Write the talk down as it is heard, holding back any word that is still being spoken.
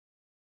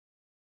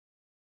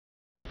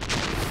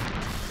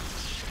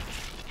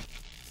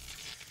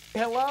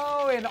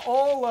Hello and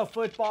Ola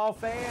football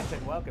fans,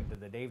 and welcome to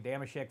the Dave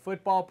Dameshek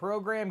football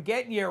program,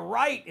 getting you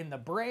right in the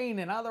brain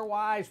and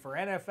otherwise for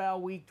NFL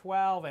Week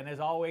 12. And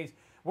as always,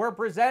 we're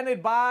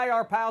presented by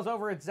our pals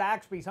over at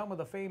Zaxby's, home of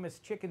the famous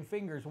chicken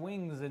fingers,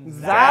 wings, and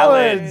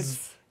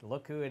salads.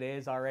 Look who it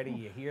is already.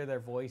 You hear their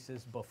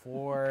voices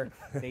before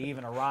they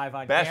even arrive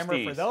on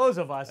camera. For those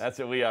of us. That's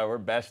what we are. We're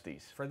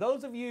besties. For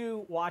those of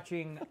you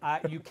watching,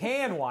 you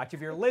can watch. If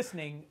you're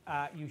listening,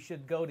 you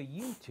should go to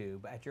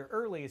YouTube at your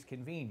earliest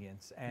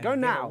convenience. And go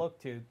now.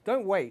 Look to.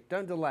 Don't wait.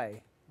 Don't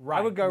delay. Right.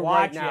 I would go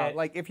watch right now. it.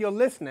 Like, if you're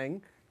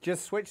listening,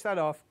 just switch that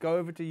off. Go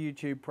over to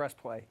YouTube. Press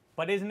play.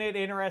 But isn't it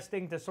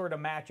interesting to sort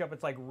of match up?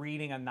 It's like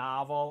reading a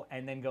novel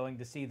and then going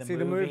to see the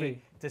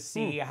movie to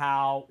see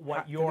how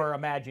your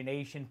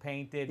imagination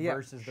painted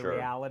versus the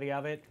reality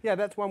of it. Yeah,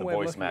 that's one way of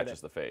looking at it. The voice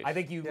matches the face. I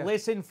think you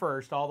listen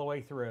first all the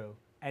way through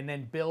and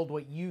then build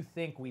what you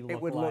think we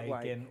look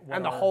like.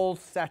 And the whole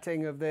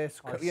setting of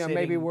this. You know,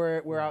 maybe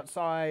we're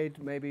outside,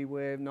 maybe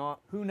we're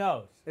not. Who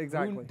knows?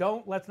 Exactly.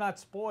 Let's not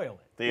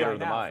spoil it. Theater of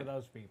the mind. For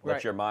those people.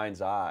 Let your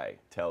mind's eye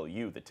tell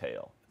you the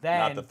tale. Then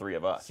not the three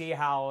of us. See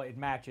how it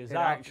matches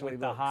up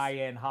with the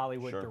high-end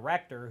Hollywood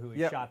director who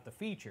has shot the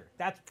feature.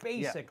 That's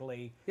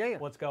basically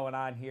what's going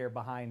on here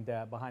behind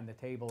the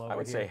table over here. I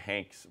would say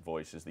Hank's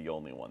voice is the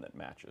only one that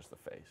matches the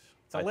face.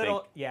 It's a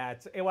little,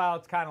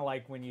 it's kind of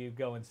like when you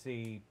go and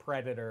see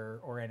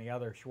Predator or any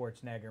other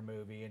Schwarzenegger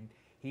movie, and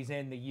he's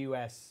in the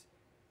U.S.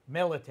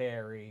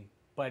 military,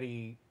 but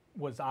he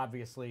was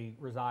obviously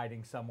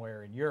residing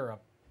somewhere in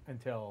Europe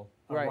until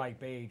a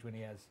ripe age when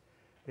he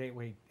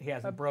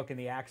hasn't broken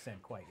the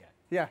accent quite yet.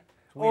 Yeah.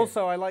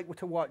 Also,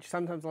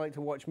 sometimes I like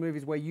to watch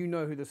movies where you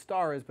know who the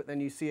star is, but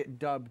then you see it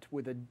dubbed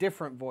with a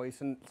different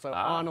voice. And so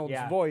Arnold's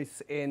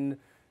voice in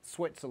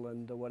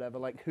Switzerland or whatever,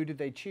 like who did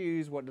they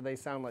choose? What do they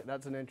sound like?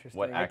 That's an interesting...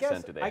 What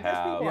accent do they have? I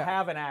guess people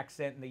have an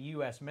accent in the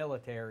U.S.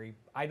 military.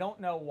 I don't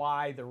know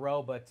why the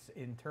robots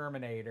in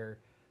Terminator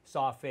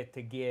saw fit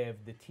to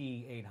give the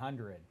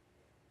T-800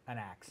 an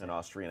accent. An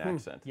Austrian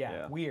accent.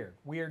 Yeah,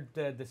 weird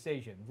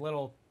decision.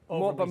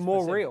 But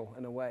more real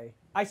in a way.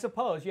 I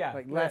suppose, yeah.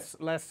 Like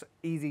less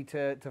easy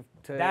to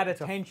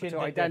attention to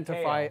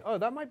identify. Oh,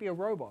 that might be a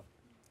robot.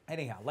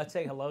 Anyhow, let's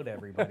say hello to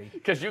everybody.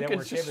 Because you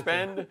can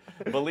suspend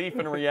belief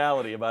in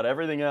reality about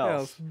everything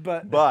else.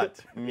 But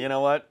you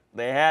know what?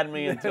 They had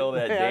me until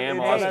that damn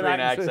Austrian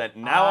accent.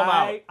 Now I'm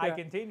out. I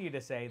continue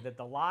to say that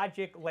the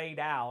logic laid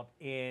out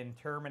in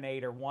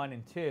Terminator 1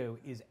 and 2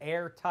 is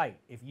airtight.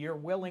 If you're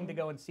willing to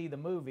go and see the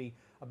movie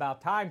about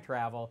time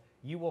travel,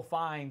 you will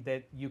find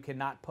that you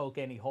cannot poke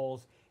any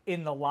holes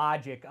in the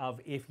logic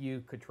of if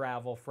you could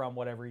travel from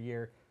whatever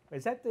year.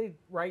 Is that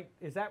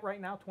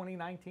right now,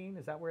 2019?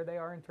 Is that where they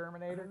are in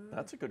Terminator?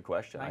 That's a good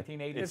question.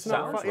 1980. It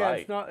sounds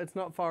right. Yeah, it's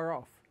not far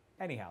off.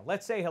 Anyhow,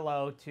 let's say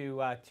hello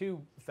to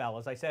two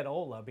fellas. I said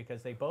Ola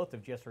because they both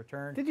have just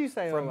returned. Did you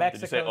say from Ola?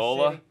 Mexico Did you say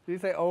Ola? City. Did you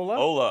say Ola?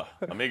 Ola,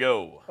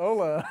 amigo.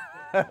 Ola.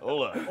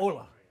 Ola.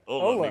 Ola.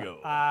 Ola, amigo.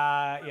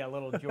 Yeah,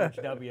 little George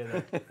W.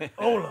 there.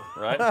 Ola.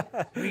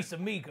 Right? Mis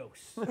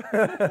amigos.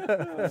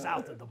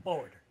 South of the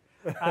border.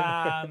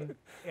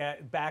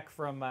 Back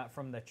from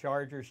the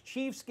Chargers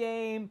Chiefs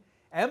game,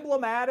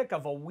 emblematic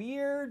of a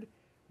weird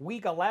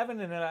Week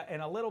 11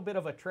 and a little bit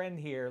of a trend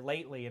here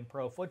lately in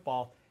pro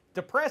football.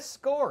 Depressed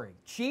scoring.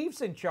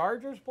 Chiefs and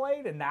Chargers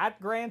played, and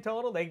that grand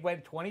total, they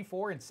went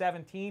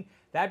 24-17.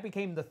 That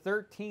became the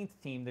 13th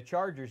team, the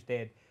Chargers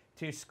did,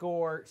 to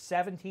score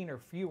 17 or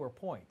fewer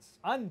points.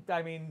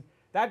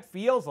 That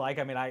feels like,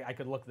 I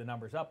could look the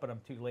numbers up, but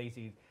I'm too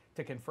lazy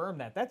to confirm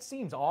that. That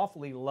seems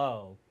awfully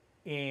low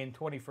in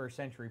 21st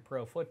century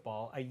pro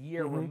football, a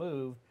year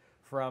removed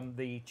from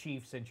the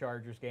Chiefs and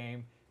Chargers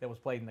game that was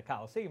played in the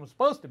Coliseum. It was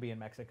supposed to be in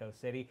Mexico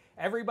City.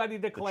 Everybody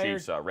declared... The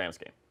Chiefs-Rams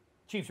game.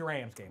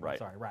 Chiefs-Rams game, right. I'm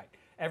sorry, right.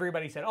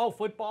 Everybody said, oh,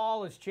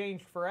 football has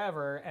changed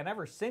forever, and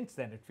ever since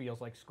then it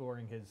feels like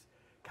scoring has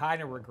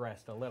kind of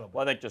regressed a little bit.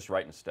 Well, I think just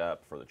right in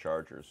step for the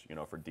Chargers,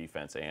 for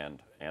defense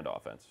and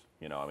offense.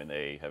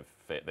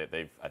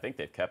 I think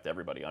they've kept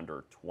everybody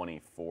under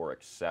 24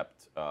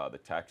 except the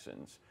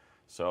Texans.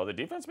 So the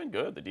defense has been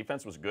good. The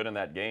defense was good in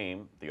that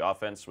game. The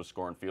offense was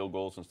scoring field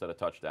goals instead of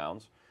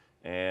touchdowns.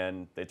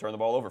 And they turned the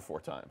ball over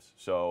 4 times.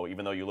 So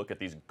even though you look at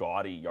these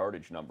gaudy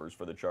yardage numbers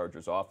for the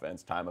Chargers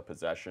offense, time of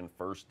possession,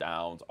 first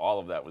downs, all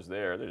of that was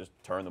there. They just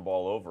turned the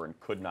ball over and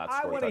could not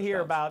score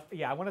touchdowns.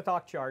 I want to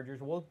talk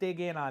Chargers. We'll dig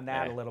in on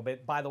that a little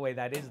bit. By the way,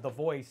 that is the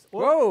voice.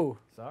 Whoa!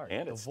 Sorry.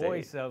 And the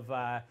voice of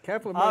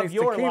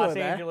your Los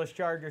Angeles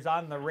Chargers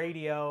on the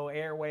radio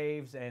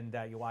airwaves, and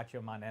you watch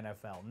them on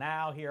NFL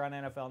Now here on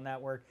NFL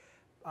Network.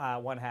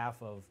 One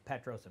half of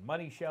Petros and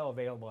Money Show,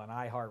 available on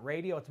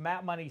iHeartRadio. It's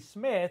Matt Money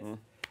Smith.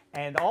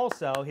 And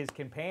also his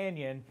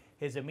companion,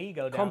 his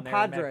amigo down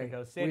there in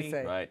Mexico City. We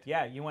say. Right.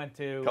 Yeah, you went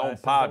to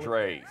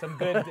compadre. Some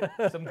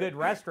good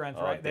restaurants,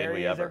 right? There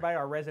he is, everybody,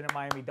 our resident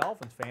Miami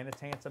Dolphins fan. It's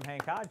handsome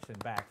Hank Hodgson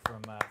back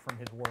from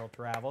his world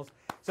travels.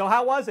 So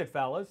how was it,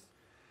 fellas?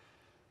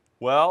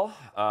 Well,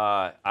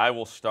 I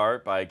will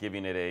start by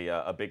giving it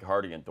a big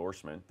hearty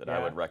endorsement that I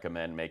Yeah. would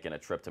recommend making a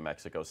trip to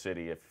Mexico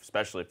City,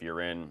 especially if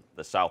you're in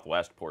the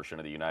southwest portion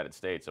of the United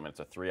States. I mean, it's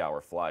a 3-hour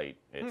flight.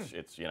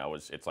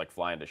 It's like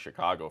flying to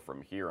Chicago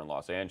from here in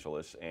Los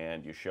Angeles,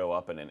 and you show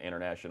up in an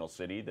international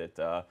city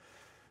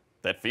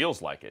that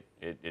feels like it.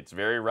 It's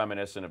very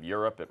reminiscent of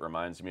Europe. It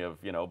reminds me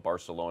of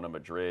Barcelona,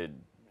 Madrid,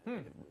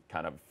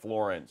 kind of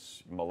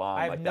Florence, Milan.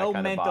 I have like no that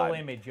kind mental of vibe.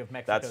 image of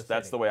Mexico City.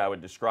 That's the way I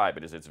would describe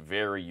it. It's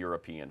very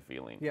European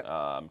feeling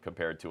Yep.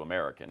 compared to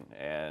American,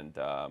 and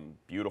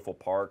beautiful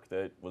park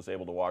that was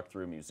able to walk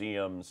through,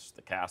 museums,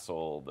 the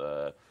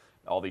castle,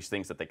 all these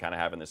things that they kind of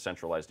have in this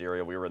centralized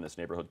area. We were in this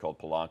neighborhood called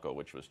Polanco,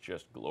 which was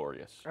just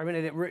glorious. I mean,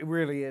 it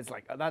really is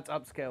like that's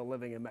upscale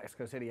living in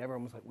Mexico City.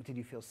 Everyone was like, well, "Did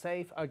you feel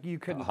safe?" You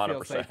couldn't feel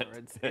 100%. safer.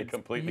 It's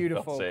Completely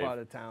beautiful felt safe. part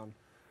of town.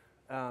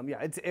 Yeah,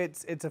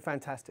 it's a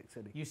fantastic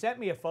city. You sent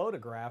me a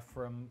photograph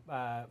from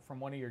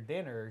one of your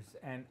dinners,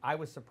 and I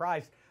was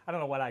surprised. I don't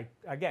know what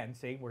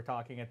we're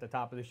talking at the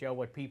top of the show,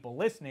 what people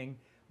listening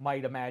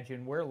might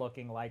imagine we're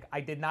looking like.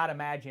 I did not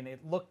imagine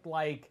it looked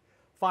like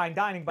fine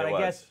dining, but I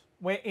guess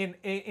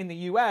in the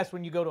U.S.,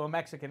 when you go to a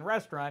Mexican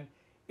restaurant,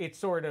 it's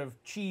sort of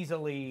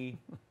cheesily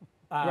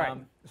Right.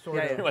 sort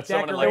Yeah, of yeah. Like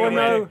someone in like There a were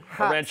no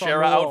ranchera hats on the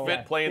wall.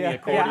 outfit playing Yeah. the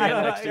accordion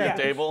Yeah, next to your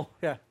table.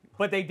 Yeah.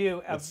 But they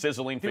do. With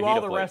sizzling do fajita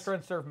all the plates.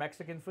 restaurants serve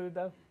Mexican food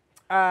though?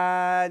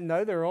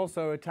 No, they're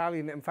also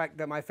Italian. In fact,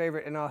 my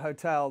favorite in our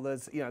hotel.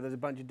 There's a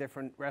bunch of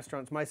different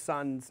restaurants. My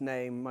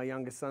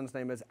youngest son's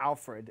name is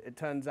Alfred. It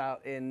turns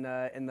out in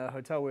the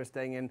hotel we're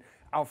staying in,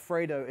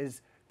 Alfredo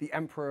is the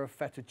emperor of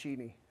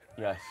fettuccine.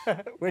 Yes.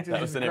 Which That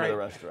is was the great. name of the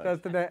restaurant.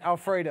 That's the name,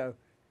 Alfredo,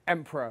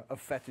 emperor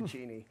of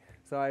fettuccine.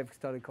 So I've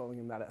started calling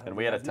him that at home. And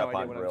we had a I have no idea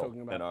Teflon what I'm grill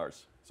talking about. in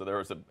ours. So there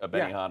was a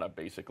Benihana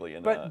basically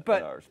in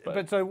ours.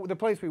 But so the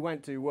place we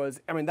went to was,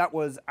 I mean, that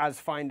was as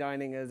fine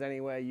dining as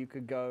anywhere you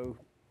could go,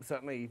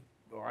 certainly,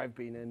 or I've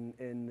been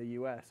in the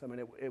US. I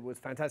mean, it was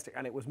fantastic.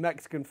 And it was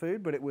Mexican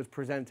food, but it was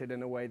presented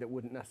in a way that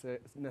wouldn't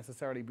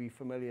necessarily be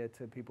familiar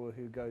to people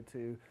who go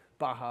to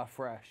Baja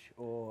Fresh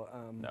or...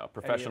 no,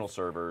 professional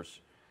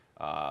servers,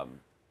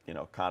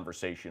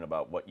 conversation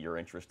about what you're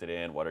interested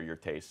in, what are your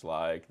tastes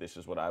like. This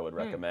is what I would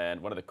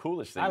recommend. One of the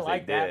coolest things I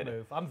like they that did.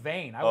 move. I'm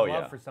vain. I would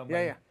love for somebody.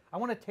 Yeah, yeah. I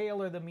want to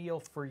tailor the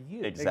meal for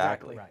you.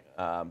 Exactly.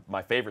 Right.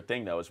 My favorite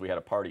thing, though, is we had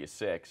a party of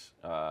 6,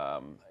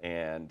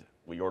 and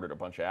we ordered a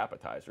bunch of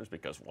appetizers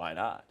because why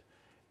not?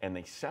 And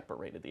they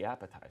separated the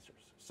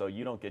appetizers. So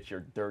you don't get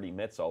your dirty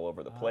mitts all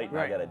over the plate and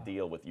I got to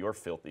deal with your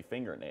filthy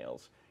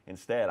fingernails.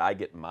 Instead, I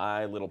get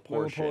my little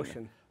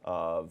portion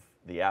of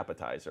the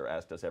appetizer,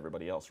 as does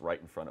everybody else,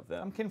 right in front of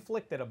them. I'm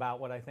conflicted about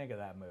what I think of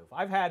that move.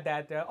 I've had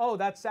that,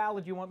 that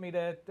salad, you want me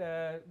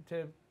to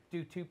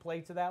do 2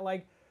 plates of that?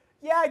 Like,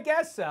 yeah, I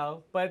guess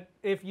so. But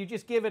if you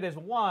just give it as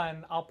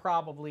one, I'll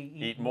probably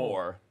eat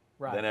more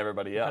than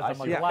everybody else.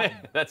 Because I'm a glutton.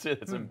 That's it.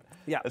 It's an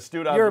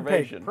astute You're a pig.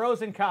 observation.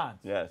 Pros and cons.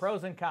 Yes.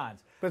 Pros and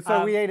cons. But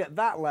so we ate at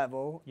that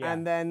level, Yeah.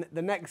 and then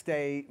the next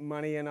day,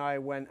 Money and I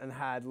went and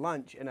had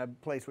lunch in a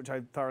place which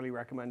I thoroughly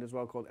recommend as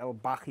well, called El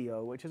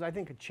Bajío, which is I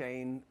think a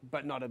chain,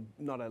 but not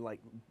a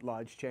like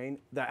large chain,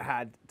 that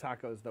had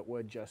tacos that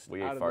were just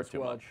out of this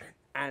world.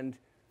 And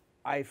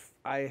I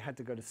had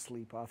to go to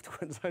sleep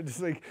afterwards. I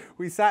just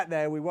we sat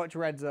there, we watched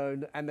Red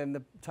Zone, and then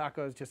the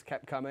tacos just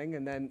kept coming,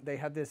 and then they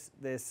had this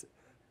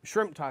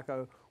shrimp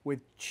taco with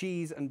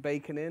cheese and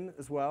bacon in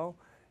as well.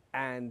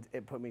 And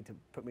it put me to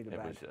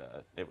bed.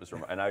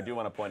 And I do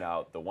want to point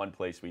out the one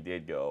place we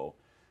did go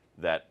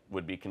that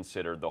would be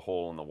considered the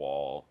hole in the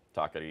wall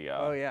taqueria.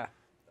 Oh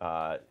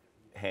yeah.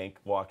 Hank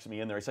walks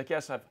me in there. He's like,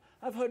 "Yes,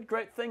 I've heard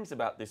great things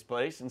about this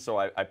place." And so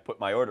I put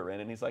my order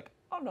in, and he's like,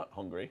 "I'm not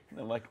hungry." And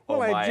I'm like, "Oh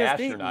Well, my I'd just ass,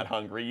 you're eaten. not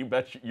hungry. You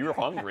bet you're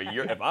hungry.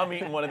 If I'm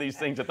eating one of these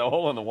things at the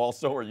hole in the wall,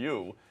 so are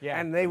you." Yeah.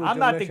 And they were I'm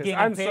delicious. not the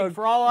guinea pig.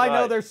 For all I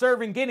know, they're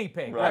serving guinea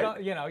pig. Right. I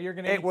don't, you're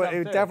going to eat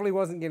something. It definitely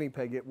wasn't guinea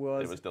pig. It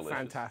was delicious.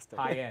 fantastic.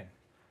 high end.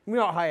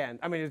 Not high end.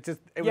 I mean, it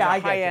was I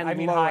high get end. you. I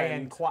mean, low high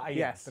end. end.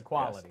 Yes. The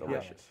quality. Yes,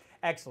 delicious.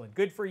 Excellent.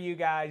 Good for you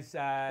guys.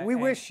 We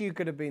wish you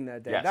could have been there,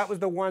 Dave. Yes. That was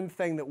the one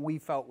thing that we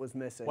felt was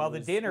missing. Well,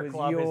 the dinner was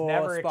club your has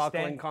never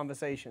sparkling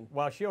conversation.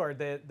 Well, sure.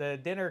 The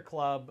dinner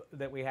club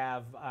that we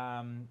have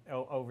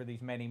over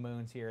these many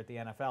moons here at the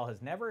NFL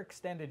has never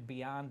extended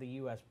beyond the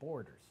U.S.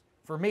 borders.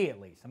 For me, at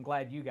least. I'm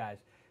glad you guys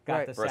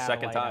got the for a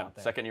second satellite time, out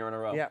there. second year in a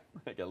row. Yeah.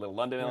 Got a little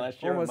London in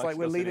last year. Almost like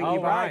we're Mexico leading City.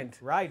 you behind.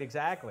 Right,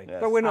 exactly.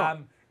 Yes. But we're not.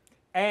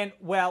 And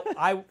well,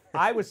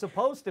 I was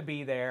supposed to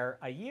be there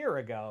a year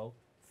ago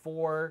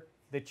for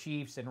the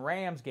Chiefs and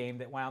Rams game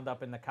that wound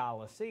up in the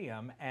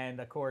Coliseum, and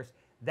of course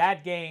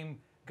that game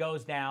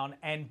goes down.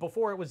 And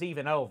before it was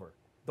even over,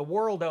 the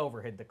world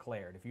over had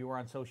declared. If you were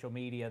on social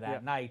media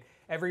that night,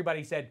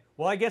 everybody said,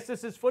 "Well, I guess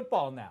this is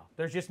football now.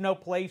 There's just no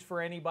place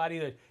for anybody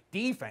to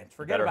defense.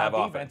 Forget about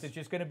defense. Offense. It's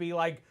just going to be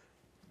like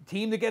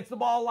team that gets the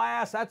ball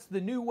last. That's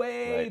the new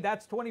way. Right.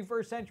 That's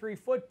 21st century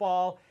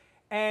football."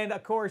 And,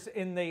 of course,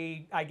 in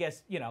the, I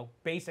guess,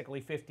 basically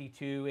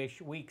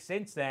 52-ish weeks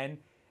since then,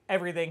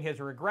 everything has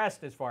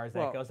regressed as far as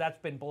that goes. That's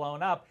been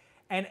blown up.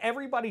 And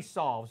everybody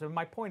solves, and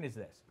my point is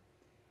this.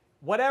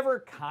 whatever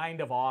kind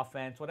of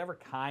offense, whatever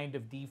kind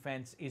of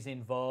defense is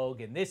in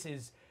vogue, and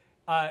this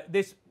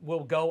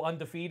will go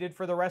undefeated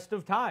for the rest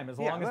of time. As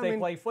long as they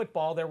play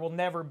football, there will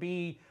never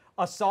be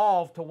a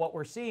solve to what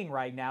we're seeing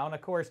right now. And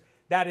of course,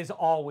 that is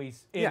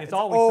always it's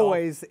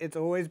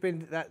always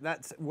been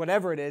that's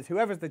whatever it is,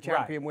 whoever's the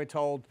champion, we're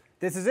told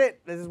this is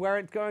it. This is where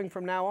it's going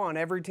from now on.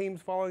 Every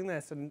team's following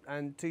this,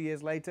 and 2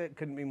 years later, it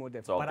couldn't be more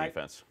different. It's all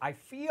defense. I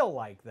feel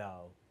like,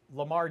 though,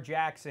 Lamar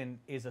Jackson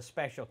is a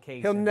special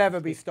case. He'll never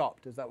be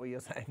stopped. Is that what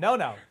you're saying?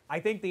 No. I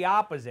think the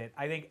opposite.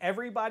 I think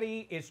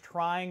everybody is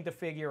trying to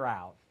figure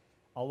out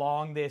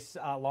along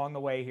the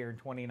way here in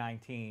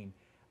 2019.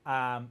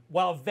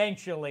 Well,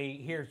 eventually,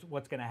 here's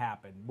what's going to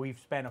happen. We've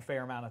spent a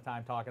fair amount of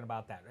time talking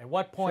about that. At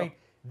what point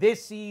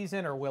this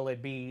season, or will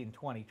it be in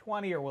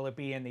 2020, or will it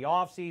be in the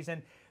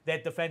offseason,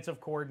 that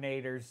defensive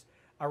coordinators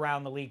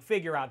around the league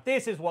figure out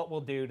this is what we'll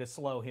do to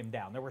slow him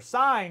down? There were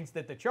signs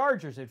that the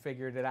Chargers had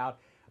figured it out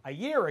a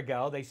year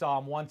ago. They saw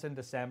him once in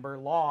December,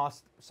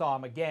 lost, saw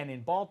him again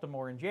in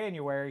Baltimore in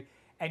January,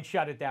 and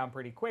shut it down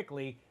pretty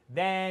quickly.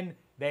 Then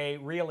they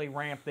really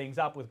ramped things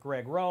up with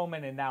Greg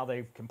Roman, and now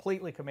they've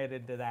completely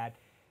committed to that.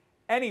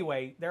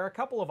 Anyway, there are a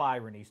couple of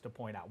ironies to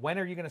point out. When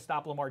are you going to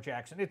stop Lamar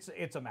Jackson? It's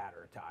a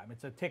matter of time.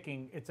 It's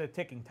a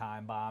ticking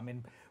time bomb.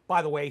 And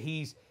by the way,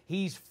 he's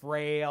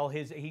frail.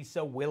 He's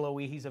so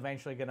willowy. He's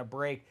eventually going to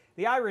break.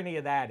 The irony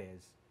of that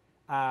is,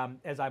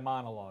 as I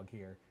monologue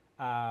here,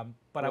 but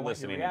I want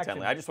your reaction.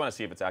 Intently. I just want to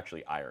see if it's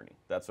actually irony.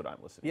 That's what I'm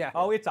listening. Yeah.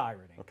 Oh, it's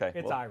irony. Okay.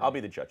 It's well, irony. I'll be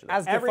the judge of that.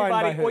 As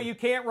everybody, well, you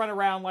can't run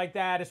around like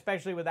that,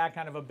 especially with that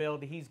kind of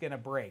ability. He's going to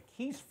break.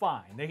 He's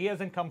fine. He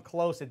hasn't come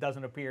close, it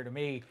doesn't appear to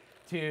me,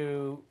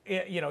 to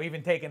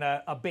even taking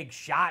a big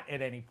shot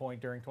at any point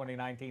during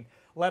 2019,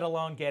 let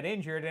alone get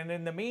injured. And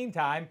in the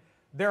meantime,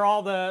 they're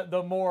all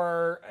the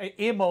more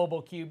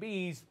immobile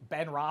QBs,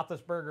 Ben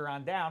Roethlisberger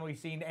on down. We've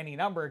seen any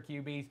number of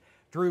QBs.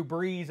 Drew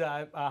Brees,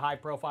 a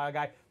high-profile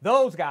guy.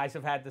 Those guys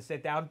have had to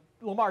sit down.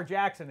 Lamar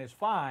Jackson is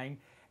fine.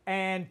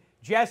 And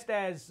just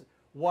as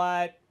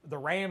what the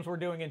Rams were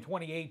doing in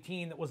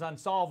 2018 that was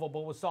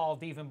unsolvable was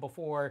solved even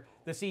before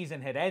the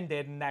season had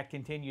ended, and that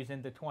continues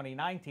into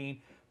 2019.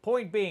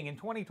 Point being, in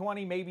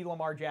 2020, maybe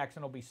Lamar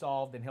Jackson will be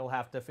solved and he'll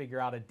have to figure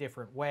out a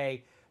different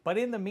way. But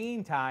in the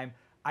meantime,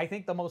 I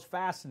think the most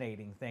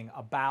fascinating thing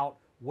about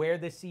where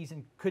this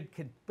season could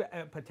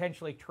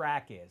potentially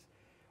track is,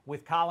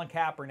 with Colin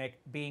Kaepernick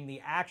being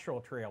the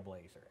actual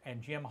trailblazer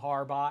and Jim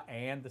Harbaugh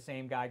and the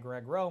same guy,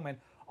 Greg Roman,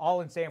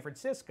 all in San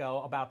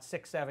Francisco about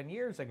 6-7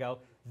 years ago,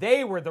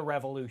 they were the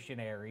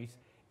revolutionaries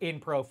in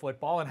pro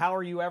football. And how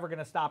are you ever going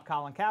to stop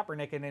Colin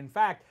Kaepernick? And in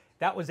fact,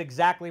 that was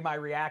exactly my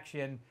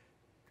reaction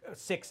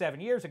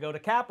 6-7 years ago to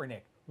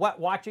Kaepernick.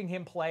 Watching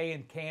him play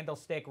in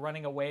Candlestick,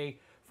 running away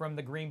from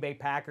the Green Bay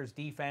Packers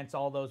defense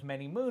all those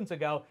many moons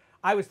ago,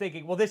 I was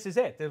thinking, well, this is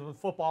it.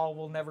 Football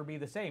will never be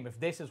the same. If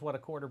this is what a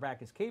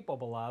quarterback is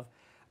capable of,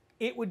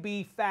 it would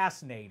be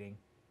fascinating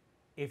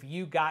if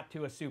you got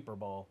to a Super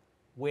Bowl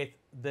with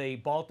the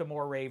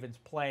Baltimore Ravens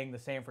playing the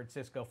San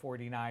Francisco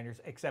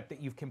 49ers, except that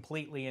you've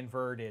completely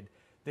inverted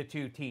the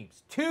two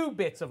teams. Two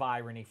bits of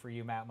irony for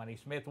you, Matt Money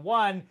Smith.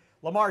 One,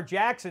 Lamar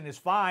Jackson is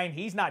fine.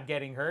 He's not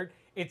getting hurt.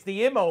 It's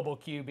the immobile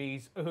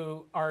QBs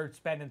who are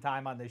spending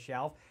time on the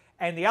shelf.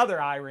 And the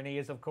other irony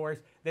is, of course,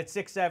 that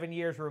 6-7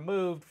 years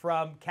removed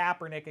from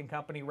Kaepernick and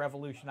company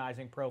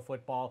revolutionizing pro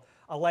football,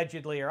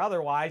 allegedly or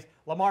otherwise,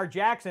 Lamar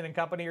Jackson and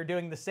company are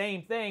doing the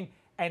same thing.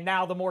 And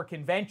now the more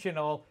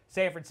conventional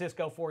San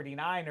Francisco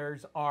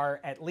 49ers are,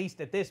 at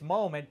least at this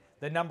moment,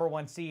 the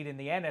 #1 seed in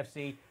the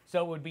NFC.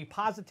 So it would be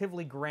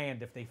positively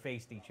grand if they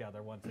faced each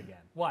other once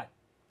again. What?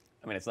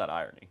 I mean, it's not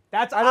irony.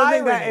 That's I don't irony.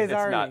 think that is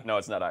irony. No,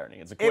 it's not irony.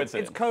 It's a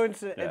coincidence.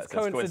 It's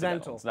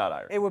coincidental. It's not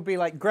irony. It would be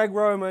like Greg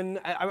Roman.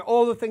 I mean,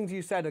 all the things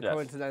you said are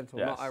coincidental,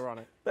 not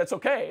ironic. That's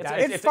okay.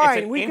 It's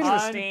fine. We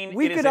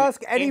could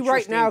ask Eddie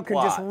right now can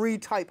just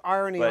retype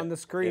irony on the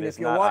screen if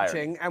you're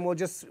watching, and we'll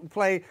just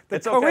play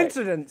the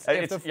coincidence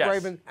if the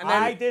Raven.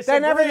 And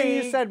then everything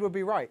you said would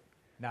be right.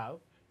 No.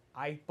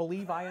 I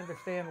believe I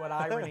understand what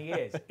irony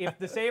is. If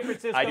the San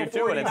Francisco I do too,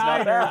 49ers, and it's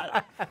not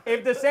that.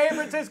 If the San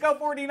Francisco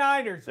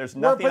 49ers There's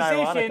were nothing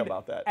ironic positioned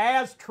about that.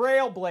 as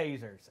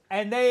trailblazers,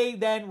 and they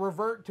then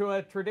revert to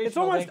a traditional it's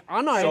almost thing,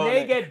 unironic. and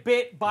they get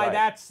bit by Right.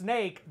 that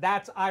snake,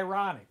 that's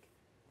ironic.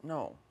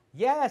 No.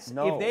 Yes,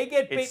 No. if they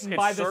get bitten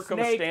by the snake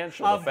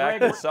circumstantial. of The fact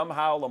Greg that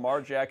somehow Lamar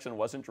Jackson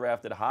wasn't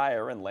drafted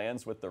higher and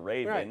lands with the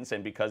Ravens,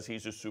 and because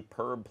he's a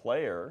superb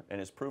player and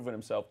has proven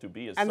himself to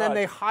be as and such, then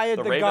they hired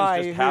the Ravens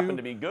guy just happened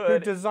to be who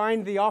good,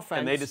 designed the offense.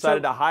 and they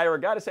decided to hire a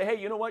guy to say, hey,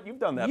 you know what? You've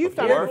done that You've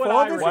before. done it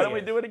before. Why don't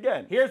we do it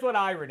again? Here's what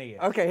irony is.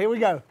 Okay, here we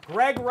go.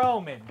 Greg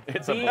Roman.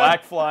 It's a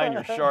black fly in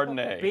your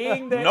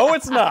Chardonnay. No,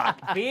 it's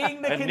not.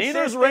 Being the And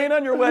neither's rain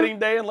on your wedding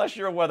day unless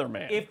you're a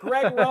weatherman. If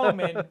Greg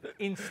Roman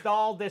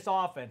installed this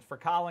offense for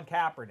Colin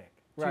Kaepernick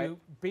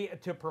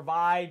to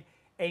provide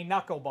a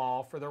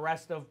knuckleball for the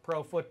rest of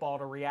pro football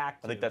to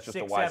react to, I think that's just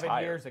a 6-7 wise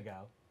hire. years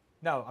ago.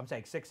 No, I'm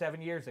saying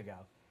 6-7 years ago.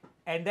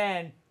 And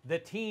then the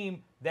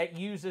team that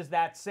uses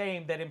that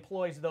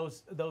employs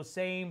those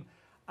same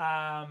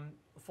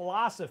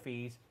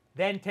philosophies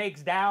then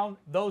takes down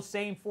those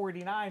same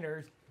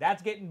 49ers,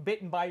 that's getting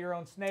bitten by your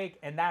own snake,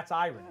 and that's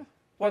irony.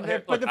 Well,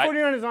 but the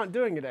 49ers aren't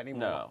doing it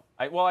anymore.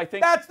 No. I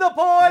think that's the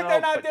point. They're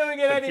not doing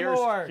it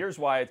anymore. Here's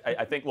why.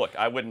 I think. Look,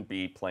 I wouldn't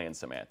be playing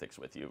semantics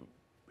with you,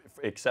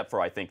 except for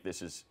I think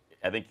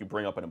you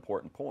bring up an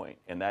important point,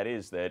 and that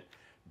is that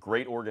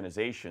great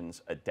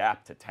organizations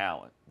adapt to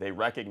talent. They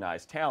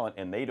recognize talent,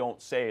 and they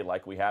don't say,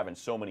 like we have in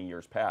so many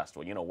years past,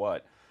 well, you know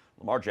what?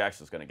 Lamar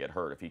Jackson's going to get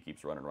hurt if he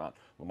keeps running around.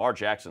 Lamar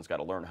Jackson's got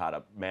to learn how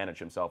to manage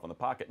himself in the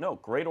pocket. No,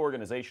 great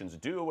organizations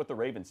do what the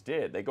Ravens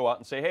did. They go out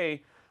and say,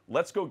 hey,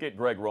 let's go get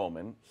Greg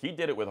Roman. He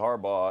did it with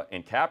Harbaugh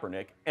and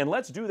Kaepernick, and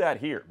let's do that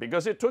here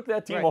because it took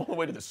that team all the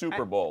way to the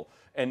Super Bowl.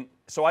 And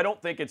so I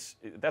don't think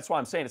that's why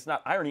I'm saying it's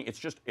not irony.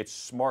 It's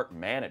smart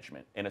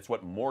management, and it's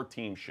what more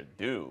teams should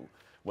do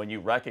when you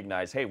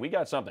recognize, hey, we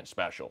got something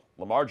special.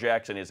 Lamar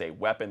Jackson is a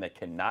weapon that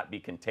cannot be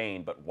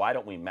contained, but why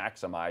don't we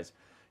maximize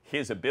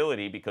his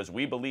ability because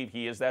we believe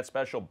he is that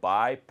special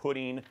by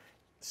putting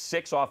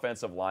 6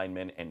 offensive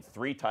linemen and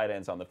 3 tight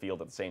ends on the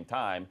field at the same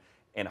time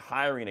and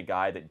hiring a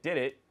guy that did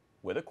it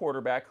with a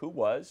quarterback who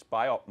was,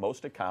 by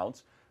most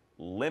accounts,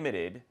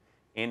 limited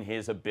in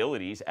his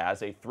abilities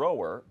as a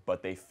thrower,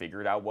 but they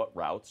figured out what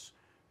routes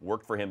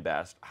worked for him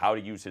best, how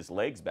to use his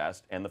legs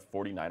best, and the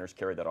 49ers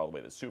carried that all the way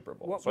to the Super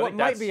Bowl. What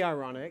might be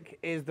ironic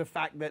is the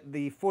fact that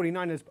the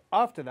 49ers,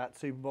 after that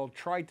Super Bowl,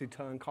 tried to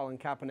turn Colin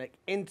Kaepernick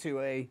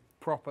into a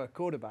proper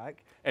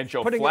quarterback. And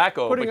Joe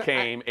Flacco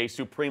became a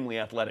supremely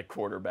athletic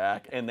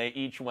quarterback, and they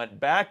each went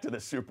back to the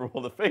Super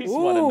Bowl to face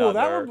one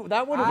another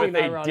that would have been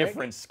with ironic. a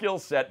different skill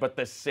set, but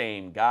the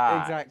same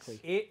guy.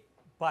 Exactly.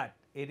 But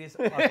it is.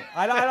 Okay.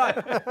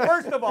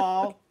 First of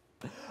all,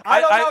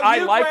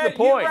 I like the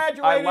point.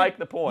 I like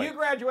the point. You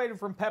graduated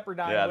from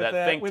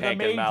Pepperdine with a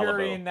major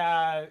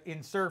in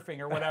surfing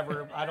or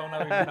whatever. I don't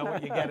even know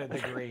what you get a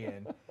degree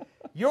in.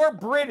 You're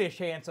British,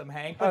 handsome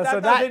Hank, but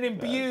that doesn't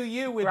imbue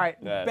you with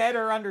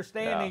better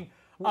understanding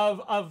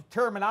of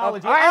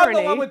terminology. I'm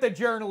the one with the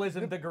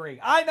journalism degree.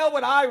 I know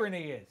what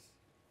irony is.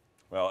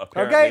 Well,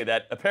 apparently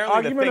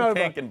the think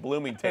tank in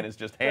Bloomington is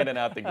just handing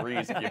out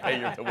degrees if you pay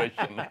your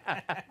tuition.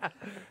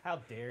 How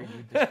dare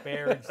you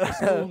disparage the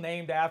school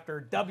named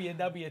after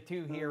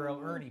WW2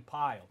 hero Ernie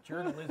Pyle,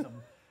 journalism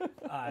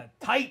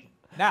titan.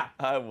 Now,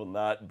 I will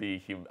not be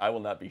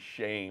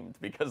shamed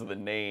because of the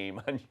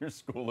name on your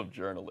school of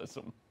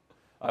journalism.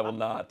 I will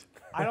not.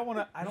 I don't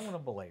want to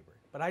belabor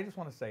it, but I just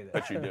want to say this.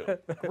 But you do.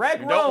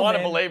 You don't want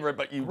to belabor it,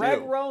 but you do.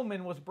 Greg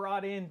Roman was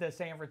brought into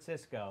San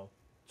Francisco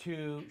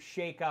to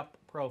shake up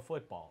pro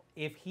football.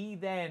 If he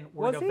then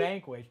were to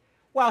vanquish,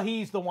 well,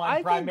 he's the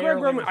one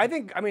primarily. I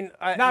think Greg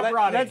Roman. Not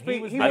brought in. I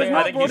think he's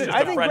just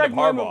a friend of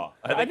Harbaugh.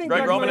 I think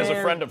Greg Roman is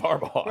a friend of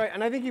Harbaugh. Right,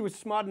 and I think he was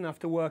smart enough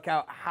to work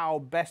out how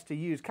best to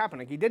use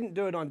Kaepernick. He didn't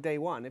do it on day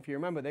one. If you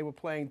remember, they were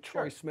playing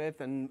Troy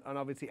Smith and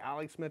obviously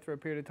Alex Smith for a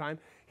period of time.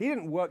 He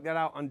didn't work that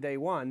out on day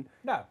one.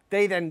 No.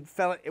 They then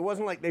felt it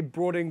wasn't like they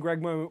brought in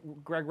Greg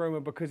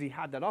Roman because he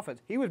had that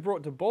offense. He was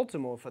brought to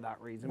Baltimore for that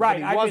reason.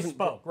 Right, I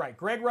misspoke. Right,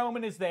 Greg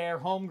Roman is there,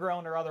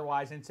 homegrown or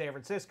otherwise, in San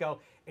Francisco,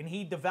 and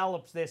he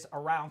develops this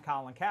around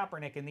Colin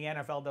Kaepernick, and the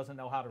NFL doesn't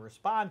know how to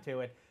respond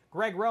to it.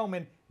 Greg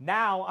Roman,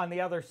 now on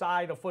the other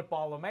side of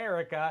football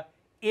America,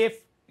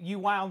 if you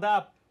wound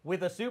up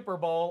with a Super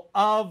Bowl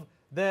of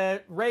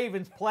the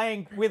Ravens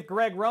playing with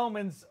Greg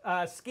Roman's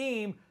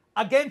scheme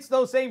against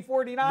those same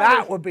 49ers.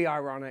 That would be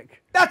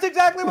ironic. That's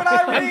exactly what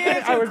irony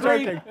is. I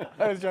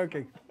was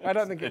joking. I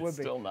don't think it would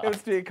be. Still not. It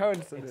was a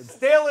coincidence. It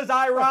still is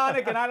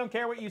ironic, and I don't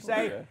care what you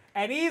say. Okay.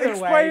 And either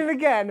Explain it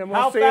again, and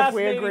we'll see if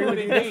we agree with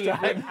you this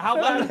time.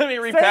 Let me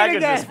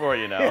repackage this for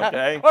you now,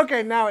 okay?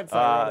 Okay, now it's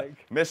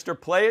ironic. Mr.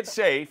 Play It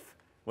Safe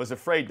was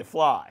afraid to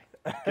fly,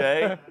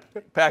 okay?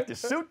 Packed his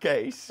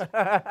suitcase,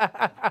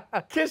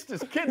 kissed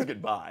his kids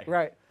goodbye.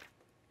 Right.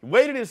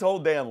 Waited his whole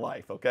damn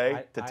life,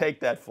 okay, to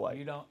take that flight.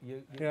 You don't.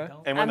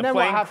 And when the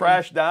plane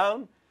crashed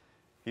down,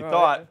 he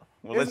thought,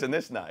 well, isn't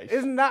this nice?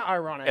 Isn't that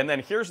ironic? And then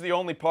here's the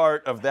only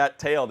part of that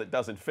tale that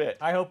doesn't fit.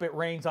 I hope it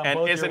rains on and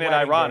both isn't your it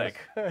ironic?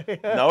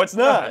 No, it's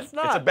not. No, it's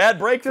not. It's a bad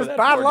break for that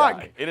bad poor luck.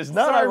 guy. It is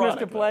not Sorry,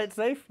 ironic. Mr. Play It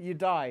Safe, you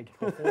died.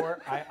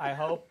 I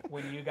hope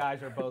when you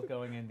guys are both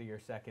going into your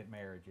second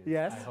marriages.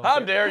 Yes. How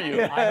dare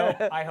you?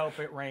 I hope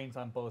it rains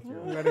on both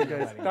your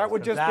weddings. That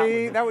would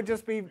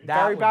just be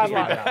very bad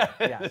luck.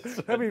 Yes.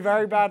 That'd be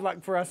very bad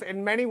luck for us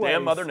in many ways.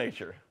 Damn Mother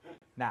Nature.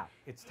 Now,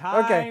 it's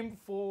time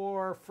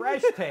for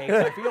fresh takes.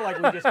 I feel like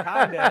we just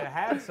kind of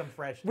had some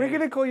fresh takes. We're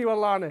going to call you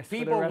Alanis.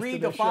 People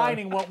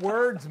redefining what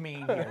words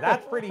mean here.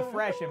 That's pretty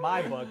fresh in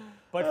my book.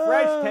 But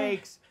fresh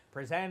takes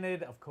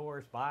presented, of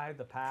course, by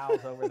the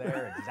pals over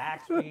there at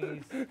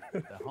Zaxby's,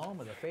 the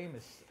home of the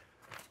famous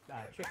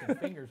chicken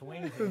fingers,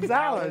 wings, and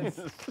salads.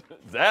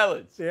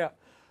 Salads. Yeah.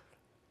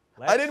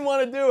 I didn't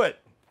want to do it.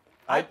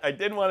 I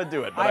didn't want to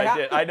do it, but I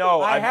did. I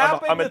know.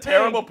 I'm a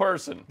terrible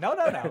person. No.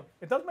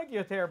 It doesn't make you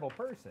a terrible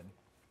person.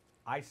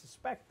 I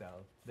suspect,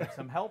 though, there's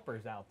some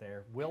helpers out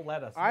there. Will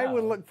let us know. I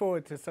will look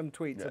forward to some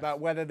tweets about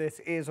whether this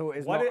is or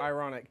is not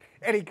ironic.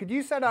 Eddie, could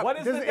you set up? What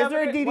is is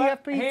there a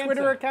DDFP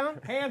Twitter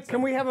account?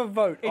 Can we have a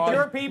vote on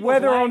your people's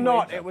whether or language.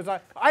 not it was?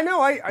 I know,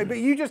 but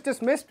you just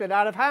dismissed it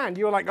out of hand.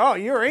 You were like, "Oh,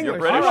 you're English. You're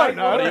British. You don't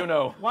know." What do you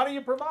know? Why don't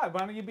you provide? Why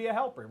don't you be a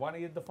helper? Why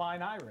don't you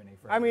define irony?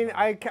 For I mean,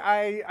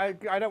 everybody?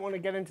 I don't want to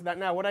get into that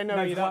now. What I know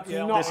No, is you don't- what's you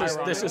don't. not This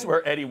ironic. is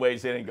where Eddie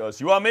weighs in and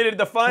goes, "You want me to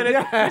define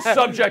it? This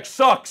subject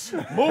sucks.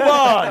 Move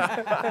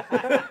on."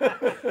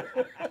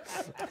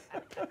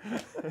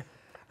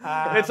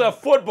 It's a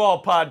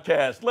football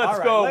podcast. Let's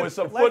go with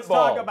some football. Let's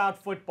talk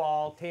about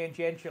football,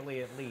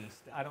 tangentially at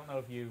least. I don't know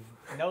if you've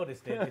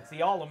noticed it. It's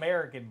the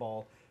All-American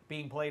Bowl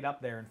being played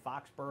up there in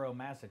Foxborough,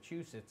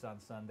 Massachusetts on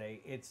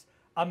Sunday. It's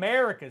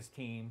America's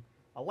team,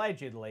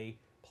 allegedly,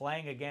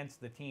 playing against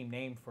the team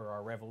named for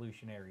our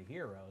revolutionary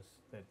heroes.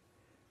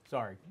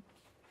 Sorry,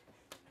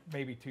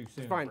 maybe too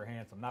soon for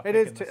Handsome. Not it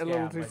is picking the a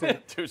little scab, too but-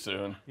 soon. Too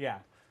soon. Yeah.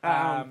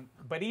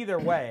 But either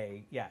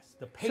way, yes,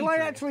 the Patriots.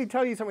 Shall I actually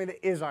tell you something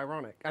that is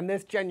ironic? And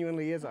this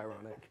genuinely is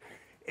ironic.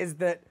 Is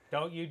that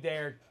Don't you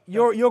dare.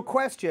 your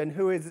question,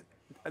 who is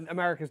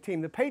America's team,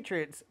 the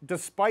Patriots,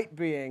 despite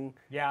being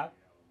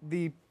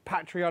the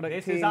patriotic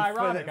This team is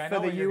ironic. I for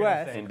know the what you're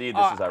gonna US, say. Indeed,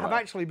 this is have ironic.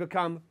 actually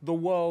become the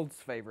world's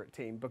favorite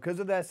team because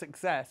of their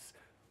success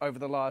over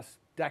the last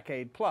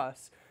decade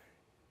plus.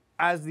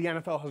 As the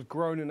NFL has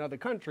grown in other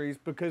countries,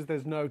 because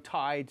there's no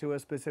tie to a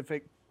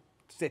specific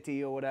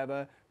city or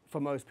whatever for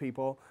most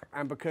people,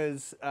 and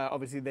because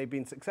obviously they've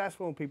been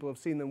successful and people have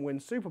seen them win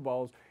Super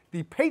Bowls,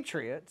 the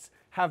Patriots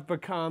have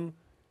become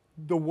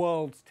the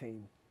world's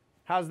team.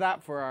 How's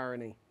that for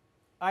irony?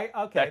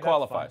 Okay, That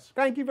qualifies.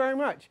 Thank you very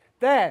much.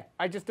 There,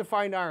 I just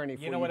defined irony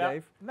for You know you, what?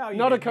 Dave. No, you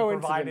Not didn't. a You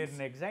coincidence. provided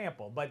an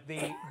example, but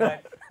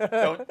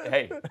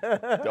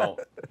Don't.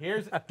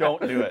 here's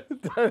Don't do it. you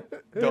know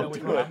Don't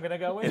which do one it. I'm gonna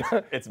go with.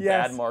 It's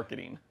Yes. bad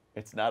marketing.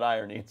 It's not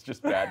irony. It's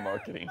just bad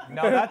marketing.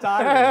 No, that's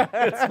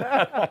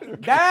irony.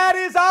 That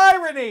is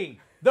irony.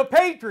 The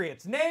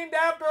Patriots, named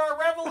after our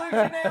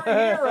revolutionary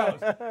heroes,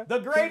 the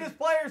greatest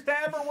players to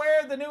ever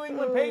wear the New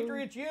England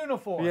Patriots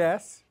uniform.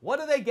 Yes. What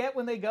do they get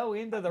when they go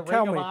into the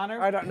Tell Ring me. of Honor?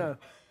 I don't know.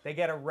 They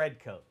get a red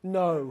coat.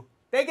 No.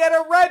 They get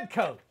a red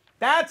coat.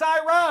 That's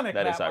ironic.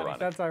 That is money. ironic.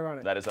 That's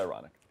ironic. That is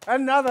ironic.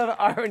 Another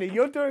irony.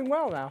 You're doing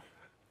well now.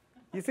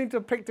 You seem to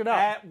have picked it up.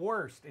 At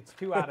worst, it's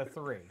 2 out of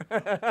 3.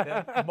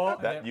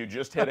 You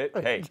just hit it.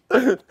 Hey,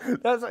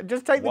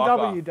 Just take the Walk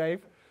W, off.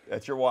 Dave.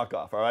 that's your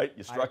walk-off, all right?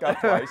 You struck out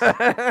twice.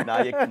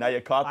 Now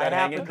you caught that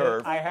hanging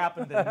curve. I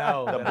happen to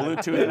know. The that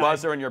Bluetooth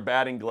buzzer in your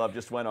batting glove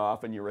just went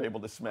off, and you were able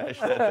to smash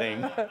that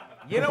thing.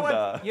 You know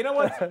what? You know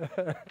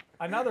what?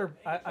 Another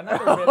bit.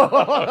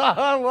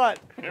 What? What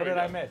did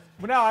I miss?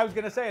 Well, no, I was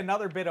going to say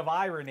another bit of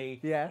irony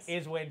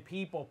is when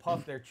people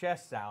puff their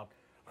chests out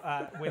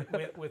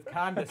with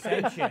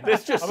condescension.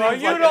 This just about,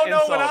 seems you like don't an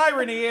know what insult.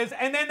 irony is,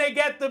 and then they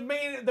get the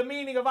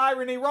meaning of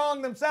irony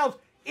wrong themselves.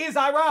 Is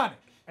ironic,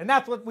 and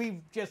that's what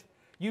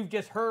you've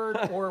just heard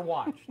or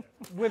watched.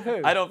 With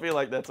who? I don't feel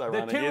like that's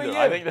ironic two of either. you.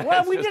 I think that's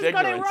Well, we just just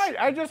got it ignorance. right.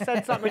 I just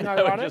said something That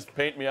would ironic. just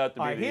paint me out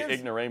to All be right, the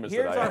ignoramus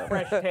here's that I our am.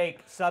 fresh take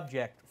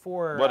subject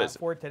for What is it?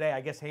 for today.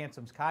 I guess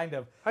Handsome's kind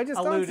of I just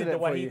alluded answered to it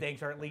what for he you.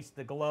 thinks, or at least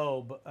the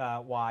globe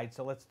wide.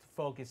 So let's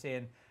focus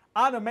in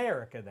on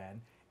America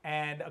then.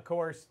 And of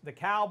course, the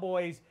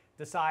Cowboys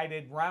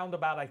decided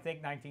roundabout, I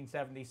think,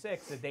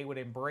 1976, that they would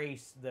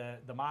embrace the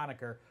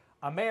moniker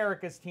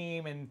America's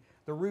team, and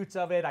the roots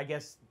of it, I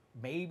guess,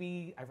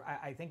 maybe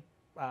I think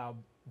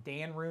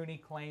Dan Rooney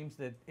claims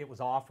that it was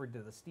offered to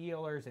the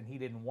Steelers and he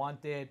didn't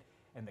want it,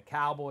 and the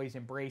Cowboys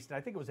embraced it.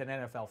 I think it was an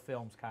NFL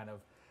Films kind of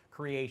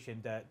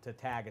creation to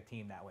tag a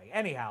team that way.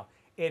 Anyhow,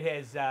 it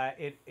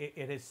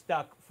has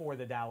stuck for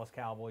the Dallas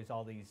Cowboys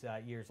all these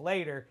years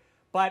later.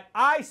 But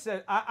I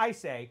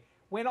say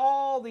when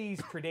all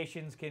these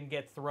traditions can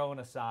get thrown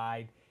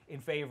aside in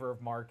favor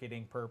of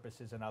marketing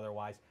purposes and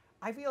otherwise,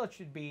 I feel it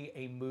should be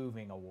a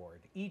moving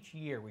award. Each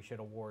year we should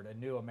award a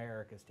new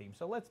America's team.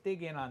 So let's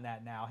dig in on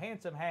that now.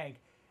 Handsome Hank,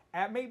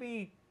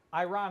 maybe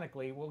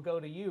ironically, we'll go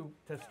to you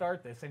to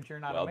start this since you're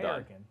not Well done.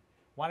 American.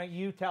 Why don't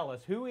you tell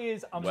us who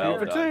is Well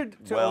America? done.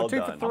 Well two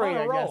for done. three, I'm on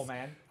a I roll, guess.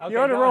 man. Okay,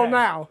 You're on a go roll ahead.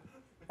 now.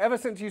 Ever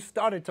since you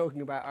started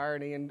talking about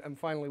irony and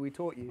finally we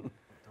taught you.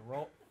 The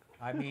roll.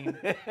 I mean,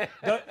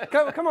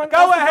 Come on.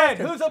 go ask the ahead.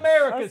 question. Who's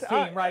America's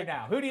That's- team right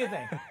now? Who do you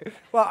think?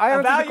 Well, I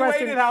answered the Evaluate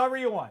question. it however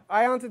you want.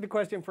 I answered the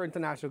question for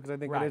international because I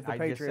think Right, it is the I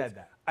just Patriots. said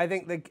that.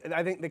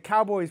 I think the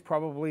Cowboys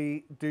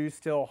probably do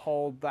still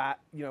hold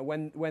that. You know,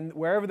 when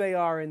wherever they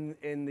are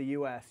in the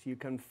U.S., you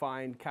can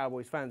find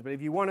Cowboys fans. But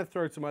if you want to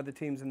throw some other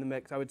teams in the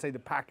mix, I would say the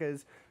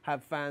Packers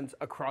have fans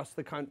across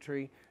the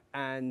country,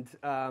 and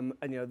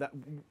you know that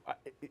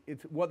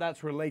it's what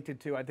that's related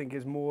to. I think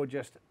is more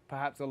just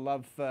perhaps a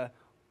love for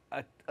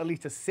at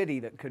least a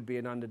city that could be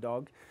an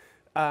underdog.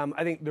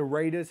 I think the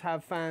Raiders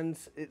have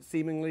fans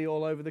seemingly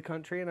all over the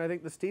country, and I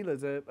think the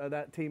Steelers are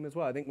that team as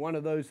well. I think one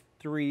of those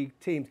three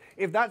teams,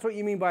 if that's what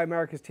you mean by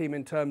America's team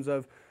in terms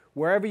of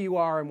wherever you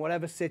are in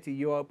whatever city,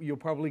 you'll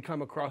probably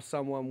come across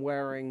someone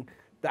wearing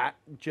that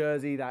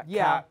jersey, that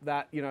cap,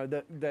 that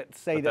that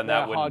say that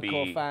they're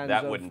hardcore fans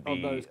that wouldn't of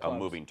be those clubs. a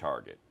moving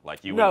target.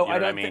 Like you, no, would, you know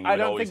what I mean? I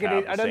don't think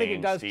it. I don't think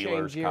it does Steelers,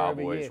 change year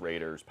Cowboys, over year.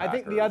 Raiders, Packers. I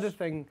think the other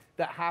thing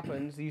that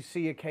happens, you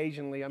see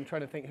occasionally. I'm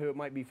trying to think who it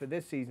might be for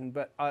this season,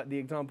 but the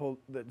example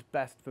that's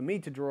best for me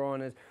to draw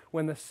on is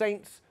when the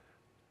Saints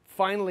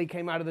finally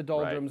came out of the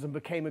doldrums and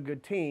became a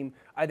good team.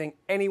 I think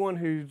anyone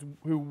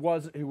who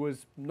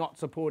was not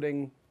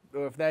supporting,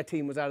 or if their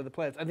team was out of the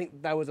playoffs, I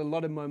think there was a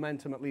lot of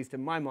momentum, at least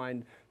in my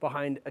mind,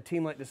 behind a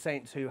team like the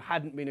Saints who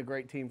hadn't been a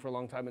great team for a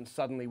long time and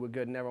suddenly were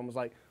good, and everyone was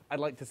like, I'd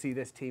like to see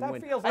this team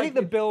win. I think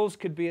the Bills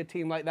could be a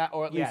team like that,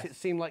 or at least it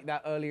seemed like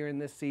that earlier in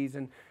this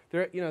season.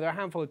 There are a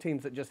handful of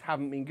teams that just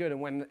haven't been good, and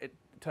when it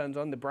turns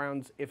on, the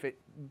Browns, if it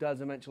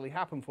does eventually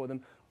happen for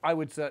them, I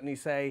would certainly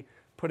say,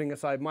 putting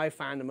aside my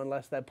fandom,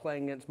 unless they're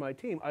playing against my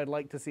team, I'd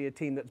like to see a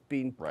team that's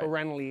been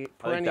perennially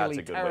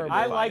terrible.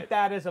 I like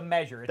that as a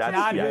measure. It's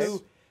not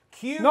who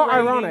Q not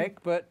rating,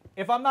 ironic, but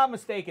if I'm not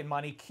mistaken,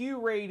 Money, Q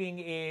rating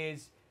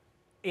is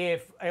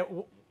if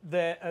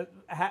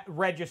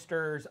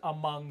registers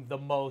among the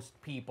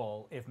most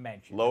people if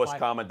mentioned. Lowest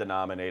common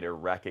denominator,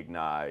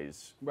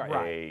 recognize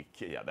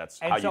that's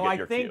and how so you get I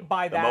your think Q.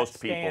 by the that most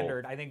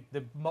standard, people. I think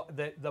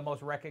the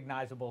most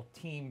recognizable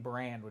team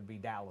brand would be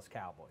Dallas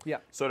Cowboys. Yeah.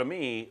 So to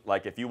me,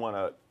 like if you want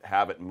to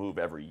have it move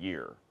every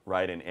year,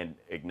 right, and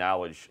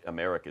acknowledge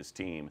America's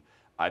team,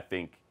 I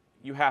think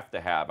you have to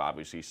have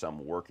obviously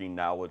some working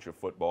knowledge of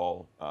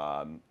football,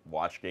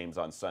 watch games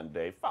on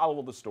Sunday,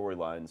 follow the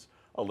storylines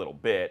a little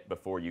bit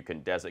before you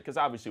can designate, because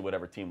obviously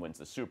whatever team wins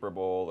the Super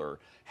Bowl or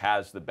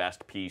has the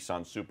best piece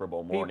on Super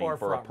Bowl morning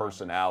for a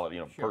personality,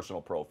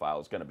 personal profile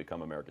is going to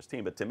become America's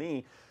team. But to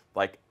me,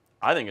 like,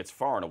 I think it's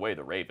far and away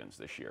the Ravens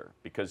this year,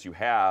 because you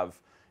have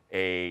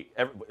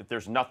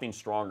there's nothing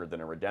stronger than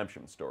a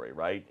redemption story,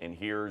 right? And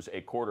here's a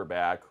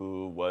quarterback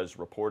who was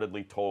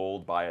reportedly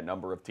told by a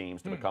number of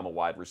teams to become a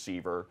wide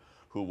receiver,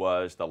 who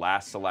was the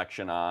last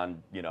selection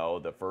on,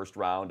 the first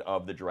round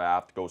of the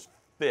draft, goes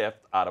 5th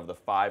out of the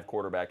 5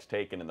 quarterbacks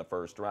taken in the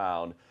first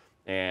round,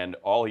 and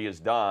all he has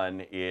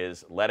done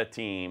is led a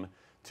team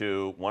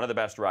to one of the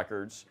best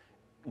records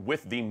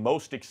with the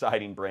most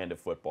exciting brand of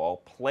football,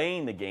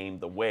 playing the game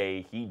the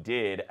way he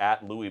did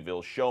at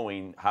Louisville,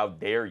 showing how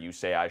dare you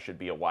say I should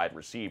be a wide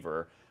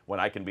receiver when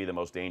I can be the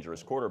most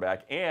dangerous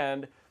quarterback,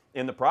 and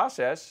in the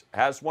process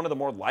has one of the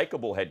more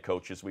likable head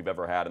coaches we've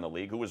ever had in the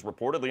league, who was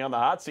reportedly on the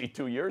hot seat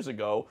 2 years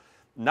ago.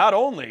 Not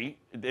only...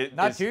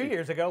 Not 2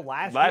 years ago,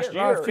 last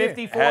year.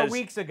 54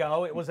 weeks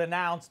ago, it was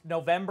announced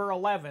November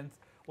 11th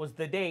was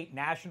the date.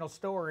 National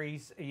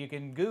stories, you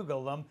can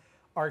Google them,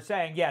 are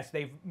saying, yes,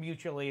 they've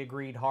mutually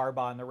agreed,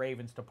 Harbaugh and the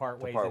Ravens, to part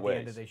ways at the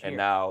end of this year. And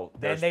now...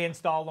 Then they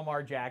install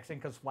Lamar Jackson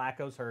because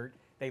Flacco's hurt.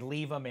 They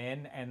leave him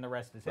in, and the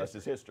rest is history. Rest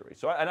is history.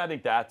 So, and I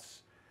think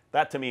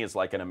that to me is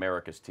like an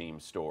America's team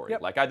story.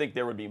 Yep. Like, I think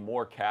there would be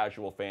more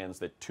casual fans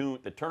that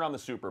turn on the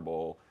Super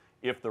Bowl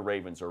if the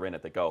Ravens are in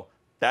it, that go,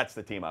 that's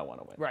the team I want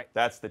to win. Right.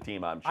 That's the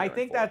team I'm cheering I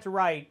think for. that's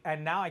right,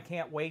 and now I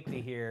can't wait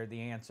to hear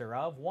the answer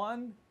of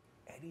one,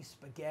 Eddie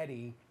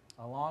Spaghetti,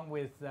 along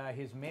with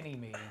his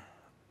mini-me.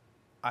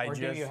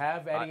 Do you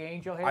have Eddie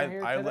Angel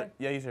here today?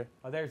 Yeah, he's here.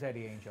 Oh, there's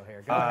Eddie Angel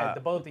here. Go ahead.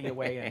 The both of you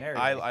weigh in. There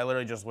I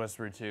literally just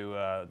whispered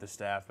to the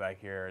staff back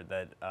here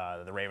that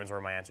the Ravens were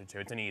my answer to.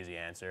 It's an easy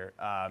answer.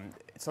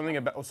 Something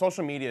about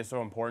social media is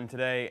so important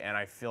today, and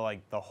I feel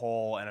like the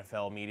whole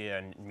NFL media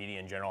and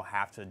media in general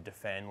have to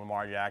defend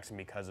Lamar Jackson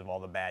because of all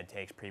the bad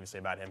takes previously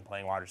about him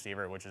playing wide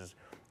receiver, which is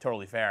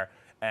totally fair.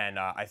 And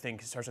I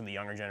think, especially the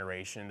younger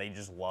generation, they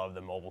just love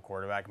the mobile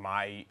quarterback.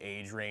 My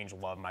age range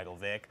love Michael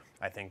Vick.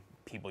 I think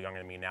people younger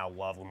than me now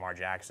love Lamar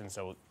Jackson,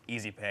 so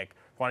easy pick.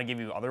 If I want to give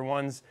you other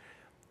ones,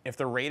 if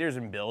the Raiders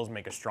and Bills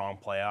make a strong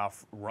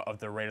playoff, if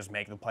the Raiders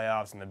make the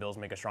playoffs and the Bills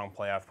make a strong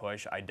playoff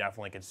push, I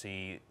definitely could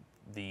see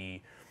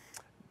the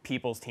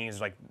people's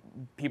teams, like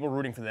people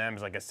rooting for them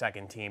as like a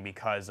second team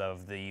because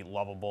of the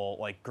lovable,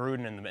 like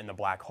Gruden in the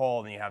black hole,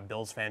 and then you have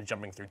Bills fans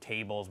jumping through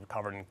tables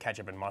covered in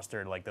ketchup and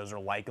mustard. Like, those are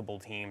likable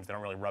teams. They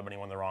don't really rub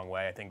anyone the wrong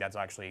way. I think that's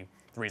actually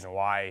the reason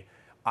why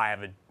I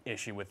have an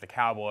issue with the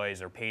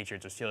Cowboys or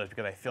Patriots or Steelers,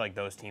 because I feel like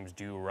those teams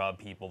do rub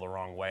people the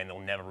wrong way, and they'll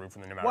never root for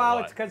them no matter what. Well,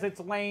 it's because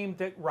it's lame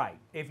to, right.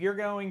 If you're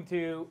going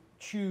to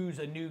choose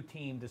a new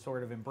team to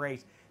sort of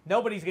embrace,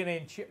 nobody's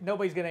going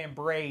to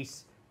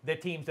embrace the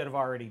teams that have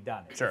already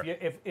done it. Sure.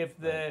 If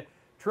the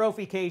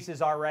trophy case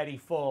is already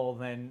full,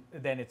 then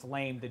it's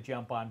lame to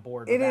jump on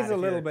board. It is a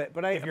little bit,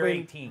 but if you're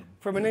 18.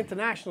 From an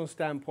international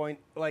standpoint,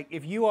 like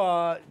if you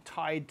are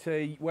tied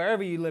to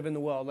wherever you live in the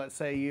world, let's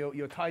say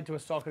you're tied to a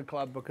soccer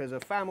club because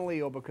of family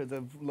or because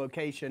of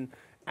location,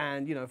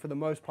 and for the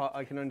most part,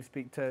 I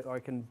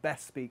can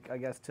best speak, I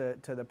guess, to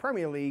the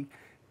Premier League.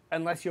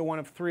 Unless you're one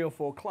of 3 or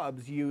 4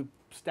 clubs, your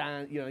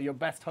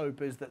best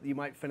hope is that you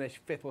might finish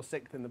 5th or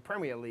 6th in the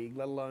Premier League,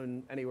 let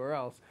alone anywhere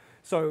else.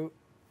 So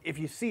if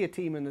you see a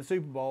team in the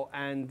Super Bowl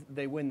and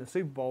they win the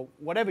Super Bowl,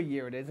 whatever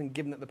year it is, and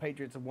given that the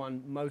Patriots have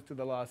won most of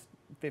the last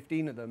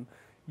 15 of them,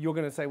 you're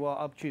going to say, well,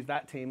 I'll choose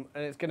that team,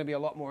 and it's going to be a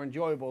lot more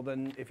enjoyable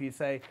than if you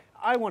say,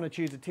 I want to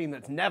choose a team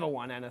that's never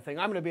won anything.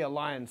 I'm going to be a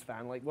Lions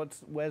fan. Like,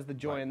 where's the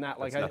joy in that?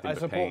 Like, I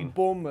support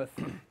Bournemouth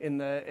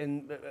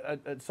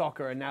at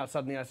soccer, and now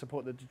suddenly I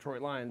support the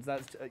Detroit Lions.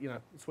 That's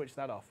switch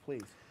that off,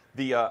 please.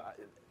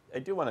 I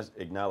do want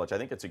to acknowledge. I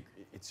think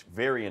it's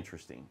very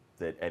interesting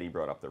that Eddie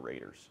brought up the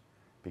Raiders.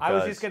 I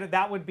was just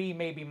that would be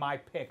maybe my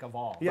pick of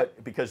all. Yeah,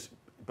 because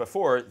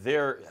before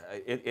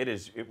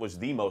it was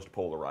the most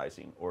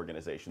polarizing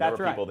organization. That's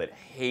there were people that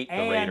hate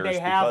the Raiders they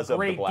have because of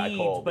great the black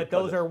deeds, hole. but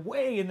those are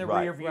way in the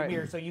rearview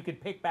mirror, Right. so you could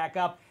pick back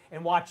up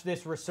and watch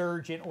this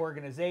resurgent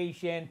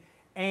organization.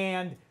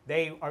 And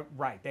they are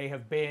right. They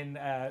have been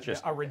a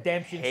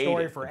redemption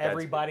story for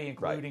everybody,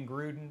 including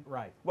Gruden.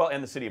 Right. Well,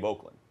 and the city of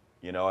Oakland.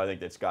 I think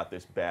that's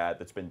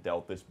that's been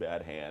dealt this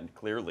bad hand.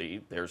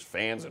 Clearly, there's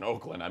fans in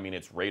Oakland. I mean,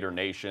 it's Raider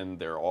Nation.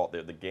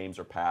 The games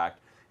are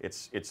packed.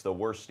 It's the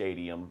worst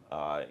stadium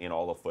in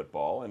all of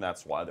football, and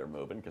that's why they're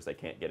moving, because they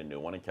can't get a new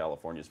one. In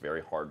California, it's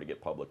very hard to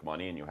get public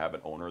money, and you have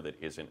an owner that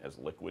isn't as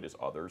liquid as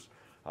others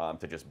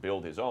to just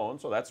build his own.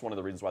 So that's one of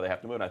the reasons why they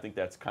have to move. And I think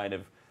that's kind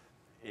of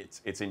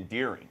it's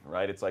endearing,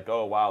 right? It's like,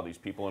 oh wow, these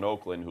people in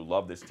Oakland who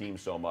love this team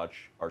so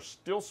much are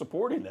still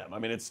supporting them. I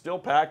mean, it's still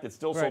packed, it's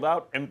still sold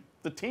out, and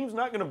the team's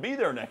not going to be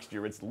there next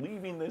year. It's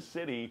leaving this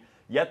city.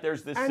 Yet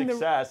there's this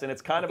success, and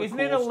it's kind of a cool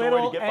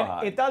story to get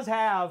behind. It does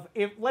have,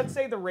 if let's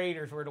say the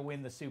Raiders were to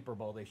win the Super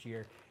Bowl this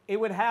year, it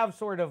would have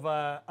sort of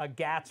a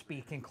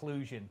Gatsby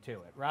conclusion to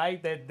it,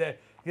 right? That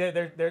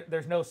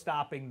there's no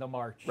stopping the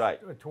march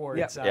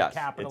towards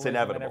capitalism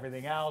and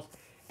everything else,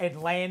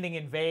 and landing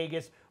in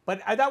Vegas.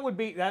 But that would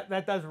be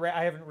that does.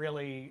 I haven't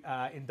really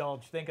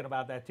indulged thinking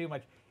about that too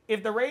much.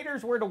 If the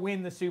Raiders were to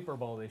win the Super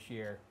Bowl this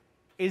year,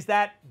 is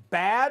that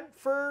bad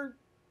for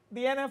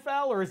the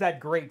NFL, or is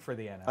that great for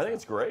the NFL? I think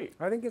it's great.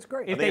 I think it's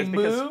great. If they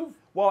move,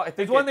 I think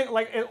it's one thing.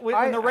 Like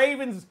when the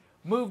Ravens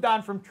moved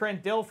on from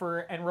Trent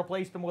Dilfer and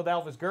replaced him with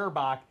Elvis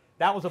Gerbach,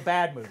 that was a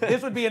bad move.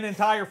 This would be an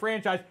entire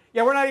franchise.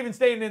 Yeah, we're not even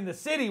staying in the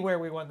city where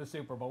we won the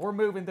Super Bowl. We're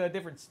moving to a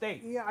different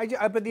state.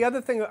 Yeah, but the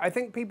other thing, I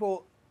think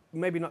people,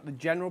 maybe not the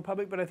general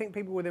public, but I think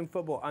people within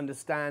football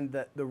understand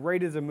that the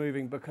Raiders are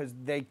moving because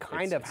they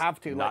kind of have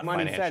to. Like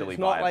Money said, it's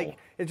not like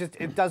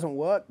it doesn't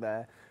work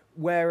there.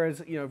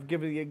 Whereas,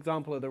 given the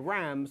example of the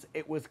Rams,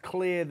 it was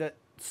clear that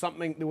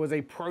there was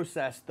a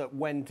process that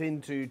went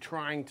into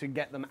trying to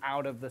get them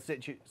out of the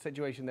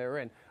situation they were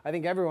in. I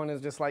think everyone is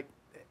just like,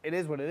 it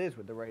is what it is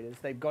with the Raiders.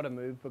 They've got to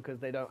move because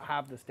they don't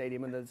have the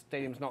stadium, and the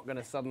stadium's not going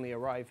to suddenly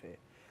arrive here.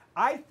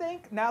 I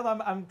think now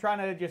that I'm trying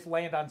to just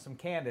land on some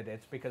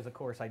candidates because, of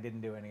course, I didn't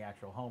do any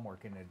actual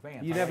homework in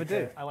advance. You never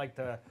did. I like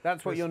to.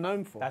 That's what you're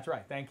known for. That's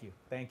right. Thank you.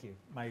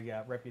 My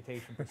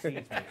reputation precedes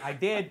me. I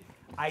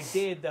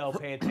did though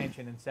pay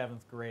attention in 7th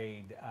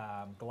grade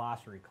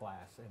glossary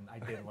class, and I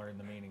did learn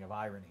the meaning of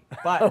irony.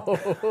 But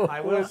I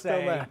will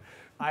say.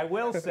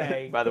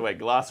 By the way,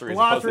 glossary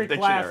class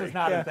is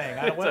not a thing.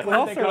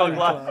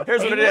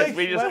 Here's what it is.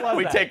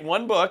 We take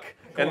one book.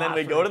 And then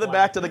we go to the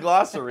back to the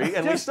glossary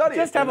and we study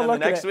it. Have a look.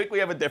 Next week we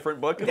have a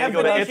different book and we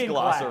go to its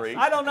glossary.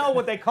 I don't know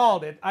what they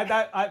called it.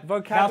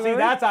 Vocabulary. Now see,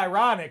 that's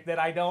ironic that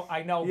I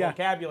know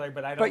vocabulary,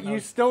 but I don't. But know you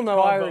still know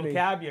irony.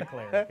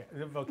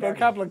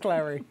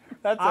 Vocabulary.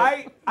 That's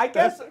it.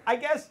 I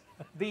guess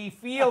the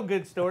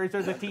feel-good stories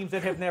are the teams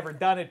that have never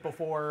done it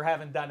before or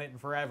haven't done it in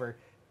forever.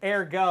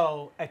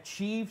 Ergo, a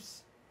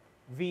Chiefs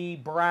v.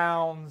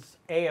 Browns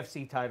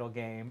AFC title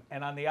game,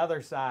 and on the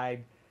other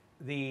side.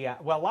 A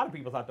lot of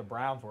people thought the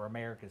Browns were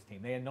America's team.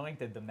 They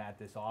anointed them that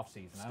this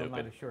offseason. I'm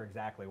not sure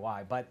exactly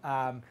why, but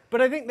I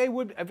think they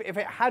would if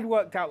it had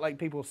worked out like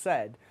people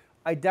said.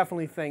 I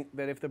definitely think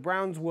that if the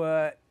Browns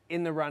were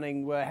in the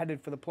running, were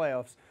headed for the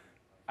playoffs,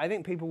 I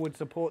think people would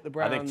support the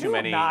Browns. I think too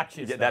many.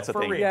 Obnoxious, that's the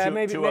thing. Yeah,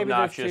 too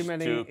obnoxious, too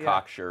many, too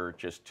cocksure,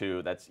 just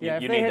too. That's you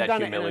need they had that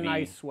done humility. It in a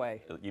nice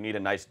way. You need a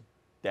nice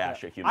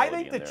dash of humility. I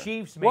think the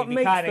Chiefs what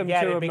maybe kind of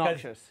get it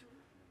obnoxious? because.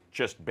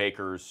 Just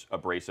Baker's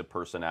abrasive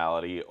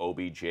personality,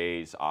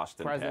 OBJ's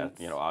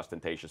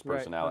ostentatious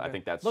personality. Right, okay. I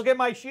think that's. Look at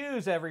my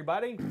shoes,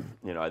 everybody.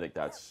 I think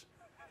that's.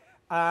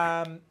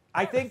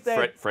 I think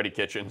that Freddie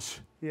Kitchens.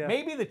 Yeah.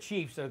 maybe the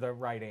Chiefs are the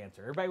right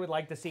answer. Everybody would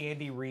like to see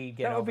Andy Reid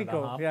get over the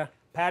hump. Yeah.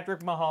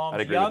 Patrick Mahomes.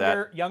 I'd agree with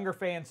that. Younger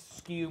fans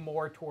skew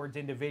more towards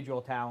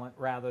individual talent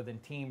rather than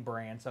team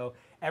brand. So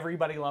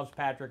everybody loves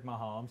Patrick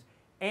Mahomes.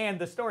 And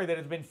the story that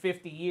has been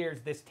 50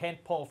 years, this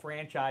tentpole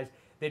franchise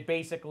that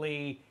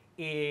basically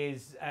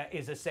is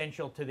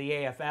essential to the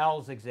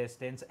AFL's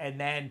existence, and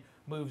then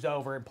moves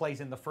over and plays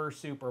in the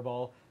first Super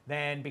Bowl,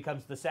 then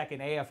becomes the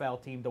second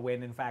AFL team to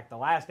win, in fact, the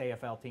last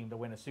AFL team to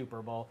win a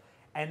Super Bowl,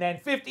 And then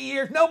 50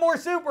 years, no more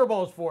Super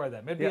Bowls for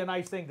them. It'd be a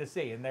nice thing to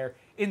see. And they're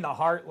in the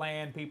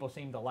heartland. People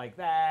seem to like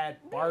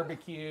that.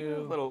 Barbecue,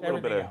 a little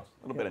everything bit of, else.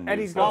 little bit of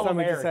Eddie's news. got All something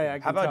to American. say. I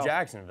can How about tell.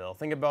 Jacksonville?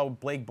 Think about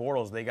Blake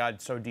Bortles. They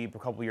got so deep a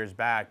couple years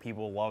back.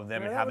 People love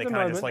them, Yeah, and that how they was a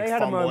kind of just moment. like They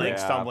had a moment.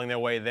 stumbling their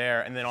way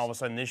there. And then all of a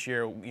sudden this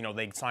year,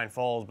 they sign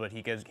Foles, but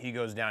he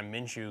goes down.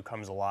 Minshew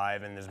comes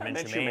alive, and there's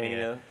Minshew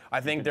mania. I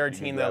think they're a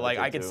team that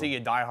I could see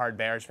a diehard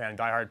Bears fan,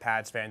 diehard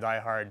Pats fan,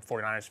 diehard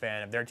 49ers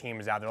fan. If their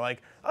team is out there,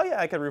 like, oh yeah,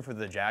 I could root for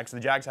the Jags.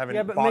 The Jags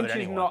haven't bothered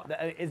anyone.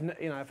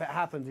 If it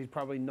happens, he's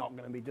probably not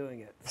going to be doing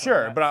it. So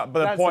Sure, but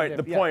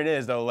the yeah. point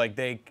is though, like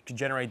they could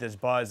generate this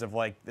buzz of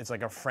like it's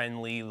like a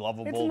friendly,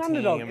 lovable It's an team.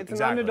 underdog. It's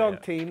an underdog yeah.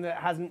 team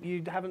that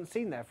you haven't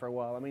seen there for a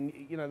while. I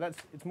mean,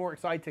 it's more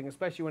exciting,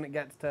 especially when it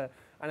gets to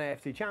an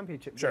AFC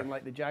Championship game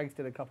like the Jags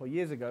did a couple of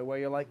years ago, where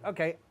you're like,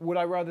 okay, would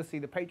I rather see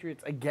the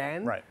Patriots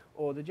again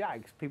or the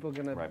Jags? People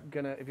are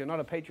gonna if you're not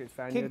a Patriots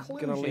fan, you're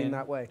gonna lean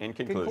that way. In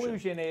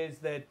conclusion is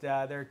that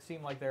there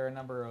seem like there are a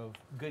number of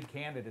good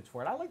candidates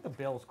for it. I like the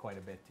Bills quite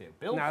a bit too.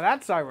 Bills. Now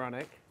that's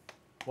ironic.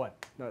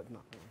 What? No, it's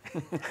not.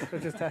 We're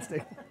just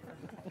testing.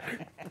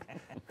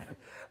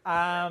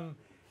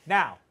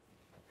 Now,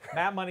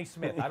 Matt Money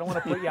Smith, I don't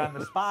want to put you on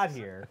the spot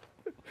here.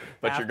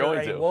 But you're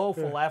going to. A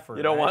woeful effort.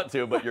 You don't want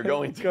to, but you're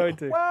going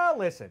to. Well,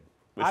 listen.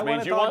 Which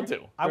means you want to.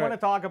 I want to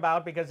talk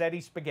about, because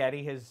Eddie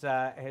Spaghetti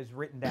has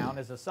written down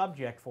as a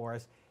subject for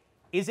us,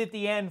 is it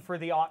the end for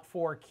the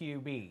 '04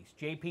 QBs?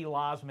 J.P.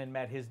 Losman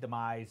met his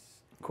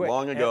demise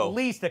long ago. At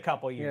least a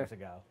couple years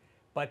ago.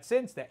 But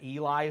since then,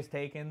 Eli is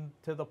taken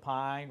to the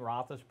pine,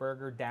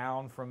 Roethlisberger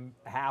down from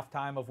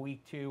halftime of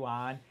week 2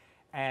 on,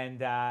 and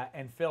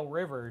Phil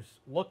Rivers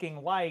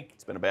looking like...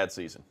 It's been a bad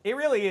season. It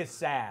really is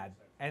sad.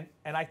 And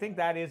I think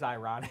that is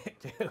ironic,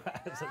 too,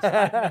 as a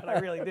side note. I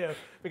really do,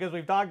 because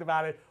we've talked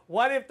about it.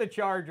 What if the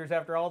Chargers,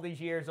 after all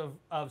these years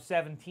of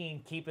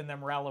 17 keeping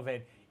them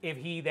relevant, if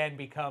he then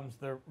becomes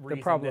the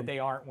reason that they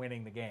aren't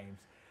winning the games?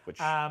 Which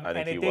I think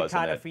and he it did was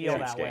kind in of feel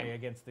Chiefs that game. way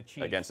against the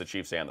Chiefs. Against the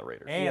Chiefs and the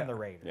Raiders. And the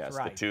Raiders, yes,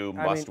 right. the two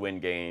must-win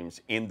games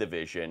in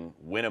division,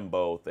 win them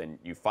both, and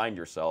you find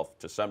yourself,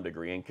 to some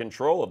degree, in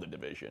control of the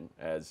division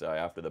as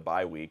after the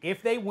bye week.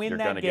 If they win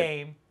that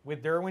game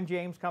with Derwin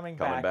James coming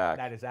back,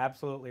 that is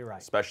absolutely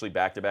right. Especially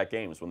back-to-back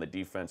games when the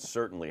defense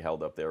certainly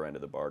held up their end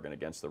of the bargain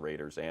against the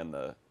Raiders and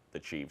the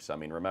Chiefs. I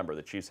mean, remember,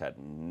 the Chiefs had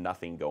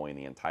nothing going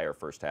the entire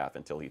first half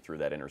until he threw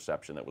that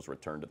interception that was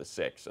returned to the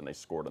 6, and they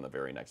scored on the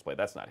very next play.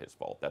 That's not his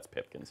fault. That's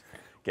Pipkins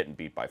getting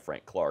beat by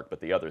Frank Clark, but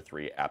the other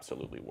 3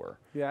 absolutely were.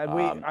 Yeah,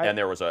 and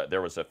there was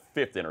a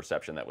 5th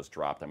interception that was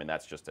dropped. I mean,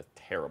 that's just a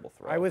terrible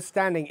throw. I was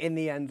standing in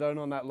the end zone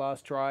on that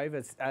last drive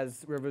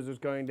as Rivers was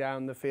going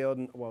down the field,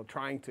 and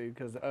trying to,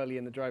 because early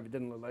in the drive it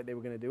didn't look like they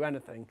were going to do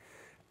anything.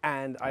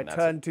 And I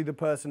turned to the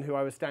person who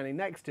I was standing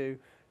next to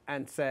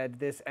and said,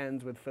 this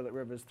ends with Phillip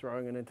Rivers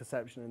throwing an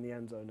interception in the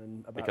end zone.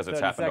 And about 30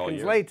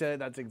 seconds later,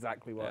 that's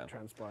exactly what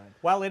transpired.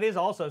 Well, it is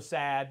also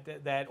sad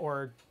that,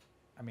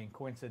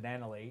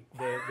 coincidentally,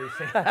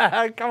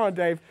 come on,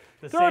 Dave.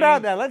 Throw it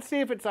out there. Let's see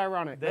if it's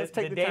ironic. Let's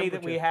take the day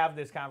that we have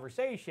this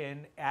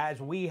conversation,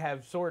 as we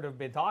have sort of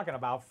been talking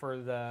about for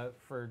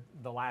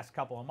the last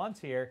couple of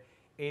months here,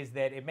 is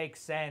that it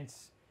makes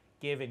sense,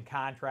 given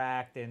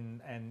contract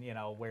and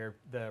where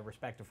the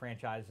respective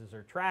franchises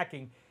are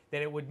tracking,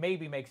 that it would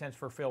maybe make sense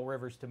for Phil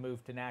Rivers to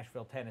move to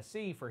Nashville,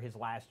 Tennessee for his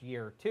last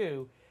year or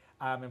 2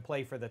 and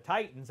play for the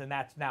Titans. And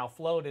that's now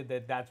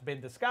floated that's been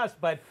discussed.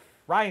 But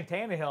Ryan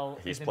Tannehill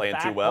is in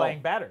fact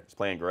playing better. He's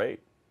playing great.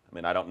 I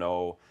mean, I don't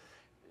know.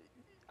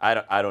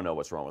 I don't know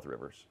what's wrong with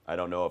Rivers. I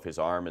don't know if his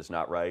arm is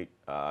not right.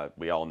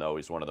 We all know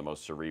he's one of the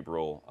most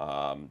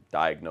cerebral,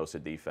 diagnose a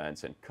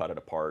defense and cut it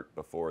apart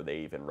before they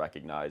even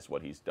recognize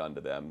what he's done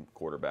to them,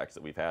 quarterbacks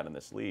that we've had in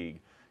this league.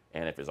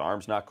 And if his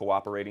arm's not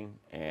cooperating,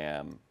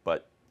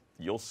 but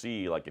you'll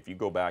see, like, if you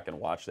go back and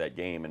watch that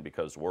game, and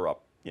because we're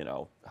up,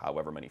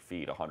 however many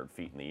feet, 100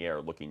 feet in the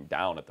air, looking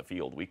down at the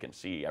field, we can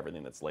see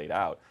everything that's laid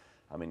out.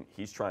 I mean,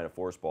 he's trying to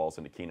force balls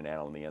into Keenan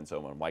Allen in the end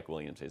zone when Mike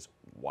Williams is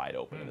wide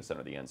open in the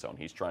center of the end zone.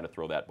 He's trying to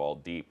throw that ball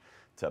deep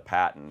to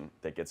Patton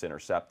that gets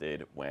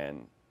intercepted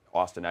when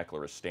Austin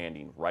Eckler is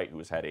standing right, who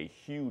has had a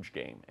huge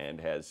game and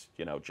has,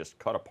 just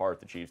cut apart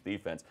the Chiefs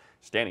defense,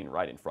 standing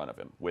right in front of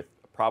him with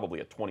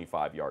probably a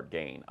 25-yard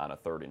gain on a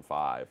 3rd and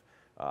 5.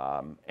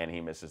 And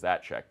he misses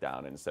that check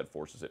down and instead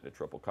forces it into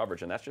triple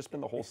coverage. And that's just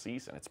been the whole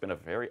season. It's been a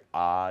very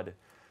odd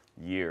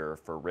year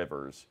for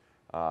Rivers.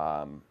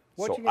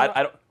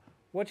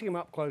 Watching him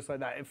up close like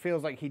that, it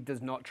feels like he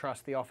does not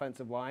trust the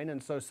offensive line.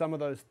 And so some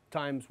of those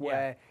times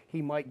where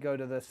he might go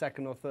to the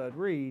 2nd or 3rd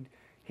read,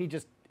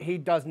 he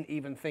doesn't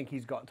even think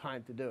he's got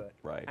time to do it.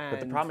 Right. But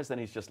the problem is then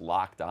he's just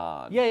locked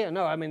on.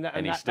 No, I mean,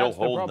 and he's still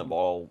holding the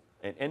ball.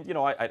 And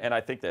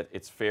I think that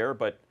it's fair,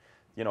 but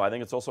I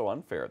think it's also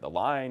unfair. The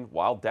line,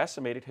 while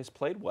decimated, has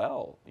played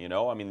well.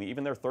 I mean,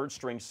 even their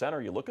 3rd-string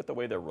center, you look at the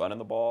way they're running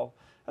the ball.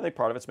 I think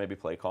part of it's maybe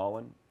play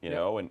calling,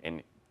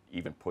 and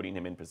even putting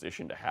him in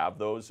position to have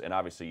those. And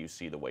obviously you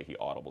see the way he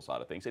audibles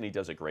out of things, and he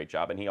does a great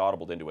job. And he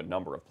audibled into a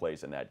number of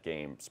plays in that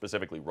game,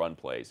 specifically run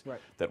plays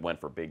that went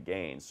for big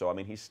gains. So, I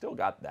mean, he's still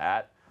got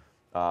that.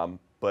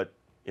 But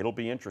it'll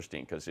be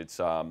interesting because it's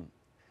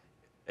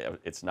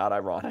not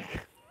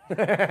ironic,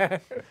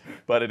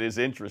 but it is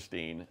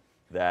interesting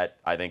that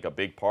I think a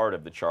big part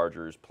of the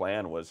Chargers'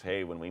 plan was,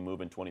 hey, when we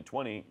move in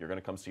 2020, you're going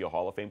to come see a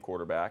Hall of Fame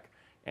quarterback,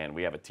 and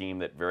we have a team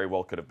that very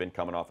well could have been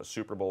coming off a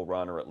Super Bowl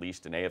run or at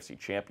least an AFC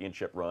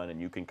Championship run, and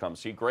you can come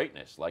see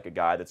greatness, like a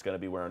guy that's going to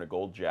be wearing a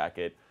gold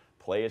jacket,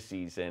 play a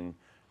season,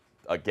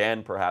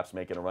 again, perhaps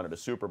making a run at a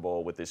Super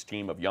Bowl with this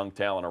team of young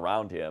talent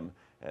around him,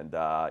 and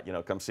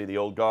come see the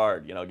old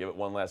guard, give it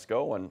one last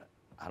go. And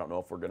I don't know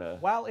if we're gonna.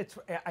 Well,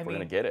 we're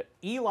gonna get it.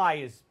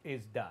 Eli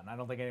is done. I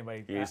don't think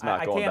anybody. He's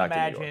not I going can't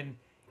back to New York. imagine.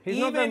 He's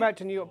not going back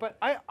to New York, but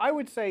I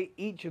would say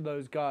each of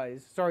those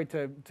guys. Sorry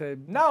to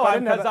no,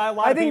 because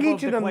I think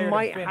each of them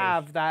might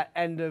have that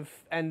end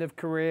of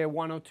career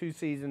 1 or 2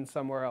 seasons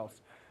somewhere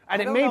else,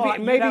 and it may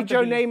be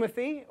Joe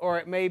Namath, or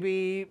it may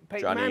be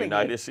Peyton Manning.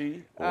 Johnny Unitas,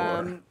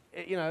 or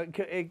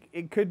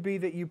it could be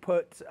that you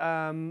put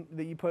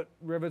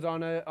Rivers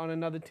on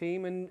another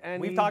team,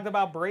 and we've talked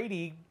about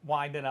Brady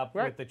winding up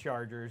with the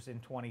Chargers in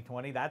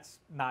 2020. That's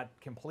not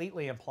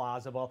completely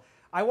implausible.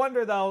 I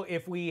wonder, though,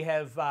 if we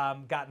have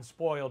gotten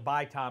spoiled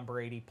by Tom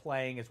Brady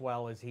playing as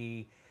well as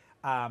he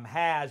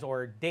has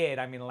or did.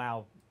 I mean,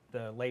 now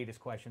the latest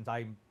questions,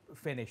 I'm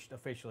finished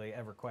officially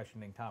ever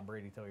questioning Tom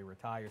Brady until he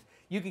retires.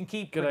 You can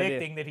keep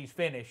predicting that he's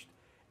finished,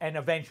 and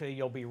eventually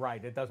you'll be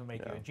right. It doesn't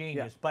make you a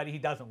genius, but he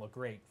doesn't look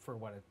great for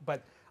what it.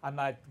 But I'm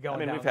not going. I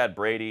mean, down. we've had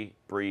Brady,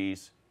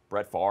 Breeze,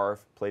 Brett Favre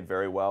played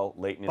very well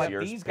late in his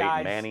years. These Peyton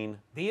guys, Manning.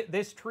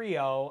 This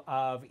trio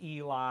of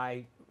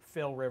Eli,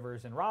 Phil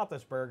Rivers, and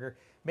Roethlisberger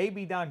may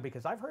be done,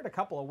 because I've heard a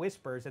couple of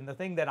whispers, and the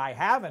thing that I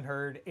haven't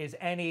heard is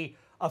any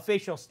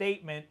official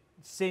statement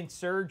since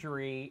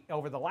surgery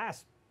over the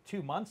last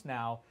 2 months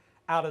now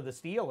out of the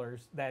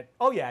Steelers that,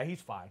 oh yeah, he's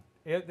fine.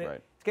 It's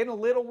getting a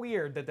little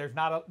weird that there's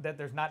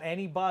not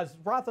any buzz.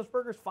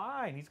 Roethlisberger's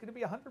fine. He's going to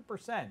be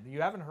 100%.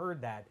 You haven't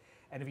heard that,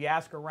 and if you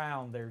ask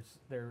around,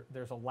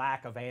 there's a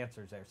lack of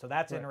answers there. So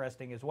that's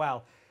interesting as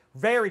well.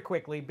 Very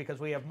quickly, because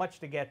we have much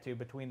to get to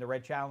between the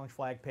Red Challenge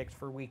Flag picks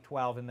for Week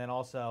 12, and then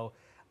also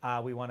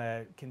we want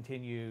to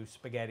continue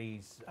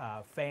Spaghetti's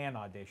fan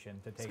audition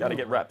to take. He's got to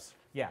get reps.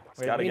 Yeah,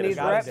 he's got to get his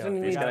reps,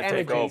 and he's going to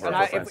take over.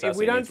 If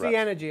we don't see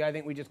energy, I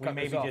think we just cut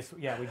this off.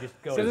 We just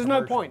go. So there's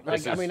no point. I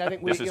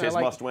think this is his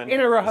must-win.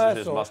 In a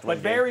rehearsal. But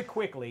very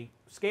quickly,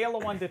 scale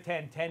of 1 to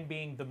 10, 10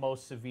 being the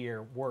most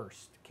severe,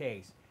 worst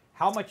case.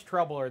 How much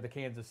trouble are the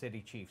Kansas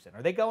City Chiefs in?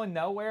 Are they going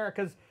nowhere?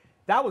 Because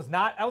that was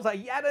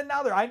like yet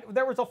another.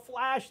 There was a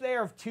flash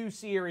there of 2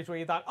 series where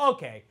you thought,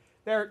 okay,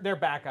 they're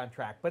back on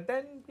track. But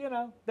then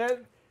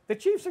the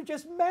Chiefs are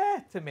just meh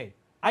to me.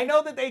 I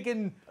know that they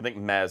can. I think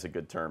meh is a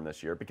good term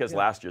this year, because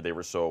last year they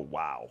were so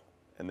wow,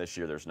 and this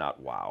year there's not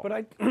wow.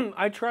 But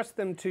I trust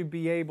them to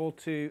be able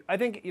to. I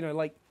think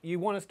you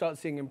want to start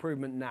seeing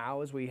improvement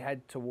now as we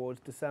head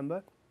towards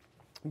December,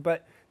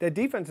 but their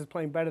defense is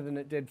playing better than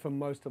it did for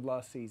most of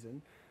last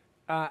season,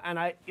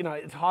 and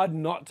it's hard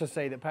not to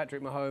say that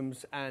Patrick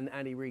Mahomes and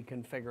Andy Reid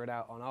can figure it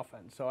out on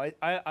offense. So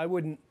I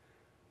wouldn't.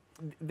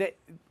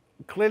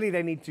 Clearly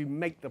they need to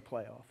make the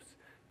playoffs.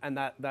 And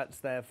that's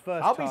their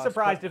first. I'll be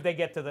surprised if they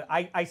get to the.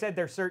 I said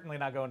they're certainly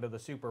not going to the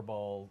Super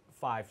Bowl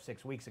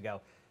 5-6 weeks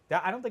ago.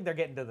 I don't think they're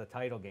getting to the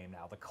title game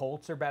now. The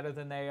Colts are better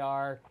than they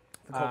are.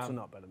 The Colts are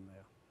not better than they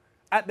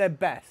are. At their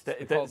best.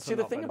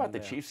 The thing about the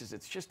Chiefs is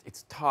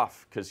it's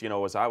tough, because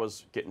as I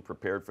was getting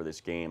prepared for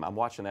this game, I'm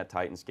watching that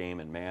Titans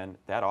game, and man,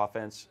 that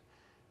offense.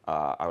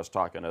 I was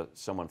talking to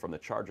someone from the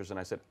Chargers, and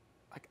I said,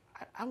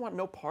 I want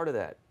no part of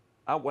that.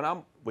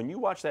 When you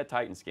watch that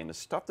Titans game, the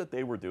stuff that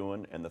they were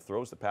doing and the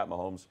throws that Pat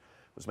Mahomes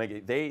was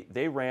making,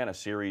 they ran a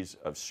series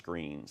of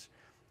screens.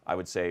 I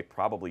would say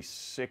probably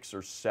 6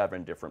 or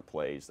 7 different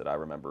plays that I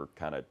remember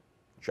kind of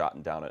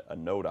jotting down a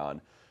note on,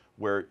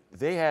 where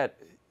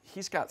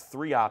he's got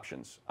 3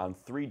 options on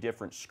 3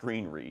 different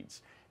screen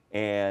reads.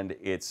 And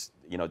it's,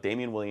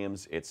 Damian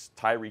Williams, it's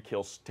Tyreek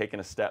Hill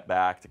taking a step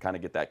back to kind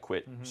of get that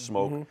quick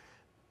smoke.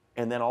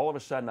 And then all of a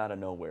sudden, out of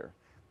nowhere,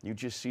 you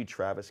just see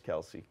Travis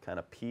Kelce kind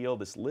of peel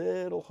this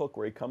little hook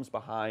where he comes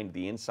behind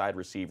the inside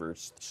receiver,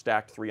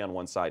 stacked 3 on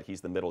one side.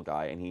 He's the middle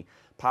guy, and he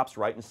pops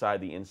right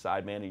inside the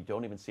inside man, and you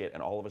don't even see it.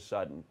 And all of a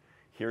sudden,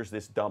 here's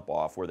this dump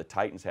off where the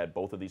Titans had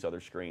both of these other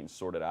screens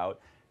sorted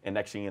out, and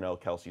next thing you know,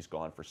 Kelce's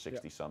gone for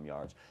 60-some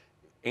yards.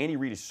 Andy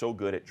Reid is so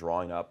good at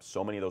drawing up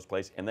so many of those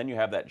plays, and then you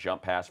have that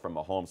jump pass from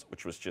Mahomes,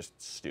 which was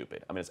just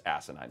stupid. I mean, it's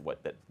asinine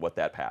what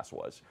that pass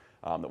was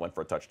that went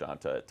for a touchdown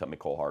to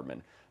Mecole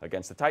Hardman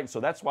against the Titans. So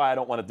that's why I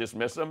don't want to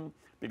dismiss them,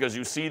 because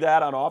you see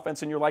that on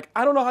offense, and you're like,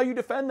 I don't know how you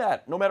defend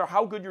that, no matter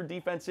how good your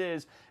defense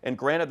is. And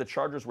granted, the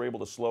Chargers were able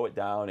to slow it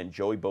down, and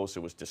Joey Bosa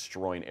was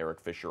destroying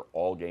Eric Fisher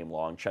all game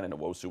long. Chenna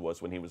Nwosu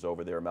was when he was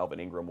over there. Melvin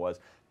Ingram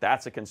was.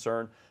 That's a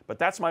concern. But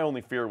that's my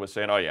only fear, was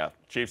saying, oh, yeah,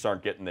 Chiefs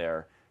aren't getting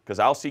there. Because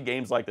I'll see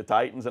games like the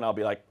Titans, and I'll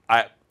be like,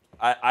 I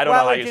don't know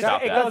how you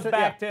stop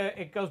that.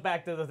 It goes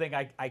back to the thing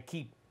I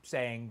keep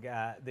saying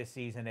this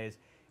season is,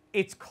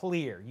 it's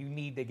clear you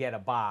need to get a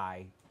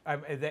bye.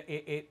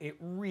 It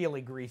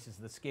really greases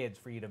the skids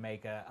for you to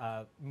make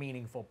a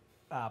meaningful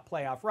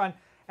playoff run.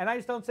 And I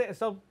just don't say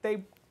so.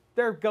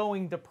 they're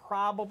going to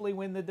probably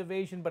win the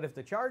division. But if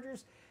the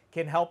Chargers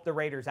can help the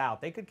Raiders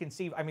out, they could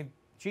conceive. I mean,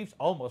 Chiefs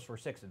almost were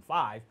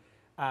 6-5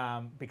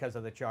 because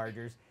of the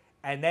Chargers.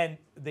 And then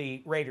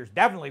the Raiders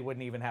definitely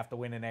wouldn't even have to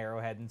win an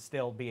Arrowhead and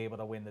still be able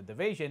to win the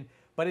division.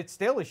 But it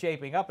still is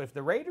shaping up. If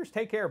the Raiders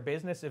take care of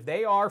business, if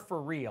they are for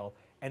real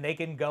and they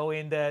can go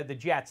into the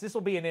Jets, this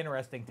will be an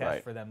interesting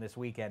test for them this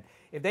weekend.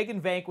 If they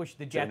can vanquish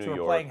the Jets who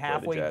are playing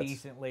halfway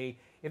decently,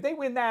 if they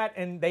win that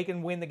and they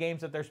can win the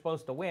games that they're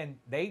supposed to win,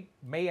 they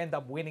may end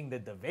up winning the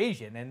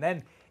division. And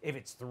then if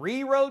it's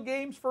 3 road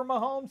games for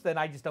Mahomes, then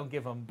I just don't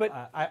give him.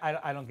 But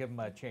I don't give him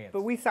a chance.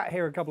 But we sat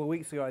here a couple of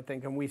weeks ago, I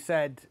think, and we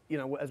said,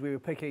 as we were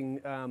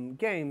picking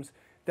games,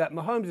 that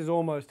Mahomes is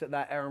almost at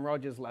that Aaron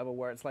Rodgers level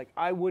where it's like,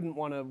 I wouldn't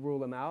want to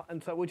rule him out.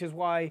 And so, which is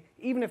why,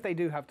 even if they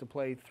do have to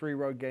play 3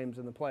 road games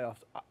in the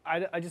playoffs,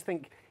 I just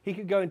think he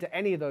could go into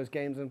any of those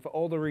games. And for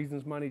all the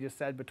reasons Money just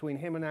said, between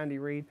him and Andy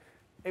Reid,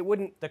 it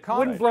wouldn't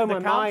blow my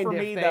mind. For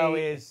me, though,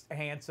 is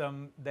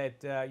handsome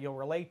that you'll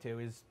relate to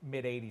is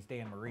mid-'80s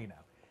Dan Marino.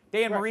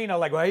 Dan Marino,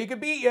 like, well, he could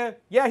beat you.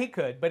 Yeah, he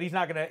could, but he's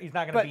not gonna beat 3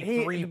 playoff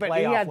level teams.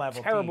 He had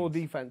terrible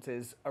teams.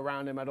 Defenses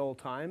around him at all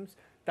times.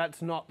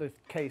 That's not the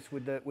case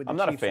with the I'm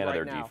not Chiefs a fan right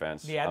of their now.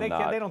 defense. Yeah,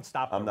 they don't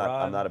stop the run.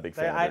 I'm not a big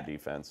fan of their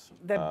defense.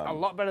 They're a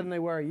lot better than they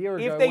were a year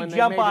ago. If they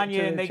jump on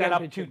you and and they get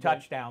up 2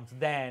 touchdowns,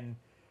 then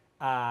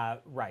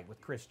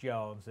with Chris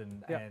Jones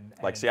and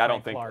I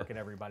don't think Clark and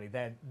everybody,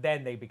 then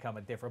they become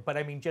a different. But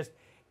I mean, just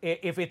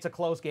if it's a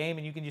close game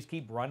and you can just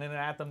keep running it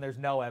at them, there's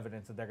no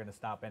evidence that they're going to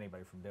stop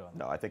anybody from doing that.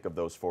 No, I think of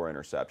those 4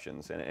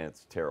 interceptions, and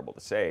it's terrible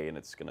to say, and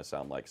it's going to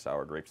sound like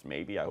sour grapes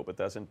maybe. I hope it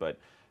doesn't, but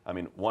I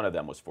mean, one of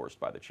them was forced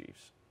by the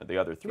Chiefs. The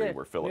other 3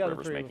 were Phillip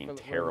Rivers making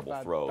terrible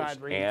throws.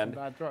 And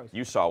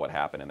you saw what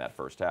happened in that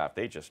first half.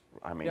 They just,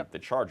 the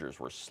Chargers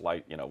were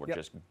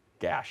just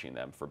gashing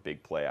them for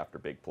big play after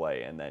big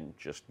play, and then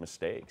just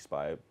mistakes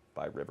by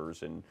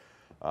Rivers and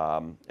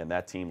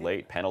that team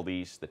late.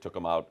 Penalties that took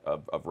them out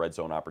of red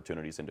zone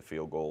opportunities into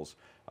field goals.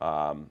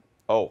 And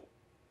a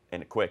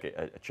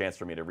chance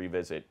for me to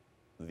revisit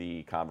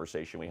the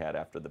conversation we had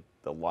after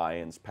the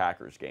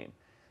Lions-Packers game.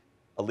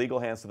 Illegal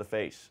hands to the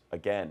face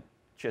again.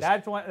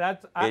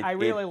 I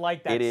really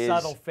like that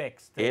subtle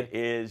fix. It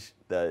is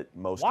the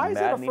most. Why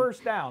maddening. Is it a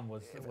first down?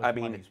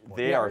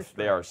 They are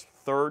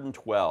 3rd and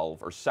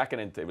 12 or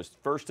it was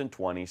 1st and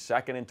 20,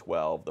 2nd and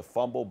 12. The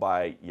fumble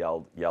by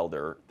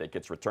Yelder that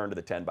gets returned to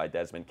the 10 by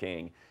Desmond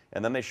King,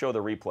 and then they show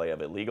the replay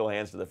of it. Legal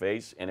hands to the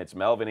face, and it's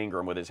Melvin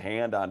Ingram with his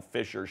hand on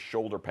Fisher's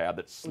shoulder pad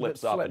that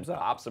slips up and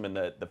pops him in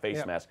the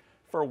face mask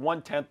for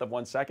 1/10 of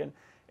 1 second,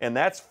 and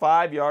that's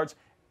 5 yards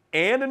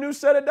and a new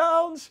set of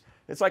downs.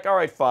 It's like, all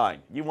right,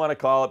 fine. You want to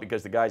call it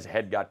because the guy's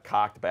head got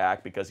cocked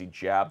back because he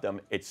jabbed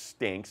him. It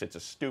stinks. It's a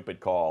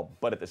stupid call.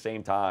 But at the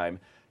same time,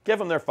 give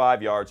them their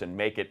 5 yards and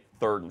make it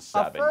 3rd and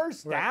 7. A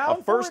first down?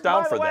 A first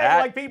down for that?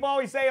 Like people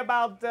always say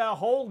about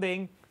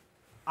holding,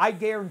 I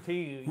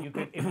guarantee you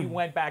could, if you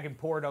went back and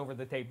poured over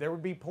the tape, there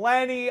would be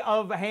plenty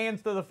of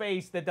hands to the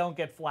face that don't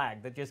get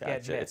flagged, that just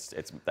get missed.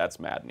 That's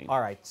maddening. All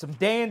right, some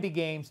dandy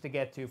games to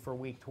get to for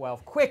Week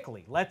 12.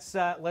 Quickly, let's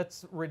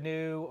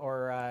renew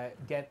or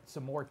get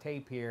some more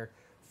tape here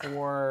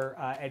for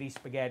Eddie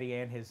Spaghetti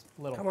and his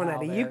little Come on, pal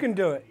Eddie, there. you can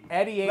do it.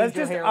 Eddie Let's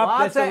Angel just here. up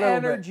Lots this of a little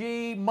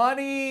energy.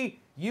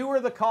 Money, you are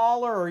the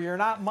caller or you're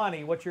not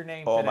Money. What's your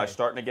name today? Am I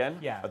starting again?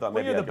 Yeah. I thought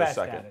well, maybe you're I'd the go best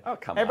second. at it. Oh,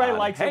 come Everybody on.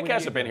 likes Hank it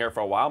hasn't been here for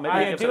a while.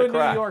 Maybe he gives do it a a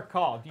crack. New York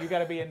call. You got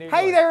to be a New York.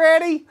 Hey there,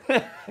 Eddie.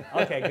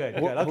 Okay, good.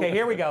 Okay,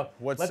 here we go.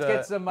 Let's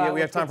get some. We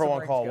have time for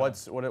one call.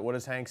 Going. What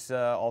is Hank's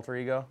alter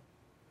ego?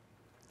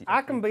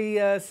 I can be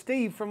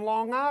Steve from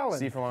Long Island.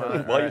 Steve from Long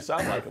Island. Well, you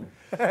sound like him.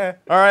 All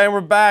right,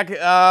 we're back.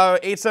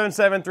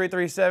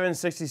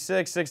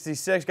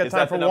 877-337-6666. Got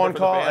time for one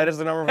call. That is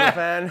the number for the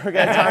fan. We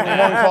got time for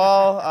one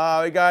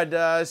call. We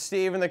got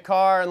Steve in the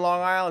car in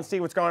Long Island.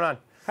 Steve, what's going on?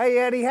 Hey,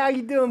 Eddie, how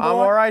you doing, boy? I'm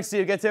all right,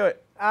 Steve. Get to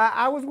it.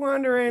 I was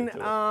wondering,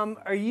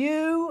 are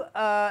you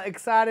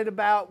excited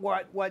about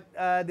what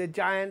the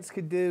Giants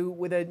could do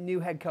with a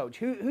new head coach?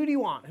 Who do you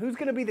want? Who's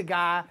going to be the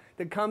guy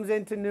that comes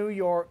into New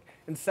York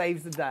and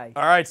saves the day?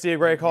 All right, Steve,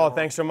 great call.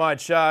 Thanks so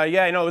much.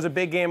 It was a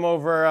big game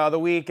over the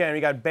weekend. We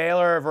got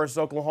Baylor versus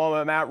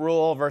Oklahoma, Matt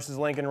Rule versus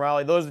Lincoln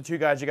Riley. Those are the 2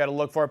 guys you got to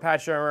look for.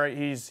 Pat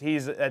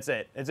Shurmur, that's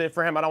it. It's it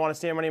for him. I don't want to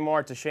see him anymore.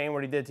 It's a shame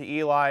what he did to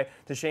Eli.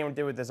 It's a shame what he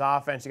did with this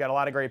offense. You got a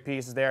lot of great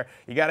pieces there.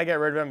 You got to get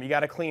rid of him. You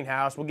got to clean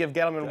house. We'll give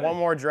Gettleman one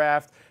more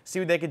draft, see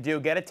what they could do,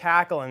 get a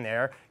tackle in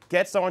there,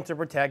 get someone to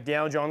protect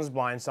Daniel Jones'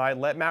 blind side,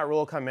 let Matt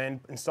Rule come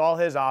in, install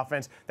his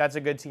offense. That's a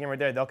good team right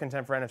there. They'll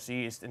contend for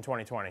NFC East in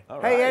 2020.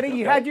 Right, hey, Eddie,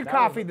 you had your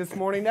coffee this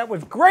morning. That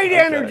was great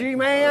energy,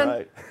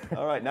 man.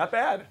 All right, not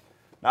bad.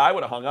 Now, I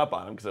would have hung up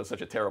on him because it was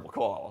such a terrible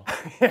call,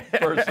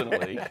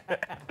 personally.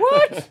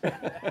 What?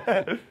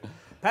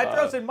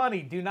 Petros and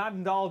Money do not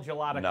indulge a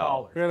lot of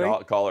callers.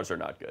 Really? Callers are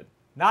not good.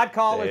 Not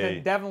callers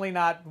and definitely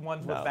not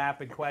ones with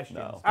vapid questions.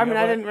 No. I mean,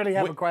 I didn't really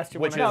have a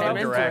question when I came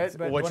into it.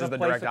 But Which is the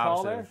direct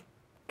opposite.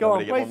 Go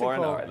on, place place the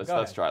call. All right,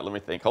 let's try it. Let me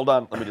think. Hold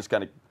on. Let me just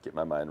kind of get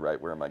my mind right.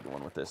 Where am I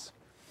going with this?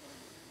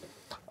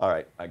 All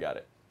right, I got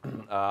it.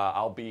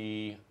 I'll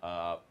be,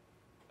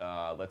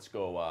 let's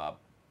go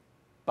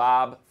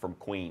Bob from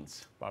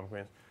Queens. Bob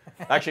Queens.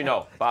 Actually,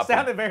 no. Bob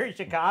Sounded from, very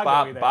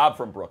Chicago. Bob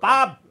from Brooklyn.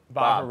 Bob.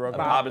 Bob from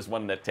Brooklyn. Bob is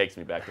one that takes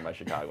me back to my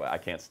Chicago. I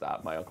can't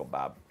stop. My Uncle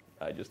Bob.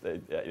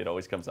 It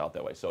always comes out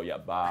that way. So yeah,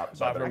 Bob.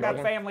 I got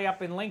family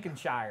up in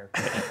Lincolnshire.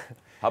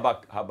 How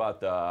about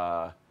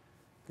Bob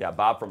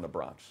from the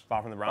Bronx.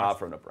 Bob from the Bronx. Bob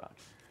from the Bronx.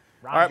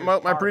 All right,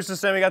 my producer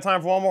saying we got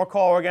time for one more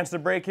call. We're against the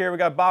break here. We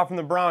got Bob from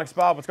the Bronx.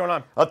 Bob, what's going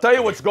on? I'll tell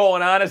you what's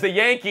going on is the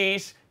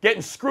Yankees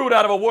getting screwed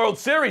out of a World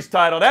Series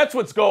title. That's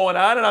what's going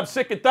on, and I'm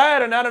sick and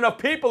tired of not enough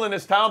people in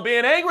this town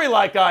being angry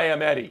like I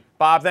am, Eddie.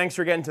 Bob, thanks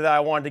for getting to that. I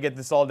wanted to get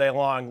this all day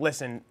long.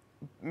 Listen,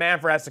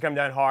 Manfred has to come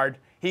down hard.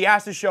 He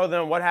has to show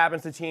them what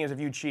happens to teams if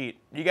you cheat.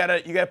 You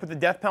gotta put the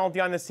death penalty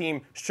on this team,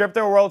 strip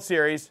their World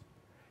Series,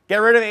 get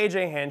rid of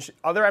A.J. Hinch.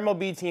 Other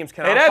MLB teams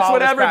cannot. Hey, that's follow what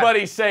this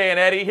everybody's saying,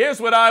 Eddie. Here's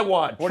what I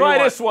want.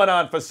 Try this one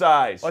on for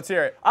size. Let's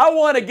hear it. I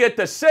want to get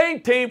the same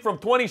team from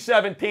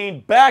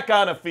 2017 back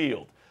on the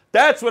field.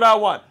 That's what I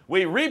want.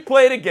 We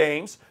replay the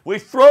games, we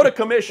throw the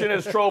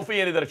commissioner's trophy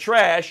into the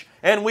trash,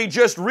 and we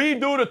just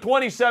redo the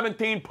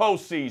 2017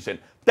 postseason.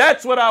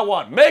 That's what I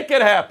want. Make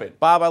it happen.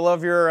 Bob, I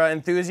love your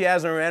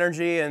enthusiasm and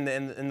energy and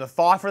the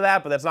thought for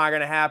that, but that's not going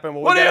to happen.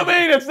 What do you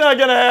mean it's not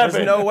going to happen?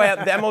 There's no way.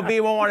 The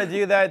MLB won't want to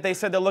do that. They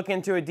said they're looking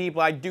into it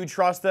deeply. I do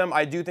trust them.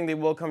 I do think they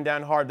will come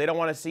down hard. They don't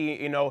want to see,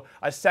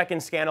 a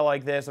second scandal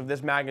like this of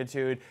this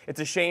magnitude.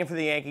 It's a shame for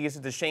the Yankees.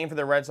 It's a shame for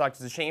the Red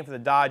Sox. It's a shame for the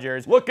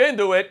Dodgers. Look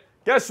into it.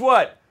 Guess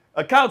what?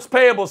 Accounts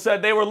payable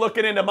said they were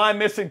looking into my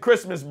missing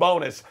Christmas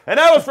bonus. And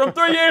that was from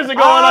 3 years ago,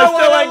 and I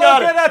still ain't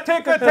got it. Look at a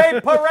ticker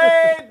tape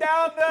parade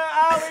down the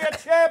alley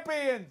of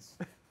champions.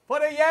 For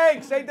the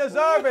Yanks, they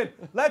deserve it.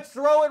 Let's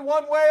throw it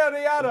one way or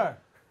the other.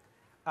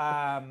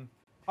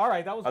 All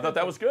right, that was I thought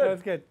that was good. That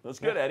was good. That was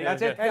good, Eddie.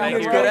 That's it. Thank Thank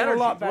you. you. Good A energy.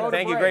 lot better.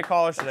 Thank you. Great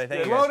callers today.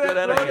 Thank you. Good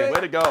energy.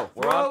 Way to go.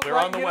 We're on the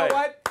way. You know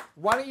what?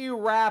 Why don't you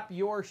wrap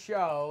your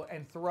show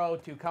and throw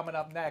to coming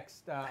up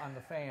next on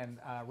the fan,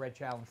 Red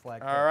Challenge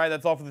Flag. All right,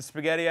 that's all for the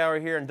Spaghetti Hour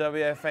here in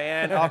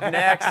WFAN. Up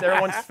next,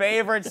 everyone's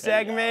favorite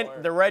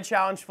segment, the Red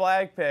Challenge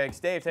Flag Picks.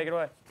 Dave, take it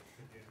away.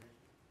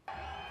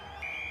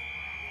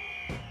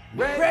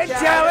 Red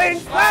Challenge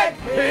Flag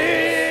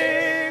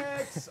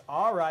Picks!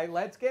 All right,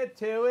 let's get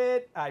to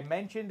it. I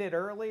mentioned it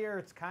earlier.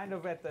 It's kind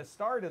of at the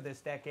start of this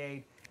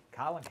decade.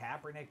 Colin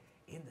Kaepernick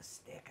in the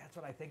stick. That's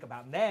what I think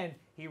about. And then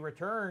he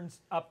returns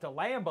up to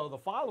Lambeau the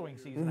following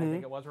season, I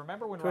think it was.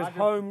 Remember when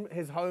Roger...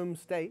 his home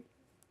state.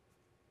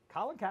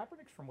 Colin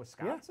Kaepernick's from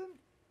Wisconsin?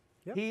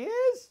 Yep. He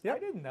is? Yep. I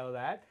didn't know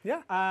that.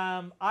 Yeah.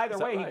 Either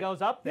way, right? he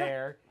goes up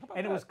there,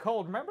 and it that? was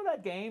cold. Remember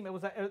that game?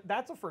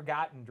 That's a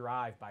forgotten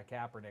drive by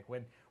Kaepernick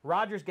when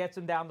Rodgers gets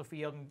him down the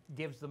field and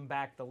gives them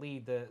back the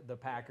lead, the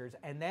Packers,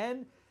 and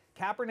then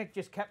Kaepernick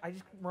just kept. I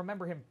just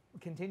remember him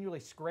continually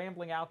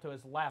scrambling out to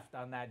his left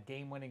on that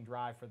game-winning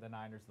drive for the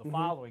Niners the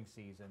following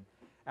season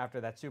after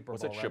that Super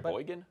Was Bowl. it run. But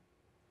Sheboygan?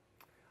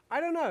 I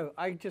don't know.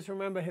 I just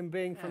remember him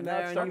being from now there.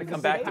 it's and starting he to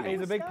was come a back big- to me.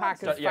 He's a big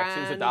Packers fan. Yeah,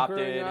 he was adopted,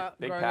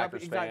 big growing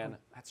Packers up. Exactly. fan.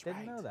 That's right.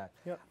 Didn't know that.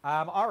 Yep.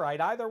 All right.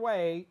 Either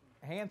way,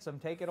 Handsome,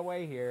 take it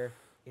away here.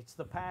 It's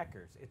the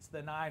Packers. It's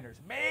the Niners.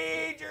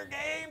 Major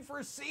game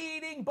for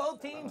seeding.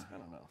 Both teams I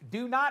don't know.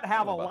 do not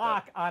have a about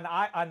lock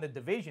on the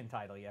division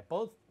title yet.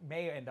 Both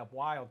may end up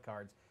wild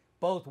cards.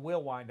 Both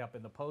will wind up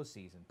in the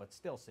postseason, but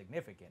still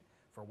significant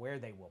for where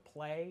they will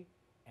play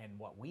and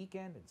what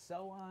weekend and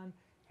so on.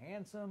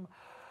 Handsome,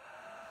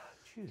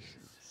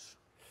 choose.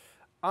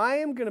 I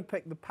am going to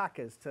pick the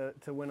Packers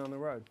to win on the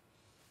road.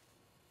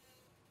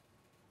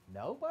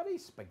 Nobody?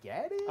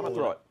 Spaghetti? I'm going to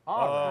throw it.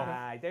 All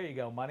right. There you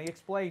go, Money.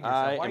 Explain yourself.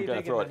 I Why are am you going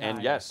to taking throw the it. And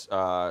Niners?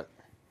 yes,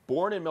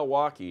 born in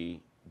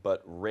Milwaukee,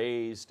 but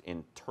raised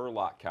in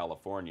Turlock,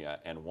 California,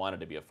 and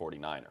wanted to be a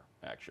 49er,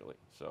 actually.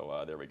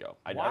 So there we go.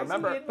 I Why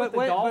remember is he in with But the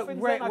wait, but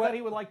Dolphins wait, then? I wait. thought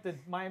he would like the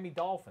Miami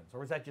Dolphins,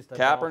 or was that just a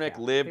Kaepernick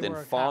ball lived They in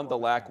were a Fond du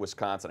Cowboys Lac, fan.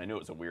 Wisconsin. I knew it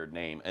was a weird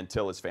name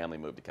until his family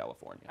moved to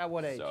California. At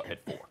what age? So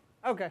at 4.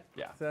 Okay.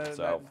 Yeah.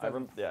 So I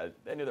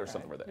knew there was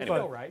something with it. You're Anyway,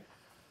 still right.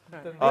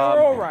 They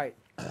were all right.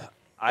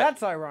 I-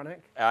 That's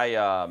ironic.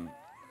 I'm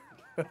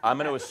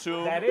going to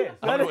assume That is.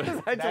 I'm That gonna-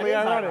 is That actually is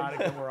ironic. ironic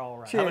that we're all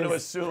right. Cheers. I'm going to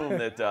assume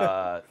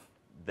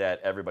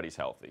that everybody's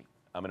healthy.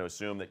 I'm going to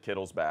assume that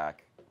Kittle's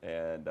back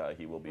and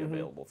he will be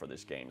available for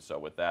this game. So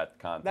with that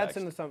context, That's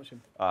an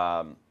assumption.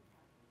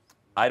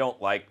 I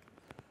don't like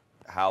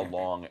how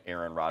long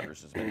Aaron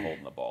Rodgers has been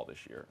holding the ball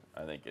this year.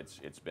 I think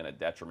it's been a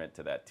detriment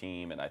to that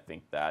team, and I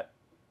think that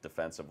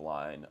defensive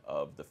line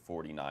of the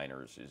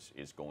 49ers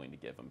is going to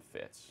give him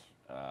fits.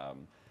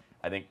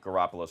 I think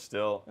Garoppolo's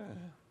still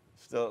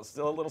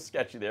a little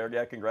sketchy there.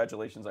 Yeah,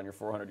 congratulations on your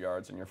 400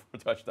 yards and your 4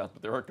 touchdowns,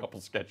 but there are a couple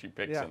sketchy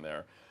picks in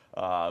there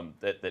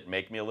that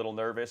make me a little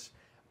nervous.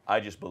 I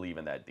just believe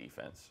in that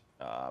defense,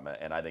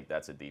 and I think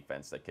that's a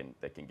defense that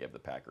can give the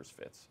Packers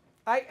fits.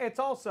 It's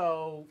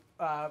also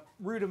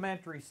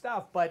rudimentary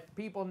stuff, but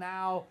people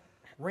now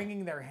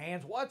wringing their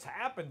hands. What's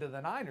happened to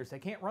the Niners? They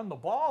can't run the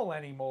ball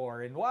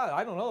anymore. And well,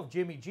 I don't know if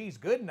Jimmy G's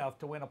good enough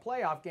to win a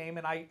playoff game.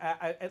 And I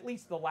at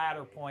least the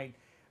latter point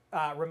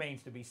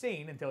remains to be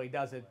seen until he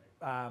does it.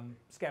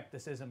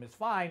 Skepticism is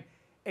fine,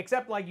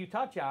 except like you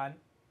touch on,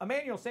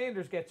 Emmanuel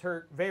Sanders gets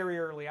hurt very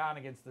early on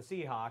against the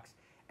Seahawks,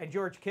 and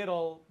George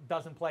Kittle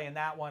doesn't play in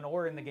that one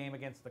or in the game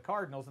against the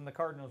Cardinals, and the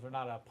Cardinals are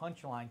not a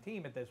punchline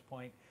team at this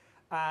point.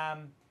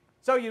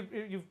 So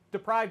you've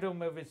deprived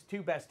him of his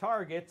 2 best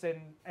targets,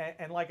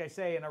 and like I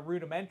say, in a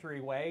rudimentary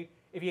way,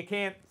 if you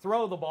can't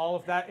throw the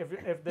ball,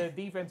 if the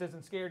defense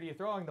isn't scared of you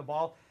throwing the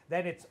ball,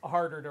 then it's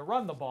harder to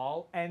run the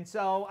ball. And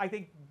so I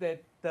think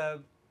that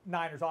the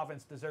Niners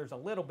offense deserves a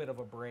little bit of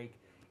a break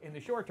in the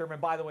short term.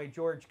 And by the way,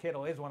 George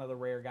Kittle is one of the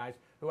rare guys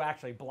who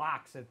actually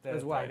blocks at the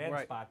tight end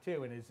spot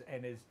too,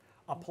 and is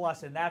a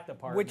plus in that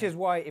department. Which is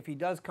why, if he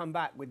does come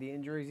back with the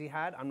injuries he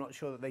had, I'm not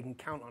sure that they can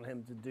count on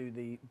him to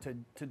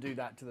do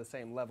that to the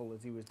same level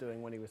as he was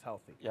doing when he was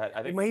healthy. Yeah,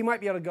 I think he might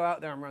be able to go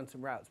out there and run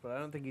some routes, but I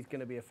don't think he's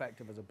going to be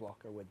effective as a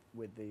blocker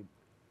with the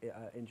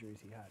injuries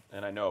he had.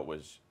 And I know it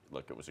was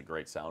a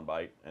great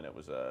soundbite, and it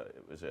was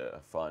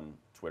a fun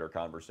Twitter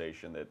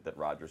conversation that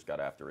Rodgers got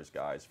after his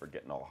guys for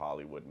getting all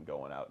Hollywood and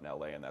going out in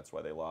LA, and that's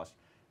why they lost.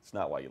 It's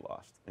not why you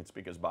lost. It's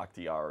because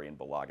Bakhtiari and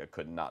Balaga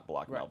could not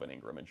block Melvin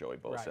Ingram and Joey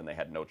Bosa, and they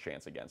had no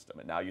chance against him.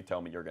 And now you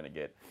tell me you're going to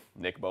get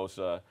Nick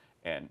Bosa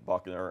and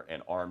Buckner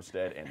and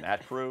Armstead and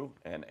that crew,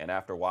 and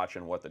after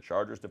watching what the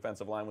Chargers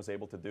defensive line was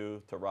able to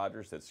do to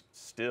Rodgers, that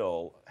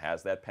still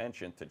has that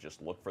penchant to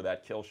just look for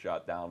that kill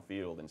shot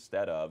downfield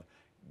instead of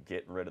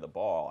getting rid of the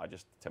ball.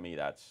 To me,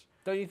 that's...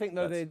 Don't you think,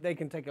 though, they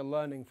can take a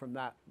learning from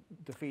that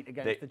defeat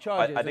against the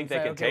Chargers? I think they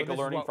can take a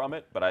learning from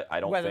it, but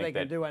I don't think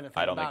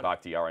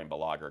Bakhtiari and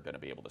Balaga are going to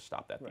be able to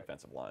stop that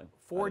defensive line.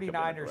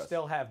 49ers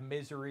still have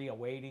misery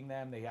awaiting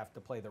them. They have to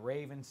play the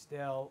Ravens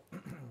still.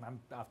 I'm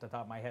off the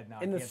top of my head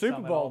now. In the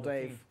Super Bowl,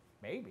 Dave.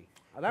 Maybe.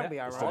 That'd be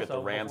ironic. Still get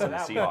the Rams and the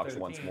Seahawks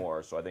once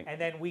more, so I think. And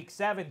then Week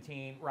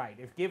 17, right?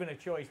 If given a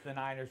choice, the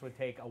Niners would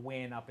take a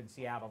win up in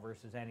Seattle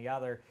versus any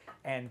other,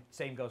 and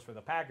same goes for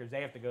the Packers.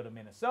 They have to go to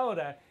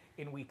Minnesota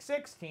in Week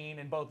 16,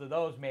 and both of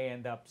those may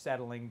end up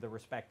settling the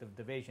respective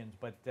divisions.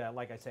 But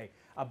like I say,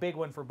 a big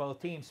one for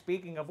both teams.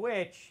 Speaking of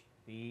which,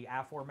 the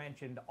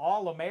aforementioned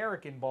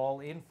All-American Bowl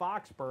in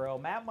Foxborough,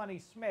 Matt Money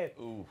Smith,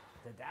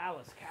 the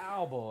Dallas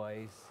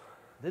Cowboys,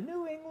 the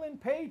New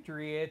England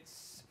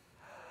Patriots.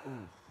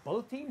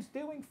 Both teams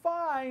doing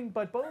fine,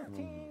 but both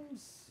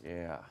teams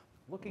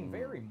looking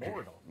very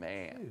mortal.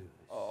 Man. Jeez.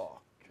 Oh,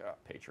 God.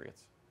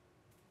 Patriots.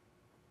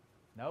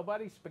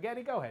 Nobody?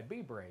 Spaghetti, go ahead.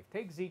 Be brave.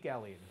 Take Zeke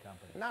Elliott and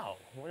company.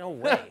 No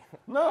way.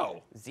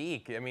 No.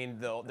 Zeke, I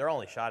mean, their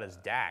only shot is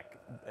Dak.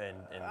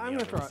 I'm going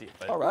to try.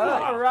 All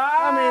right. All right.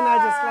 I mean, I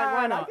just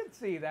why not? I can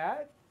see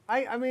that.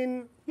 I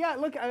mean, yeah,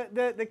 look,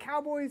 the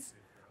Cowboys,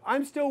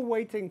 I'm still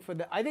waiting for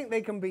I think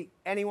they can beat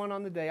anyone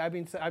on the day. I've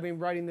been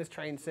riding this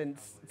train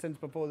since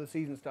before the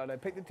season started. I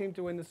picked the team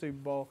to win the Super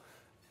Bowl.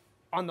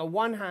 On the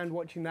one hand,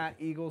 watching that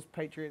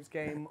Eagles-Patriots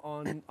game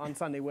on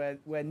Sunday, where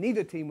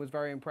neither team was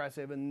very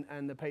impressive,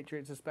 and the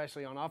Patriots,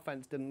 especially on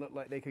offense, didn't look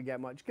like they could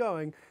get much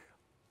going.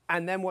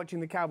 And then watching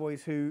the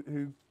Cowboys,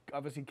 who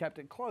obviously kept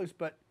it close,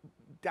 but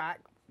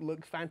Dak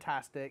looks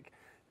fantastic,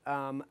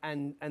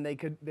 and they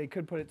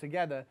could put it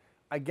together.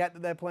 I get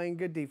that they're playing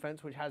good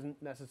defense, which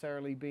hasn't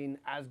necessarily been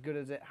as good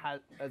as it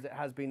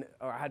has been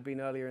or had been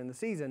earlier in the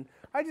season.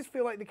 I just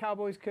feel like the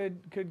Cowboys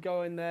could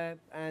go in there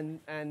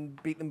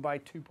and beat them by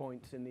 2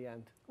 points in the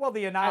end. Well,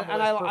 the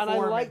anomalous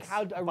performance.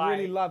 I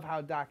really love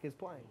how Dak is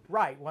playing.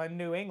 Right. When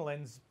New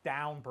England's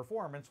down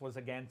performance was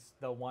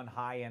against the one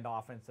high-end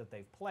offense that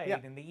they've played. Yeah.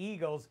 And the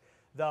Eagles,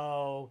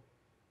 though,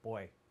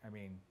 boy, I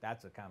mean,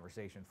 that's a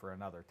conversation for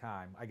another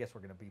time. I guess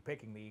we're going to be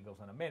picking the Eagles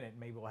in a minute.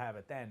 Maybe we'll have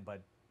it then.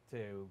 But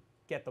to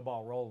get the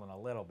ball rolling a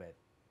little bit,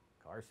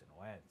 Carson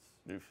Wentz.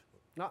 Oof.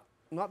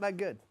 Not that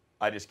good.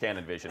 I just can't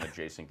envision a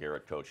Jason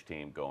Garrett coach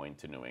team going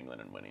to New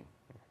England and winning.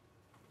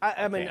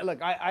 I mean, look,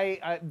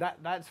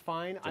 that's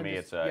fine. To me,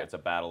 it's a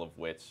battle of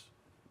wits.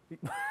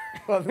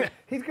 Well,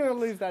 he's going to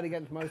lose that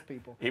against most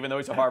people. Even though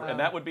he's a Harvard, and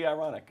that would be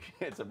ironic.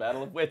 It's a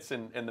battle of wits,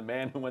 and the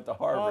man who went to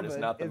Harvard is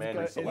not the man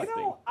who's selecting.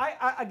 You know,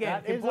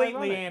 again,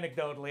 completely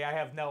anecdotally, I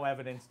have no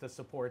evidence to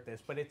support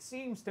this, but it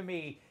seems to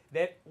me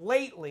that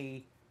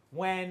lately,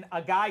 when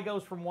a guy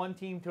goes from one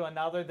team to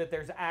another, that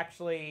there's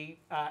actually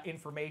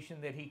information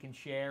that he can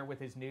share with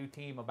his new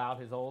team about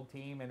his old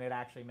team, and it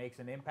actually makes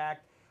an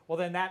impact. Well,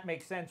 then that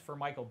makes sense for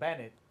Michael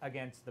Bennett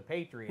against the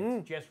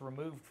Patriots, just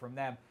removed from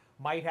them.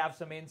 Might have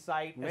some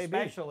insight,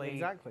 especially.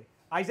 Exactly.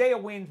 Isaiah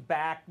Wynn's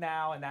back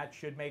now, and that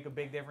should make a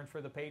big difference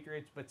for the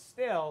Patriots, but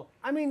still.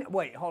 I mean,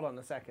 wait, hold on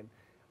a second.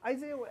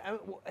 Isaiah,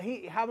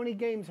 how many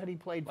games had he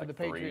played for the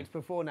Patriots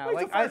before now? Well,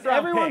 he's a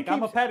first-round pick.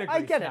 I'm a pedigree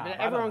I get it, snob. but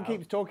everyone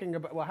keeps talking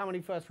about, well, how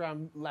many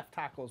first-round left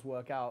tackles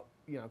work out,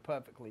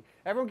 perfectly.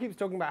 Everyone keeps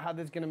talking about how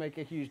this is going to make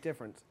a huge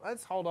difference.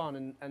 Let's hold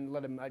on and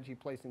let him actually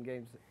play some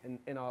games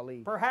in our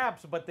league.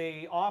 Perhaps, but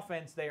the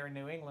offense there in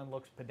New England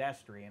looks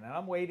pedestrian, and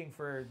I'm waiting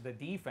for the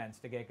defense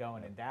to get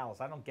going in Dallas.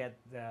 I don't get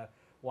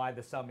why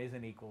the sum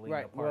isn't equally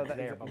the parts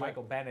there, but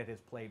Michael Bennett has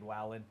played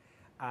well, and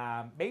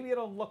maybe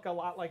it'll look a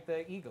lot like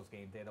the Eagles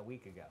game did a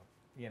week ago.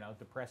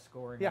 Depressed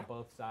scoring on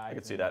both sides. I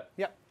can see that.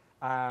 Yep.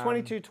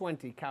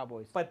 22-20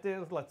 Cowboys. But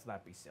let's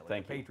not be silly.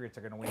 Thank the you. Patriots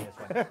are going to win this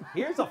one.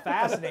 Here's a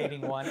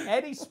fascinating one.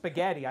 Eddie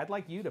Spaghetti. I'd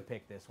like you to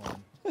pick this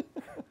one.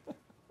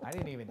 I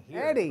didn't even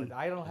hear Eddie. it, but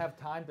I don't have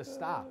time to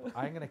stop.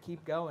 I'm going to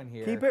keep going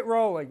here. Keep it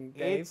rolling,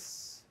 Dave.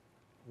 It's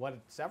what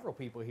several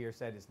people here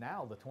said is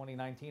now the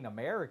 2019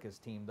 America's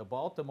team, the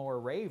Baltimore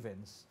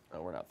Ravens.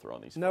 Oh, we're not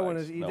throwing these. No flags. one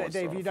is. No one's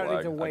Dave, throwing you a don't need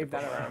flag. to I can wave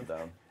put that my around. arm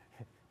down.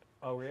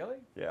 Oh, really?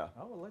 Yeah.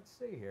 Oh, well, let's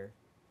see here.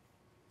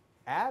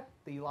 At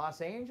the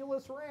Los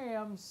Angeles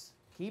Rams,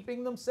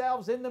 keeping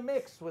themselves in the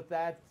mix with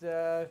that.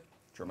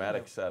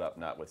 Dramatic setup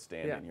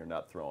notwithstanding, Yeah. you're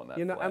not throwing that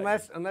You know,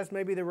 flag. unless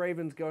maybe the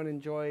Ravens go and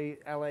enjoy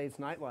LA's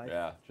nightlife.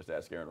 Yeah, just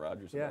ask Aaron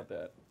Rodgers Yeah. about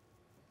that.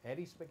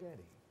 Eddie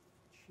Spaghetti.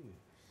 Choose.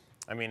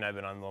 I mean, I've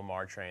been on the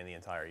Lamar train the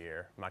entire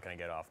year. I'm not going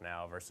to get off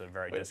now versus a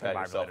very Way to pat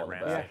yourself discombobulated on the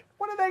Rams. back. team.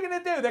 What are they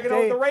going to do? They're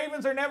going Dave- to. The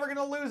Ravens are never going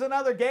to lose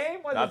another game.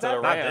 What Not is to that?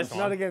 the Not Rams. this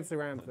Not against the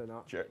Rams, they're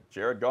not.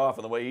 Jared Goff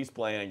and the way he's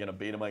playing going to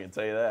beat him. I can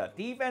tell you that.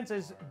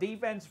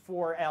 Defense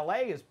for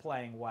LA is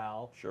playing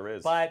well. Sure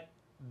is. But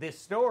this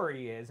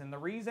story is, and the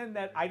reason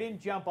that I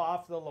didn't jump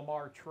off the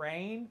Lamar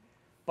train,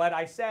 but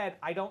I said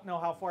I don't know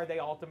how far they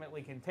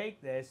ultimately can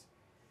take this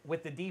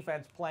with the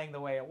defense playing the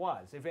way it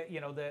was. If it,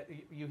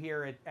 you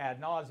hear it ad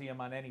nauseum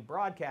on any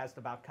broadcast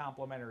about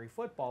complimentary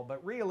football,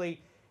 but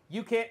really,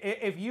 you can't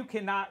if you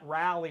cannot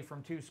rally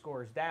from 2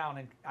 scores down.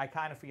 And I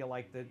kind of feel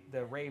like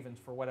the Ravens,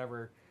 for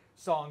whatever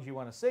songs you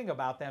want to sing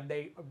about them,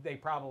 they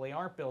probably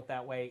aren't built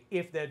that way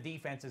if the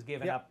defense is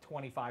giving Yep. up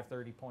 25,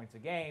 30 points a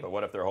game. But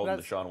what if they're holding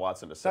That's- Deshaun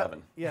Watson to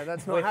 7? Yeah,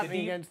 that's With not the happening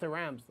deep- against the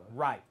Rams, though.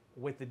 Right.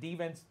 With the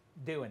defense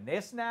doing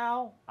this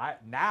now, I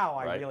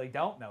Right. really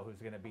don't know who's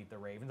going to beat the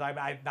Ravens.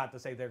 I not to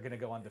say they're going to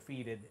go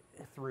undefeated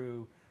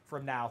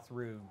from now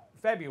through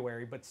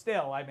February, but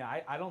still, I mean,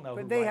 I don't know.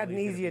 But who they rightly had an is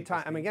gonna easier beat this time.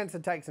 I team. mean, against the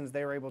Texans,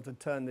 they were able to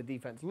turn the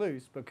defense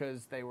loose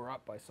because they were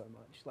up by so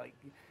much. Like,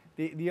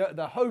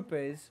 the hope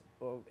is,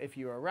 well, if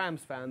you're a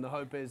Rams fan, the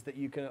hope is that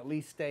you can at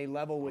least stay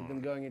level with them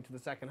going into the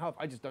second half.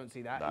 I just don't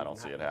see that. I even don't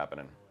see it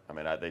happening. happening. I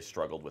mean, they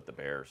struggled with the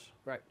Bears.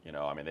 Right. You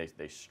know, I mean,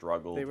 they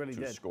struggled They really to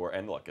did. score.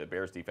 And look, the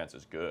Bears defense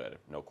is good,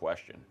 no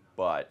question.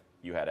 But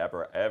you had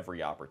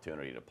every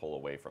opportunity to pull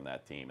away from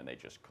that team, and they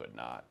just could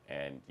not.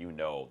 And you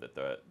know that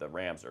the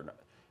Ravens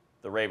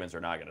are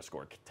not going to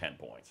score 10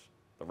 points.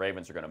 The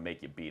Ravens are going to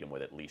make you beat them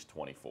with at least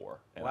 24.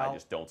 And I Well-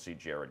 just don't see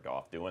Jared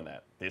Goff doing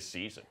that this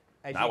season.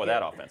 As Not you with get-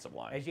 that offensive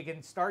line. As you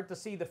can start to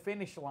see the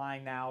finish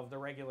line now of the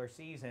regular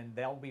season,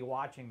 they'll be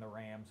watching the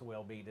Rams,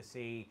 will be, to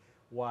see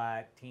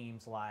what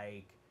teams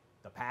like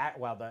the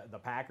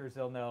Packers,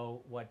 they'll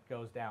know what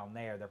goes down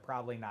there. They're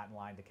probably not in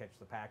line to catch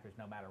the Packers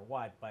no matter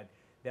what, but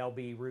they'll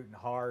be rooting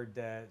hard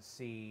to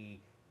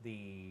see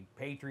the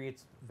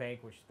Patriots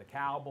vanquish the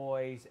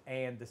Cowboys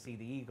and to see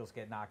the Eagles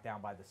get knocked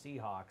down by the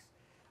Seahawks.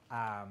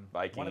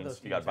 One of those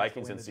Vikings. You got teams has to Vikings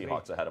win and the division.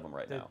 Seahawks ahead of them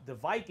right now. The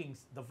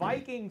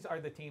Vikings are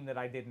the team that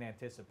I didn't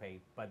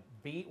anticipate, but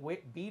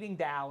beating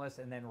Dallas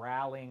and then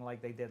rallying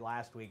like they did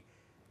last week,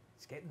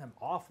 it's getting them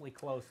awfully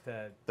close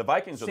to The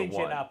Vikings are the cinching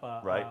one, up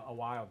right? a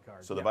wild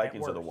card. So the Yeah,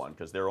 Vikings at are the worst. one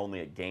because they're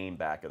only a game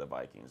back of the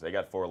Vikings. They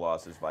got 4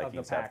 losses.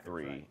 Vikings have Packers,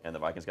 3, right. and the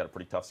Vikings got a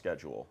pretty tough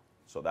schedule.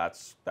 So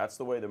that's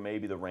the way that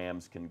maybe the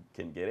Rams can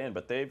get in,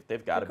 but they've got to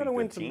They've got be to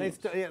win good some.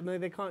 teams.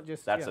 They can't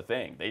just. That's yeah. the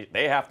thing.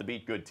 They have to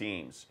beat good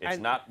teams. It's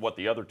And- not what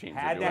the other teams are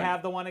Had doing. to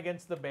have the one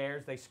against the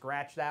Bears. They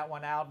scratched that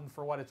one out, and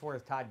for what it's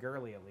worth, Todd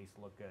Gurley at least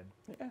looked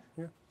good.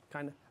 Yeah,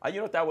 kind of. You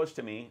know what that was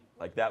to me?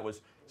 Like that was.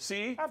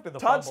 See, After the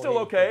Todd's fumble, still he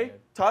was okay. good.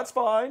 Todd's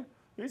fine.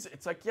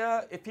 It's like,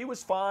 yeah, if he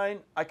was fine,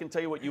 I can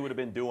tell you what you would have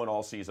been doing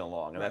all season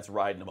long, and that's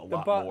riding him a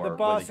lot more. The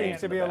bar when seems game's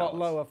to in be the a lot balance.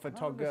 lower for I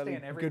Todd Gurley.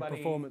 understand Good everybody-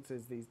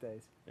 performances these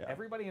days. Yeah.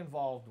 Everybody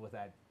involved with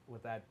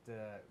that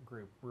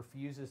group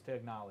refuses to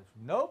acknowledge.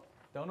 Nope,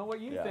 don't know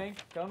what you Yeah. think.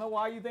 Don't know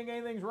why you think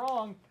anything's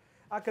wrong.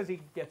 Because he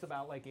gets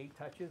about like 8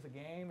 touches a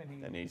game,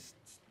 And he's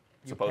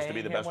you're supposed to be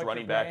paying the him best what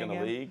running you're back in paying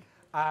the him. league.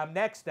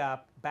 Next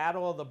up,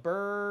 Battle of the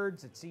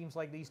Birds. It seems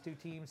like these two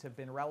teams have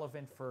been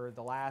relevant for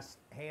the last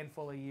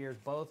handful of years,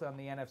 both on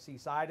the NFC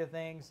side of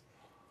things.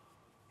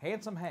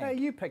 Handsome Hank. Hey,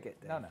 you pick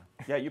it, Dave. No.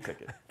 Yeah, you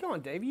pick it. Come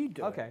on, Dave, you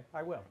do it. Okay,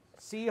 I will.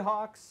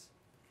 Seahawks,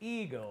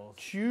 Eagles.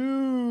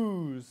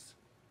 Choose.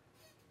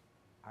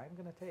 I'm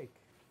going to take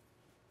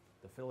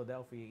the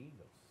Philadelphia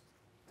Eagles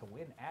to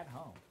win at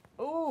home.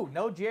 Ooh,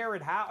 no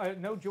Jordan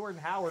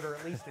Howard, or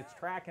at least it's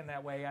tracking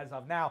that way as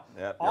of now.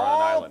 Yep, you're on an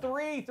All island.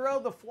 3 throw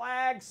the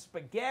flag,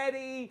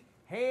 spaghetti,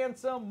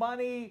 handsome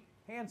money.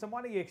 Handsome,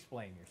 why don't you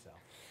explain yourself?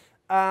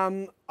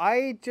 I'm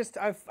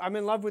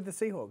in love with the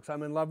Seahawks.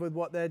 I'm in love with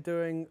what they're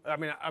doing. I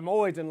mean, I'm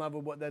always in love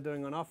with what they're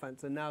doing on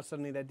offense, and now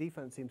suddenly their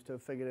defense seems to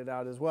have figured it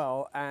out as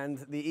well. And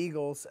the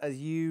Eagles,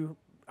 in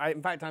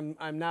fact,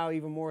 I'm now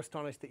even more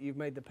astonished that you've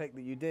made the pick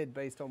that you did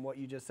based on what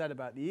you just said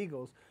about the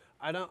Eagles.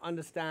 I don't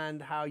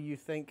understand how you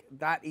think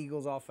that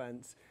Eagles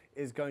offense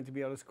is going to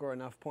be able to score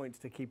enough points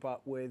to keep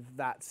up with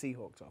that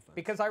Seahawks offense.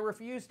 Because I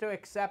refuse to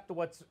accept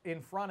what's in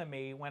front of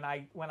me when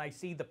I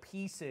see the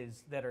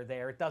pieces that are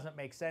there. It doesn't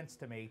make sense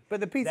to me.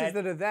 But the pieces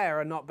that are there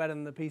are not better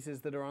than the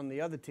pieces that are on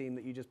the other team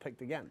that you just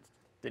picked against.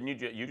 Didn't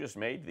you just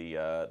made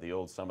the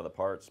old sum of the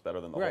parts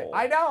better than the Right. whole?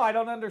 I know. I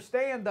don't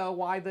understand, though,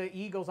 why the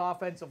Eagles'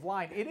 offensive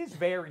line. It is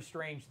very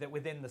strange that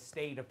within the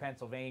state of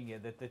Pennsylvania,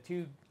 that the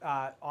two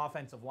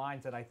offensive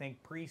lines that I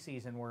think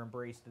preseason were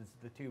embraced as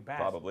the two best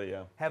Probably,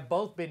 yeah. have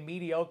both been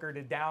mediocre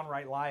to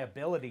downright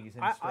liabilities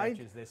in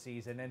stretches this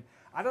season. And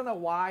I don't know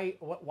why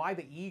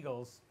the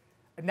Eagles,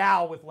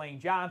 now with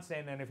Lane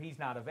Johnson, and if he's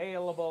not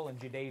available, and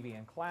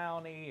Jadeveon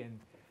Clowney,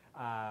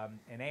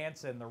 and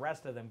Anson, the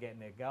rest of them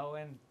getting it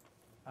going.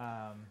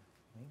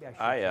 Maybe I should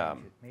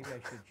change it. Maybe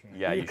I should change it.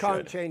 Yeah, you can't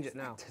should. change it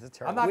now.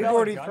 I'm not We've going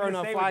already to. I'm thrown gonna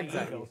our stay with flags the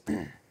at you.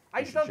 Eagles.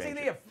 I just don't see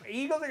the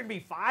Eagles are going to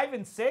be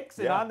 5-6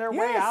 and Yeah. on their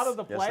way out of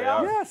the Yes, they playoffs.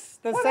 are. Yes,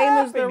 the What same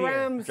as the happened here?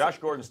 Rams. Josh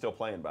Gordon's still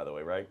playing, by the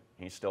way, right?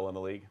 He's still in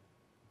the league?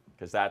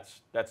 Because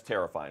that's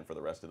terrifying for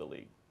the rest of the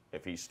league.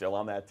 If he's still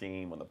on that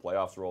team when the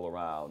playoffs roll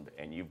around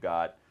and you've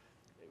got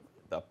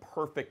the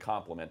perfect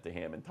complement to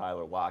him and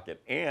Tyler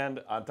Lockett,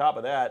 and on top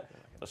of that,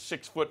 a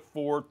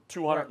 6'4",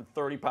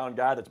 230-pound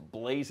guy that's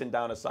blazing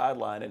down a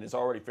sideline and has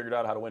already figured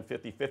out how to win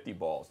 50-50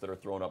 balls that are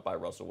thrown up by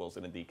Russell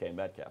Wilson and DK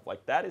Metcalf.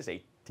 Like, that is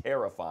a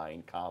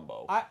terrifying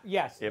combo.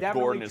 Yes, if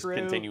definitely Gordon is true.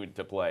 continuing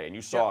to play. And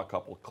you saw a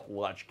couple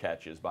clutch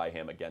catches by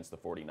him against the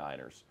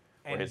 49ers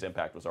where And his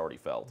impact was already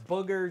felt.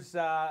 Booger's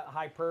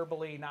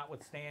hyperbole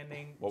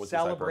notwithstanding, What was his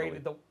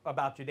celebrated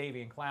about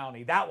Jadeveon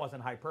Clowney. That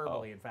wasn't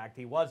hyperbole, in fact.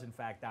 He was, in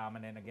fact,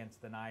 dominant against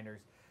the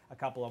Niners a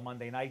couple of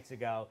Monday nights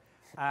ago.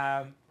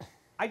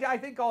 I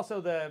think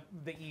also the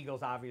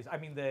Eagles, obviously. I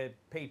mean, the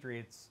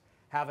Patriots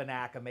have a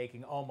knack of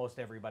making almost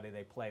everybody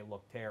they play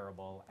look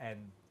terrible. And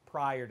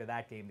prior to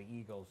that game, the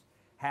Eagles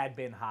had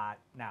been hot.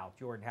 Now,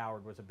 Jordan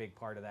Howard was a big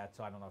part of that,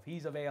 so I don't know if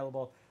he's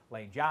available.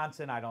 Lane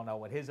Johnson, I don't know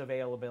what his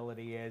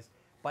availability is.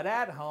 But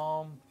at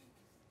home,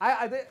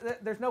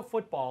 there's no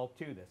football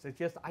to this. It's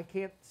just I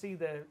can't see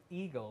the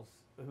Eagles,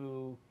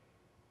 who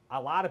a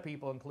lot of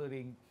people,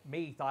 including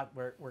me, thought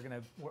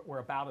we're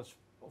about as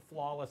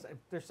flawless.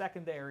 They're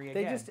secondary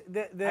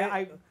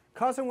again.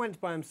 Carson Wentz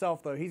by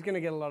himself, though, he's going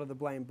to get a lot of the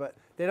blame. But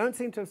they don't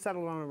seem to have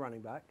settled on a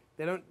running back.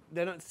 They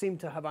don't seem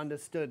to have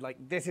understood, like,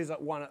 this is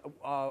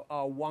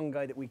one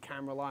guy that we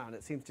can rely on.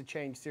 It seems to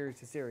change series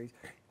to series.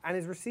 And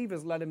his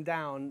receivers let him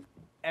down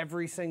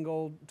every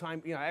single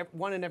time. You know,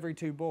 one in every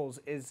two balls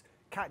is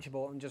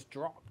catchable and just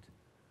dropped.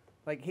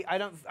 Like,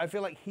 I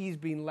feel like he's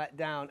been let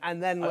down.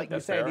 And then, like you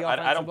say, fair. the I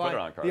don't offensive put it on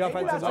line, Carson. the I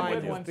think offensive that's a line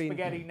good has one, been.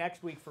 Spaghetti,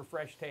 next week for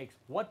Fresh Takes.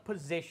 What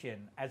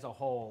position as a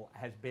whole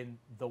has been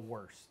the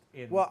worst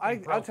in Well,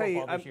 in pro I'll tell you,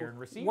 football this year in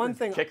receivers? one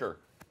thing. Kicker.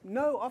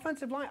 No,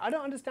 offensive line. I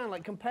don't understand.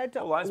 Like, compared to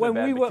The line's when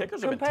been we bad, but were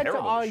kickers have been compared to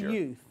terrible our this year.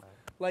 youth,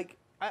 like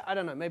I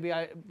don't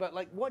know. But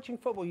like watching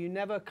football, you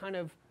never kind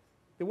of.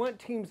 There weren't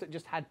teams that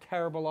just had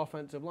terrible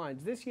offensive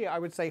lines. This year, I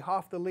would say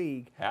half the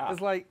league. Half.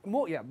 There's like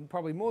more,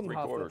 probably more than Three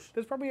half. quarters.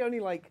 There's probably only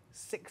like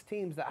 6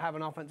 teams that have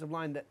an offensive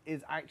line that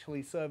is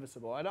actually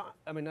serviceable.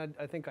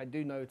 I think I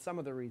do know some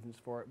of the reasons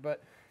for it,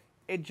 but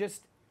it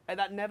just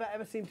that never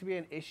ever seemed to be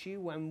an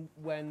issue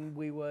when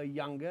we were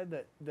younger.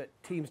 That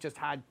teams just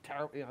had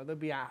terrible. You know, there'd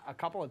be a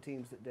couple of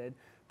teams that did,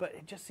 but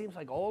it just seems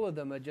like all of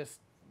them are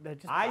just. They're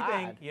just I bad.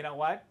 think, you know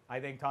what? I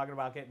think talking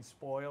about getting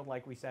spoiled,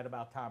 like we said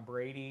about Tom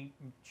Brady,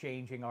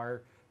 changing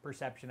our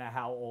perception of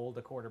how old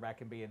a quarterback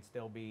can be and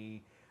still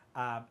be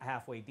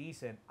halfway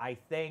decent, I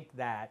think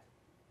that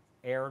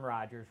Aaron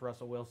Rodgers,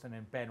 Russell Wilson,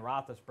 and Ben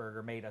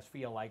Roethlisberger made us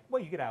feel like,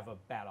 well, you could have a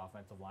bad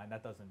offensive line.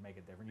 That doesn't make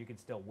a difference. You can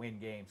still win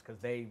games because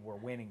they were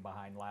winning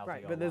behind lousy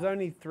Right, but there's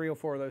only 3 or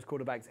 4 of those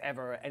quarterbacks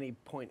ever at any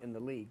point in the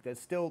league. There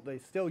still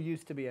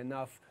used to be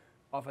enough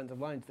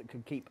offensive lines that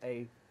could keep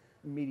a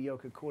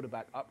mediocre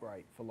quarterback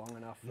upright for long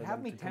enough. You for have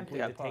them me to tempted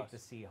complete to a take the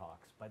pass.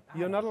 Seahawks, but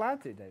You're not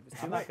allowed to, David.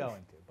 I'm not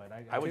going to. But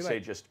I would Too say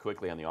late. just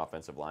quickly on the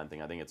offensive line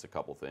thing, I think it's a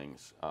couple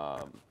things.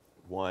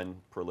 One,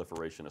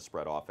 proliferation of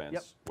spread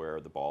offense, where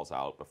the ball's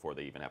out before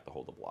they even have to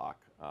hold the block.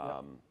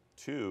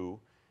 2,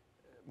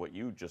 what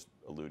you just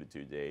alluded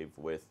to, Dave,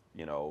 with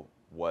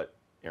what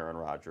Aaron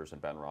Rodgers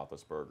and Ben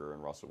Roethlisberger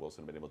and Russell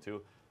Wilson have been able to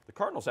do. The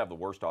Cardinals have the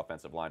worst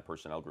offensive line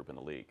personnel group in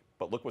the league,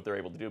 but look what they're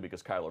able to do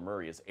because Kyler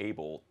Murray is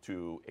able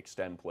to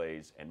extend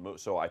plays and move.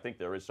 So I think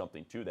there is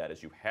something to that,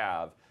 as you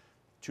have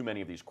too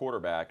many of these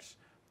quarterbacks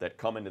that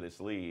come into this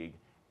league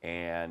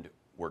and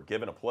we're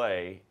given a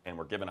play and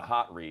we're given a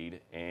hot read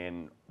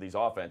in these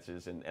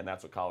offenses, and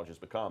that's what college has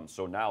become.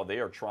 So now they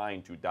are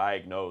trying to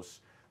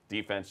diagnose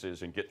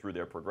defenses and get through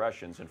their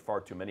progressions, and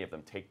far too many of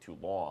them take too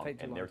long,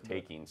 and they're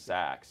taking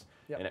sacks,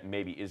 and it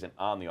maybe isn't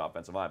on the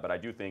offensive line. But I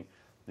do think,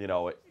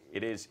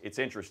 it's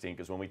interesting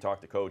because when we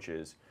talk to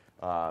coaches,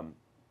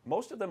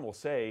 most of them will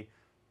say,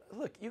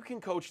 look, you can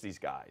coach these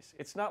guys.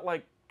 It's not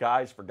like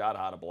guys forgot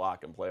how to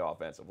block and play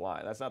offensive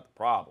line. That's not the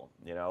problem.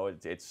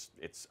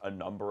 It's a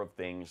number of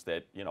things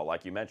that,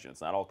 like you mentioned,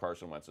 it's not all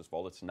Carson Wentz's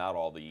fault. It's not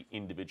all the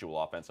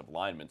individual offensive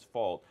linemen's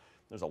fault.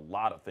 There's a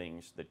lot of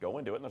things that go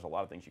into it, and there's a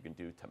lot of things you can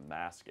do to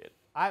mask it.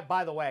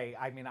 By the way,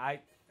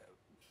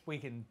 we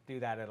can do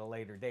that at a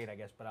later date, I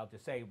guess, but I'll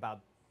just say about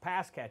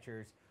pass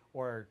catchers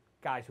or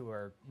guys who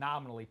are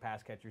nominally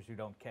pass catchers who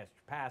don't catch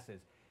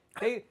passes.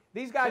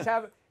 These guys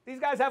have These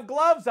guys have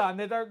gloves on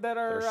that are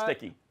They're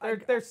sticky.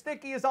 They're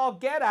sticky as all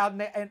get out.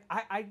 And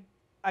I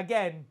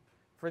again,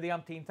 for the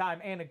umpteenth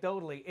time,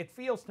 anecdotally, it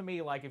feels to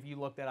me like if you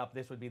looked that up,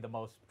 this would be the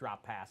most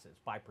drop passes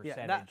by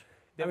percentage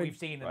that we've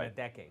seen in a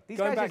decade. These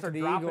going guys back to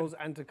the dropping. Eagles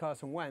and to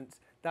Carson Wentz,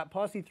 that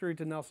pass he threw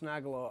to Nelson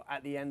Aguilar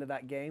at the end of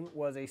that game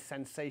was a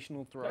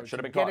sensational throw. That should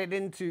have been get caught. it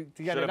into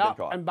to get Should it have up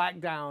been caught. and back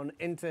down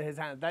into his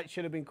hand. That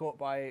should have been caught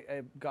by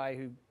a guy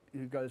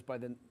who goes by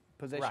the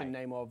position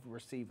name of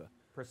receiver.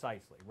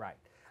 Precisely, right.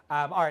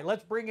 All right,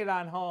 let's bring it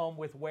on home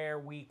with where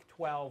Week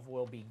 12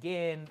 will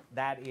begin.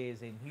 That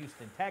is in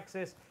Houston,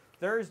 Texas.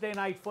 Thursday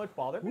night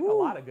football. There have been a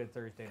lot of good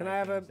Thursday Can night I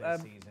have games a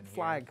this season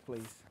flag, here.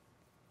 please?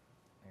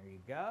 There you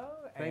go.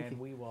 Thank and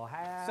you. we will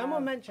have...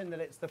 Someone mentioned that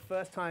it's the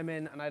first time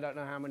in, and I don't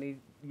know how many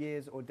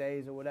years or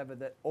days or whatever,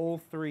 that all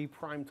 3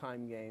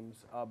 primetime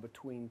games are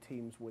between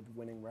teams with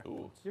winning records.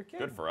 Ooh, You're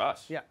kidding. good for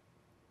us. Yeah,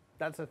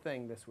 that's a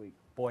thing this week.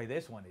 Boy,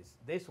 this one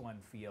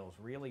feels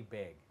really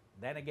big.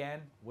 Then again,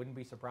 wouldn't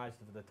be surprised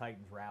if the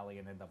Titans rally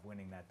and end up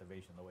winning that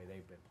division the way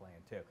they've been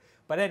playing too.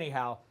 But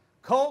anyhow,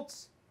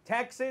 Colts,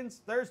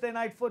 Texans, Thursday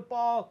night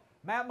football.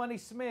 Matt Money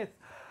Smith.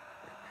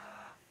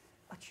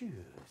 I choose.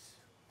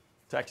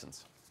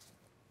 Texans.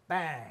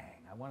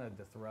 Bang. I wanted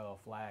to throw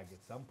a flag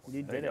at some point.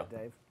 You There you did it, go.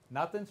 Dave.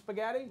 Nothing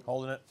spaghetti?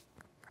 Holding it.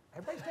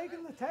 Everybody's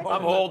taking the Texans.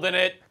 I'm holding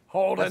it.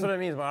 That's what it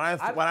means. When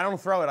I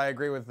don't throw it, I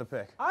agree with the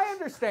pick. I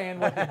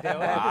understand what you're doing.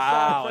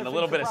 Wow, and a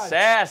little bit of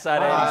sass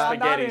out of I'm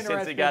not Spaghetti since he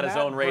interested got in his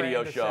that own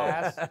radio brand of show.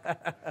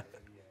 sass.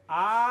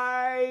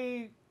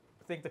 I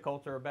think the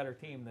Colts are a better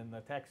team than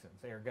the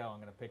Texans. Ergo, I'm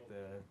going to pick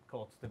the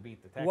Colts to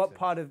beat the Texans. What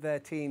part of their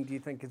team do you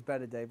think is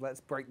better, Dave? Let's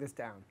break this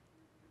down.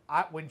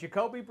 When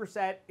Jacoby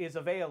Brissett is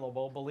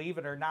available, believe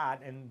it or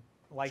not, and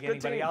like It's a good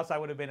anybody team. else, I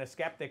would have been a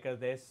skeptic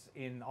of this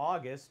in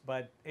August.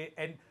 But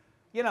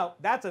you know,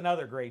 that's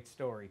another great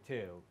story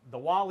too. The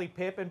Wally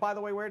Pipp, and by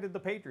the way, where did the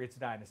Patriots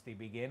dynasty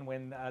begin?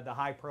 When the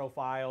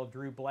high-profile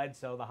Drew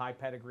Bledsoe, the high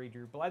pedigree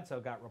Drew Bledsoe,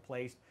 got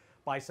replaced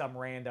by some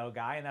rando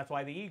guy, and that's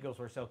why the Eagles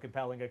were so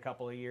compelling a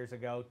couple of years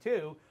ago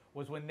too.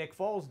 Was when Nick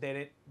Foles did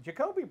it.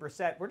 Jacoby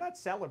Brissett, we're not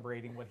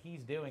celebrating what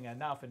he's doing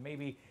enough, and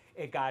maybe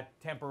it got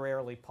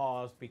temporarily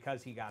paused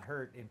because he got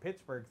hurt in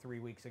Pittsburgh 3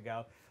 weeks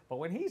ago. But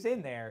when he's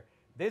in there,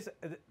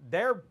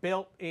 they're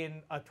built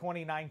in a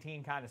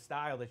 2019 kind of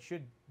style that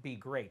should be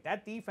great.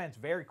 That defense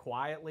very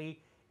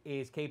quietly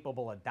is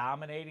capable of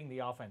dominating the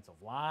offensive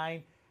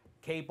line,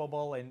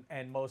 capable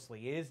and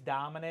mostly is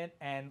dominant.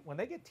 And when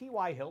they get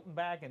T.Y. Hilton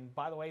back, and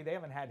by the way, they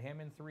haven't had him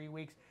in 3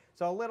 weeks,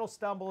 so a little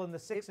stumble in the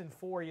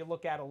 6-4, you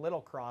look at a little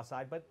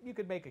cross-eyed, but you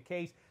could make a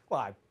case.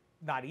 Well,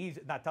 not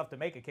tough to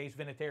make a case.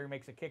 Vinatieri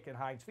makes a kick in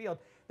Heinz Field.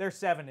 They're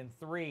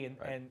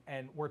 7-3,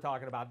 and we're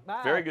talking about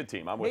Very good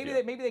team. I'm with you.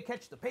 Maybe they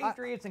catch the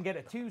Patriots and get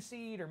a 2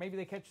 seed, or maybe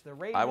they catch the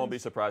Ravens. I won't be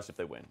surprised if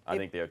they win. I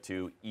think they are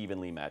 2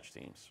 evenly matched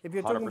teams. If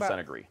you're 100%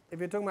 agree. If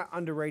you're talking about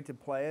underrated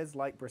players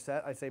like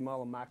Brissett, I say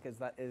Marlon Mack is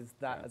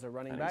that as a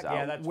running And back. he's out.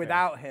 Yeah, that's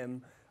Without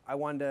him, I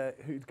wonder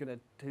who's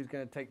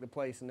gonna take the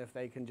place, and if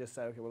they can just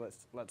say, okay, well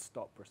let's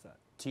stop Brissett.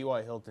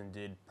 T.Y. Hilton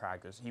did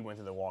practice. He went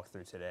through the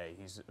walkthrough today.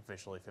 He's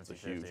officially 50-50. It's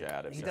a huge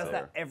add. He does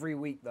that every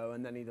week though,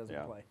 and then he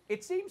doesn't play.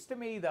 It seems to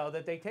me, though,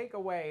 that they take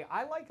away.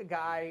 I like a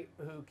guy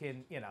who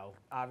can,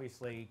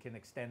 obviously can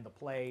extend the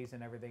plays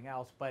and everything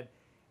else. But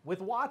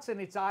with Watson,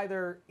 it's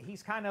either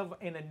he's kind of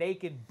in a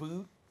naked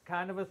boot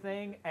kind of a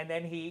thing, and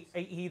then he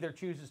either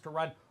chooses to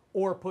run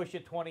or push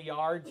it 20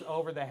 yards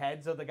over the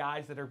heads of the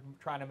guys that are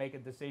trying to make a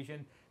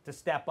decision to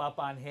step up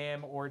on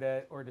him or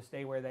to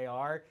stay where they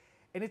are.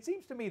 And it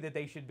seems to me that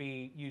they should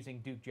be using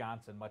Duke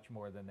Johnson much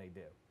more than they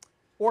do.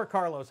 Or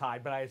Carlos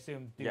Hyde, but I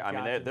assume Duke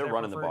Johnson's they're their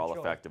running the preferred ball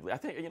choice. effectively. I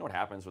think what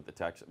happens with the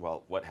Texans.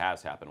 Well, what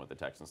has happened with the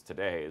Texans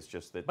today is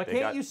just that. But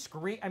can't you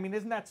screen? I mean,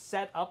 isn't that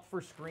set up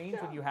for screens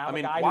when you have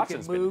a guy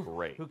Watson's who can move, been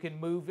great.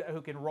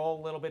 who can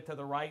roll a little bit to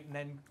the right, and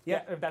then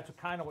that's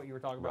kind of what you were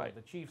talking about with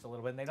the Chiefs a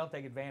little bit. And they don't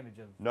take advantage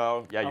of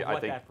I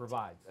think that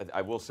provides.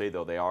 I will say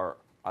though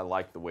I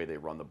like the way they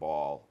run the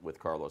ball with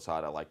Carlos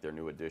Hyde. I like their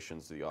new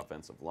additions to the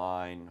offensive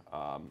line.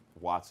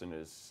 Watson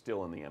is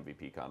still in the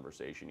MVP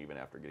conversation even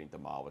after getting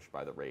demolished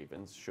by the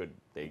Ravens. Should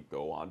they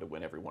go on to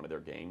win every one of their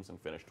games and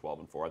finish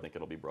 12-4, I think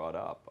it'll be brought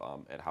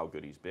up at how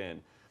good he's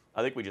been.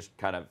 I think we just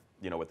kind of,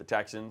 with the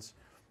Texans,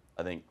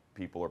 I think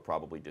people are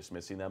probably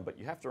dismissing them. But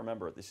you have to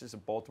remember, this is a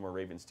Baltimore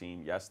Ravens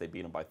team. Yes, they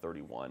beat them by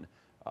 31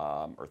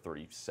 or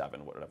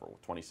 37, whatever,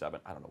 27.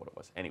 I don't know what it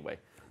was. Anyway,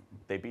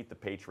 they beat the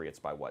Patriots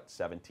by,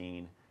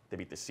 17? They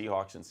beat the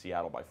Seahawks in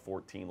Seattle by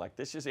 14. Like,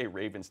 this is a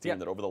Ravens team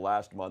that over the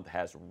last month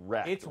has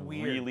wrecked It's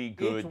weird. really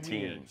good it's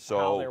teams. Weird so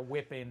how they're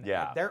whipping.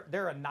 Yeah.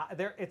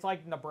 They're it's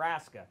like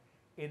Nebraska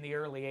in the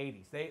early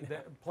 80s.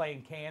 They're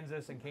playing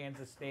Kansas and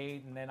Kansas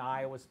State and then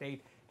Iowa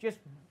State, just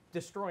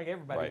destroying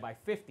everybody by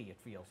 50, it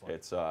feels like.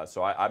 It's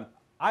so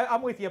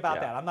I'm with you about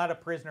that. I'm not a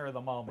prisoner of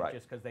the moment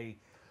just because they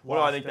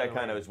Well, I think that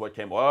kind of is what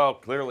came. Well,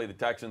 clearly the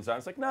Texans. I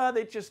was like, nah,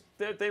 they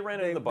ran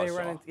into the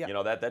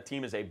buzzsaw. That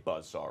team is a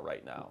buzzsaw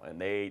right now, and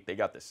they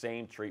got the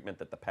same treatment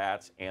that the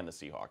Pats and the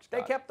Seahawks got.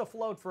 They kept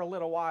afloat for a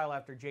little while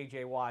after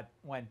J.J. Watt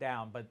went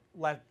down, but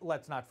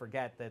let's not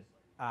forget that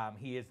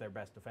he is their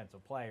best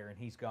defensive player, and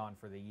he's gone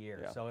for the year.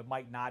 Yeah. So it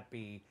might not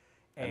be.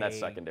 And that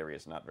secondary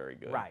is not very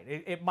good. Right.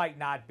 It might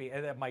not be.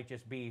 That might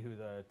just be who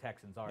the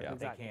Texans are. Yeah.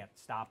 They can't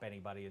stop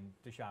anybody, and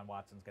Deshaun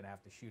Watson's going to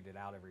have to shoot it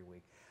out every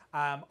week.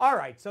 All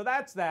right. So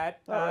that's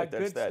that. All right,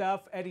 that's good that.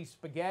 stuff. Eddie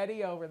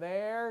Spaghetti over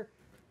there.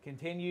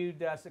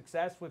 Continued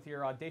success with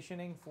your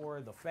auditioning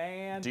for The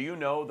Fan. Do you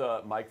know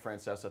the Mike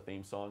Francesa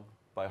theme song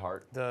by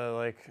heart?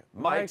 The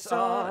Mike's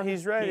on,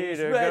 he's ready, he's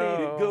to, ready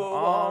go to go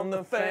on on the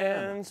the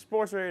fan. fan.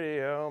 Sports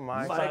radio.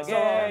 Mike's on.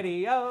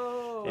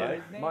 Spaghetti-O. Yeah.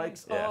 His name's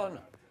Mike's Yeah. on.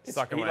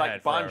 Stuck in He my like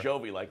head Bon forever.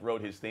 Jovi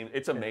wrote his theme.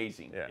 It's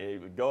amazing. Yeah.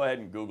 Go ahead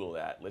and Google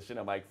that. Listen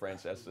to Mike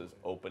Francesa's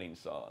opening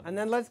song. And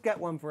then let's get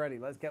one for Eddie.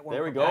 Let's get one.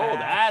 There we for go. Eddie.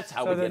 That's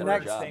how So we the get our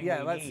next job. thing-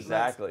 yeah, let's-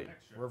 Exactly.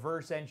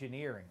 Reverse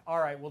engineering. All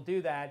right, we'll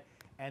do that,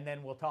 and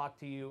then we'll talk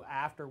to you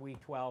after Week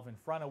 12 in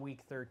front of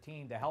Week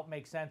 13 to help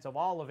make sense of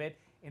all of it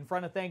in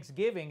front of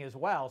Thanksgiving as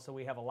well. So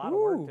we have a lot of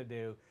work to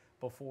do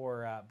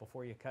before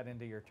you cut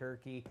into your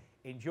turkey.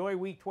 Enjoy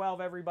Week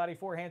 12, everybody.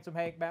 For Handsome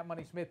Hank, Matt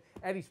Money Smith,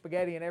 Eddie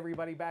Spaghetti, and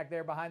everybody back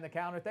there behind the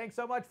counter. Thanks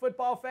so much,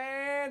 football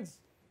fans.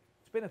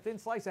 It's been a thin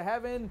slice of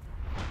heaven.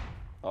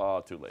 Oh,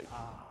 too late.